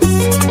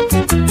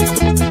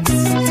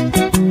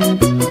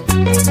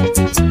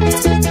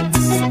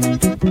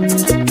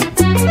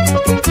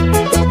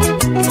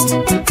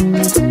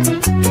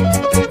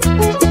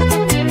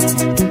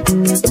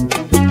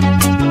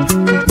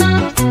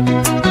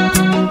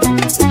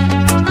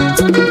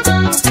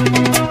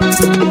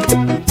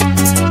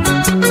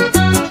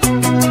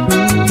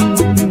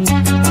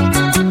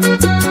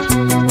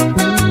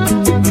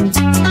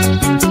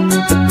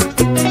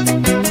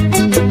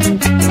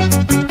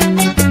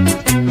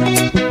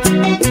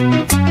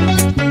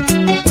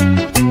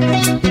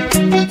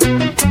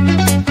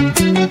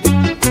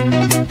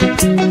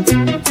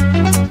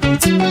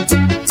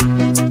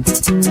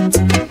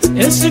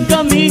 Ese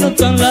camino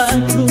tan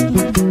largo,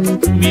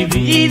 mi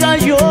vida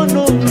yo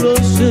no lo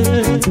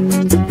sé.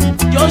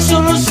 Yo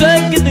solo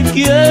sé que te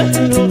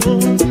quiero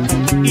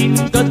y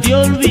nunca te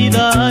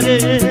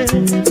olvidaré.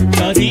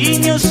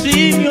 Cariño,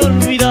 si me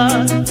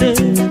olvidaste,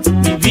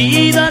 mi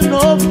vida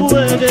no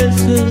puede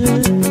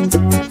ser.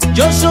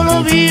 Yo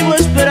solo vivo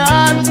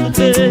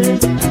esperándote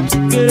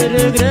que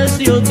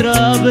regrese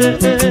otra vez.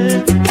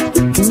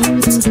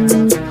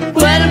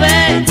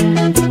 Vuelve,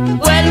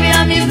 vuelve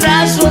a mis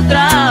brazos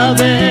otra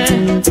vez.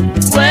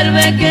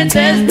 Vuelve que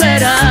te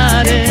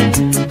esperaré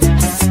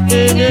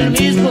en el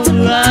mismo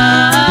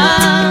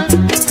lugar.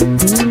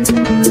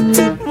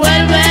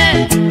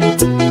 Vuelve,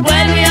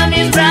 vuelve a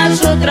mis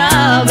brazos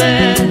otra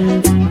vez.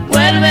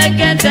 Vuelve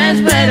que te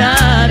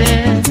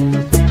esperaré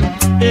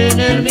en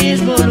el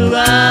mismo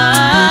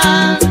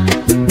lugar.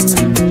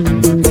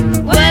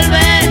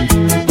 Vuelve,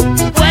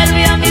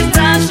 vuelve a mis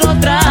brazos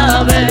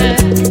otra vez.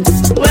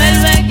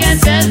 Vuelve que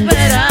te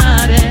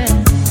esperaré.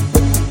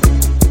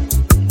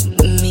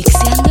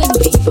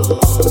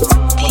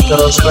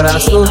 Otros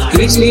brazos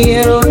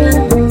quisieron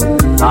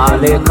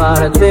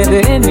alejarte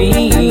de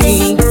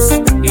mí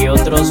y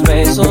otros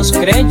besos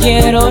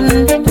creyeron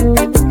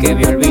que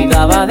me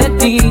olvidaba de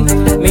ti.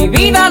 Mi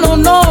vida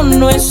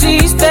no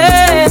existe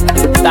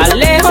tan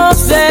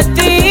lejos de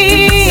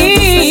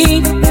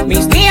ti.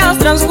 Mis días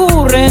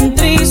transcurren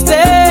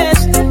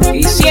tristes,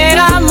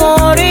 quisiera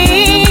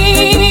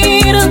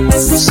morir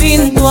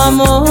sin tu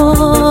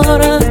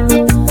amor,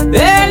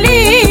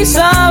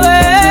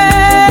 Elizabeth.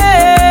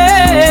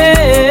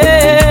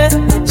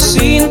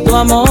 Sin tu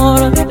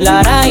amor,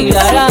 la ra y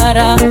la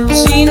ra,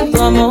 sin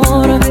tu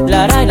amor,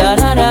 la ra y la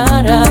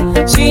ra,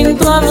 sin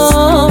tu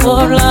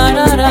amor, la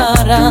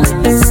ra.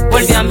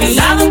 Vuelve a mi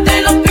lado,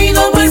 te lo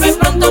pido, vuelve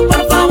pronto,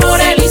 por favor,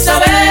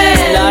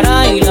 Elizabeth. La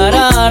ra y la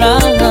ra.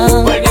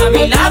 Vuelve a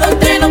mi lado,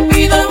 te lo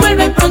pido,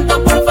 vuelve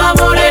pronto, por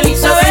favor,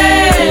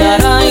 Elizabeth. La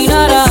ra y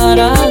la ra.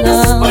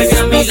 Vuelve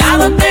a mi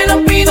lado, te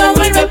lo pido,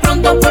 vuelve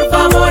pronto, por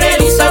favor,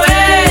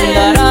 Elizabeth.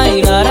 La ra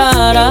y la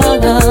ra.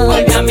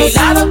 Vuelve a mi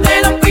lado, te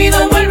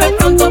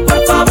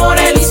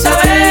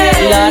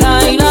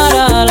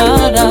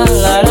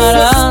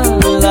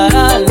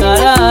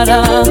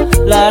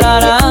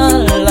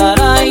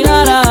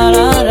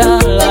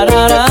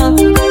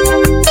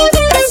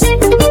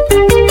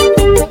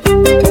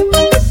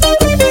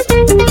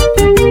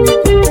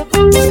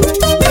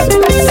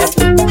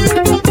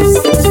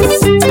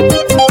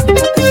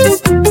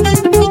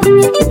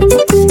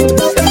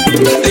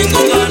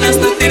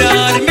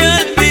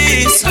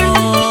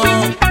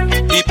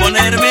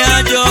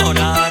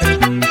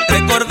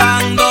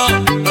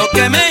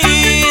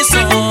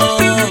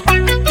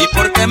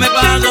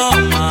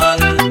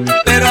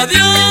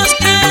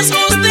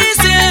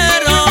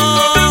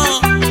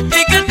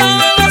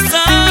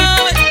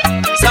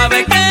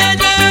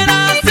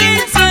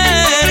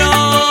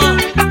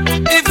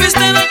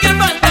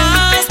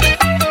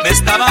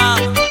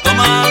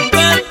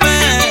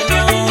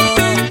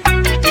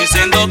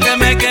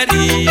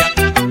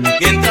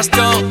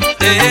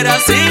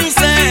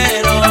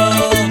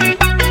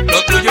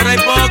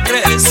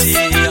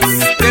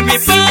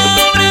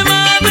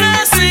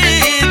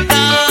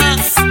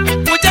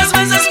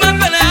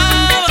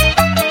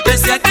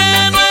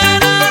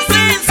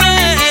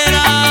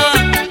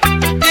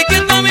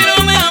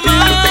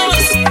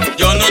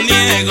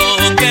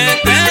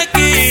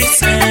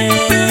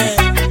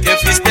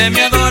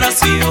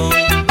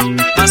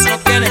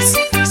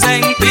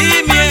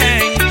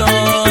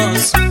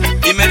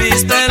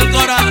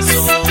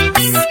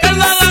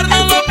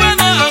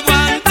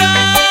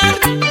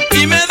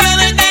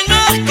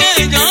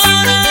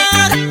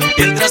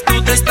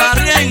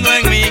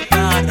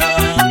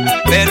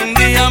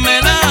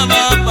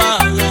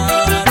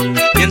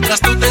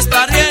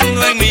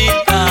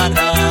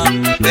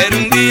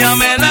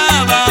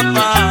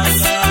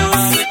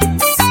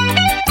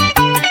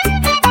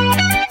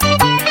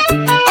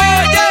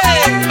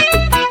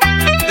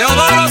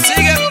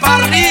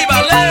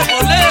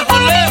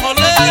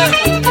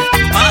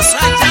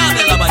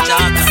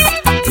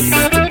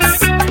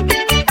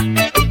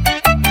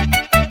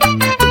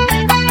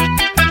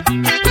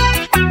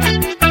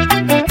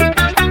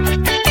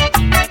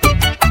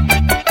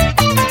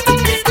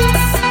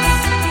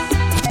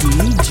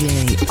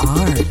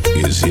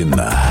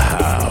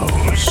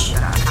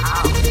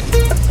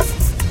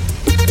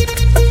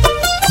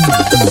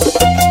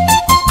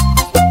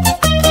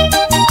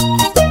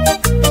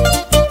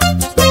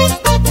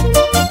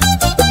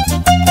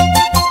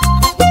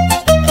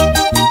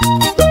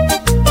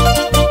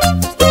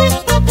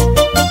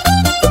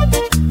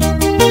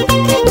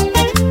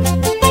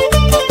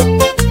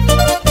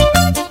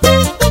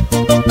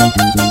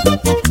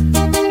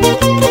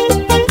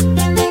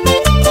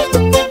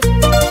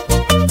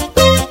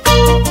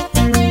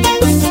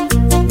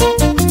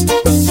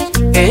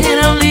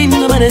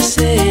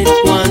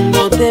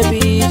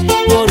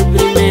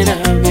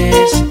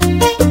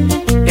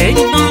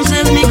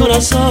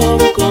corazón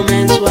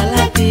comenzó a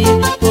latir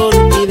por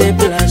ti de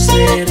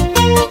placer.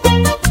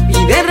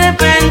 Y de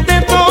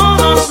repente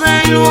todo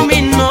se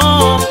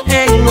iluminó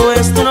en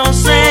nuestro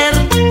ser.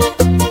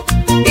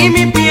 Y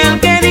mi piel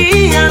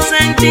quería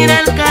sentir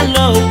el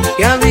calor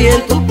que había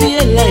en tu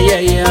piel, ay,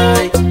 ay,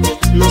 ay.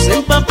 Nos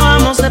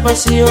empapamos de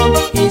pasión,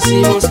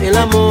 hicimos el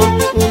amor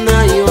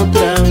una y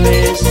otra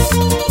vez.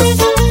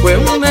 Fue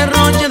un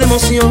derroche de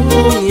emoción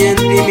y en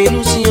ti mi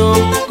ilusión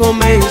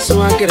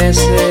comenzó a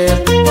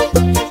crecer.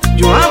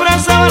 Yo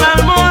abrazaba la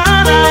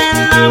almohada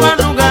en la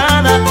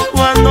madrugada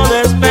cuando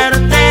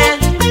desperté,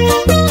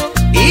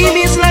 y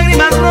mis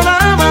lágrimas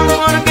rodaban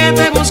porque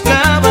te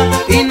buscaba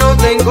y no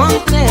te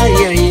encontré, ay,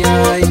 ay,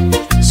 ay.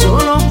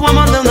 Solo fue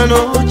amor de una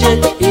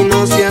noche y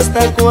no sé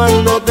hasta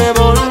cuándo te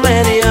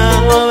volvería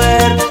a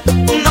ver.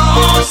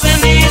 No sé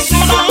ni su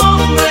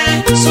nombre,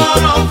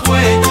 solo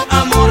fue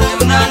amor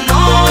de una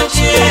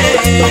noche.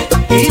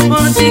 Y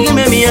por ti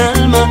quemé mi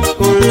alma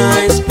con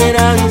la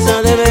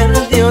esperanza de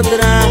verte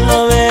otra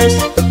vez.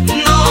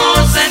 No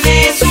sé ni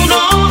su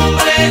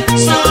nombre,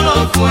 solo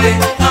fue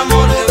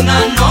amor de una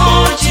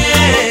noche.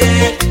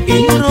 Y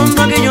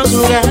rondo aquellos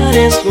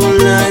lugares con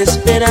la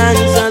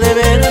esperanza de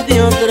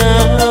verte otra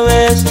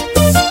vez.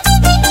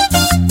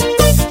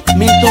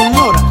 Milton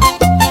Mora,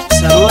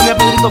 salúdame a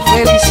Pedrito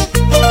Félix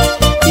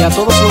y a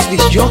todos los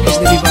disjockeys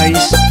de mi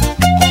país.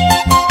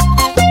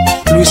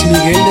 Luis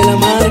Miguel de la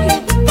Marga.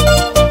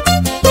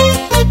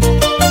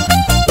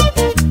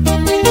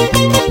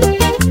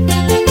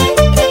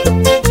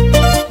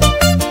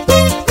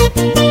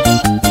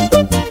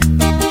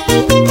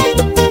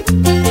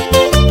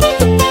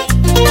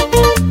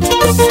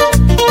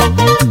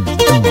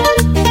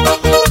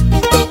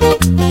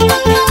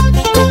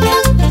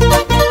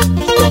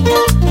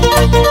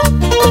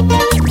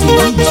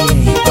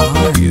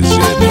 Is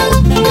in the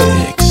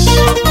mix.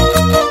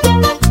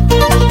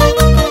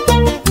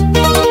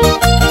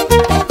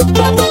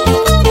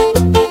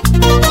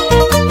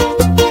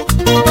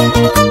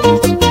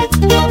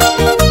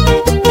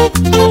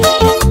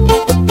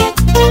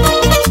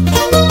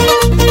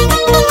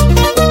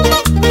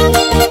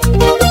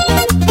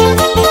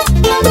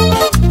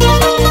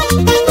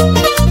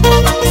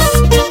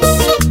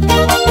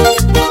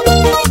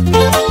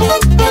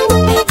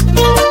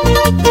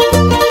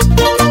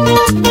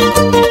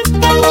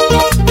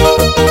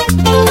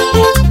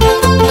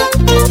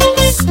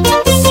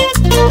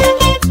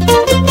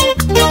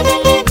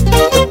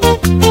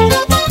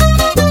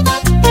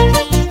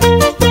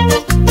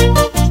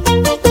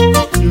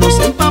 Nos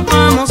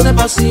empapamos de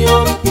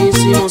pasión,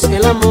 hicimos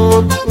el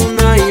amor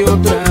una y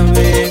otra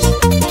vez.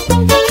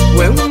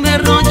 Fue un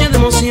derroche de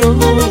emoción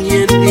y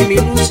en ti mi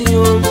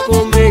ilusión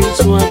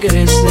comenzó a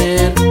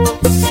crecer.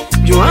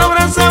 Yo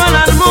abrazaba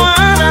la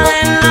almohada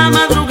en la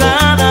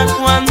madrugada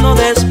cuando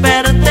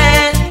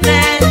desperté,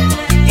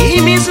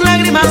 y mis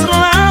lágrimas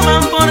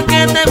rodaban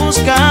porque te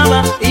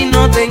buscaba y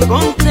no te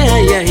encontré,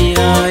 ay, ay,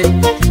 ay.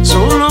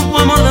 Solo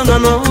fue amor de una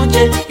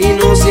noche y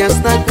no sé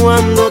hasta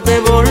cuándo te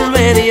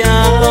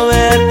volvería a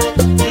ver.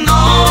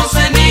 No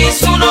sé ni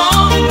su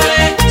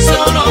nombre,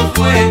 solo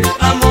fue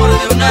amor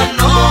de una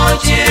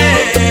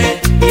noche.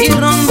 Y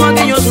rondo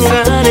aquellos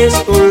lugares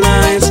con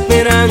la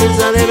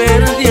esperanza de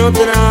verte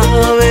otra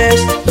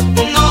vez.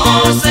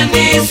 No sé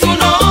ni su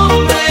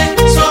nombre,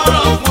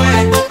 solo fue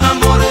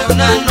amor de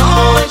una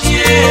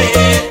noche.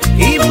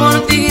 Y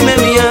por ti quemé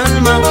mi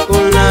alma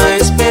con la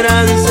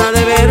esperanza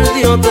de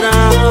verte otra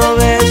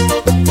vez.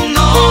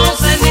 No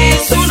sé ni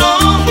su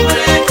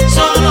nombre,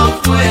 solo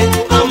fue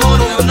amor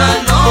de una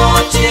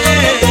noche.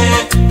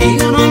 Y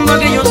rondo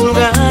aquellos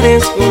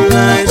lugares con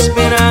la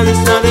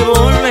esperanza de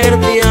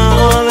volverte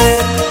a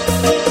ver.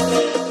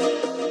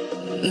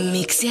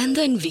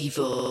 Mixeando en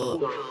vivo,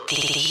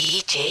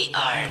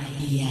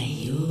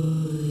 D33JAY.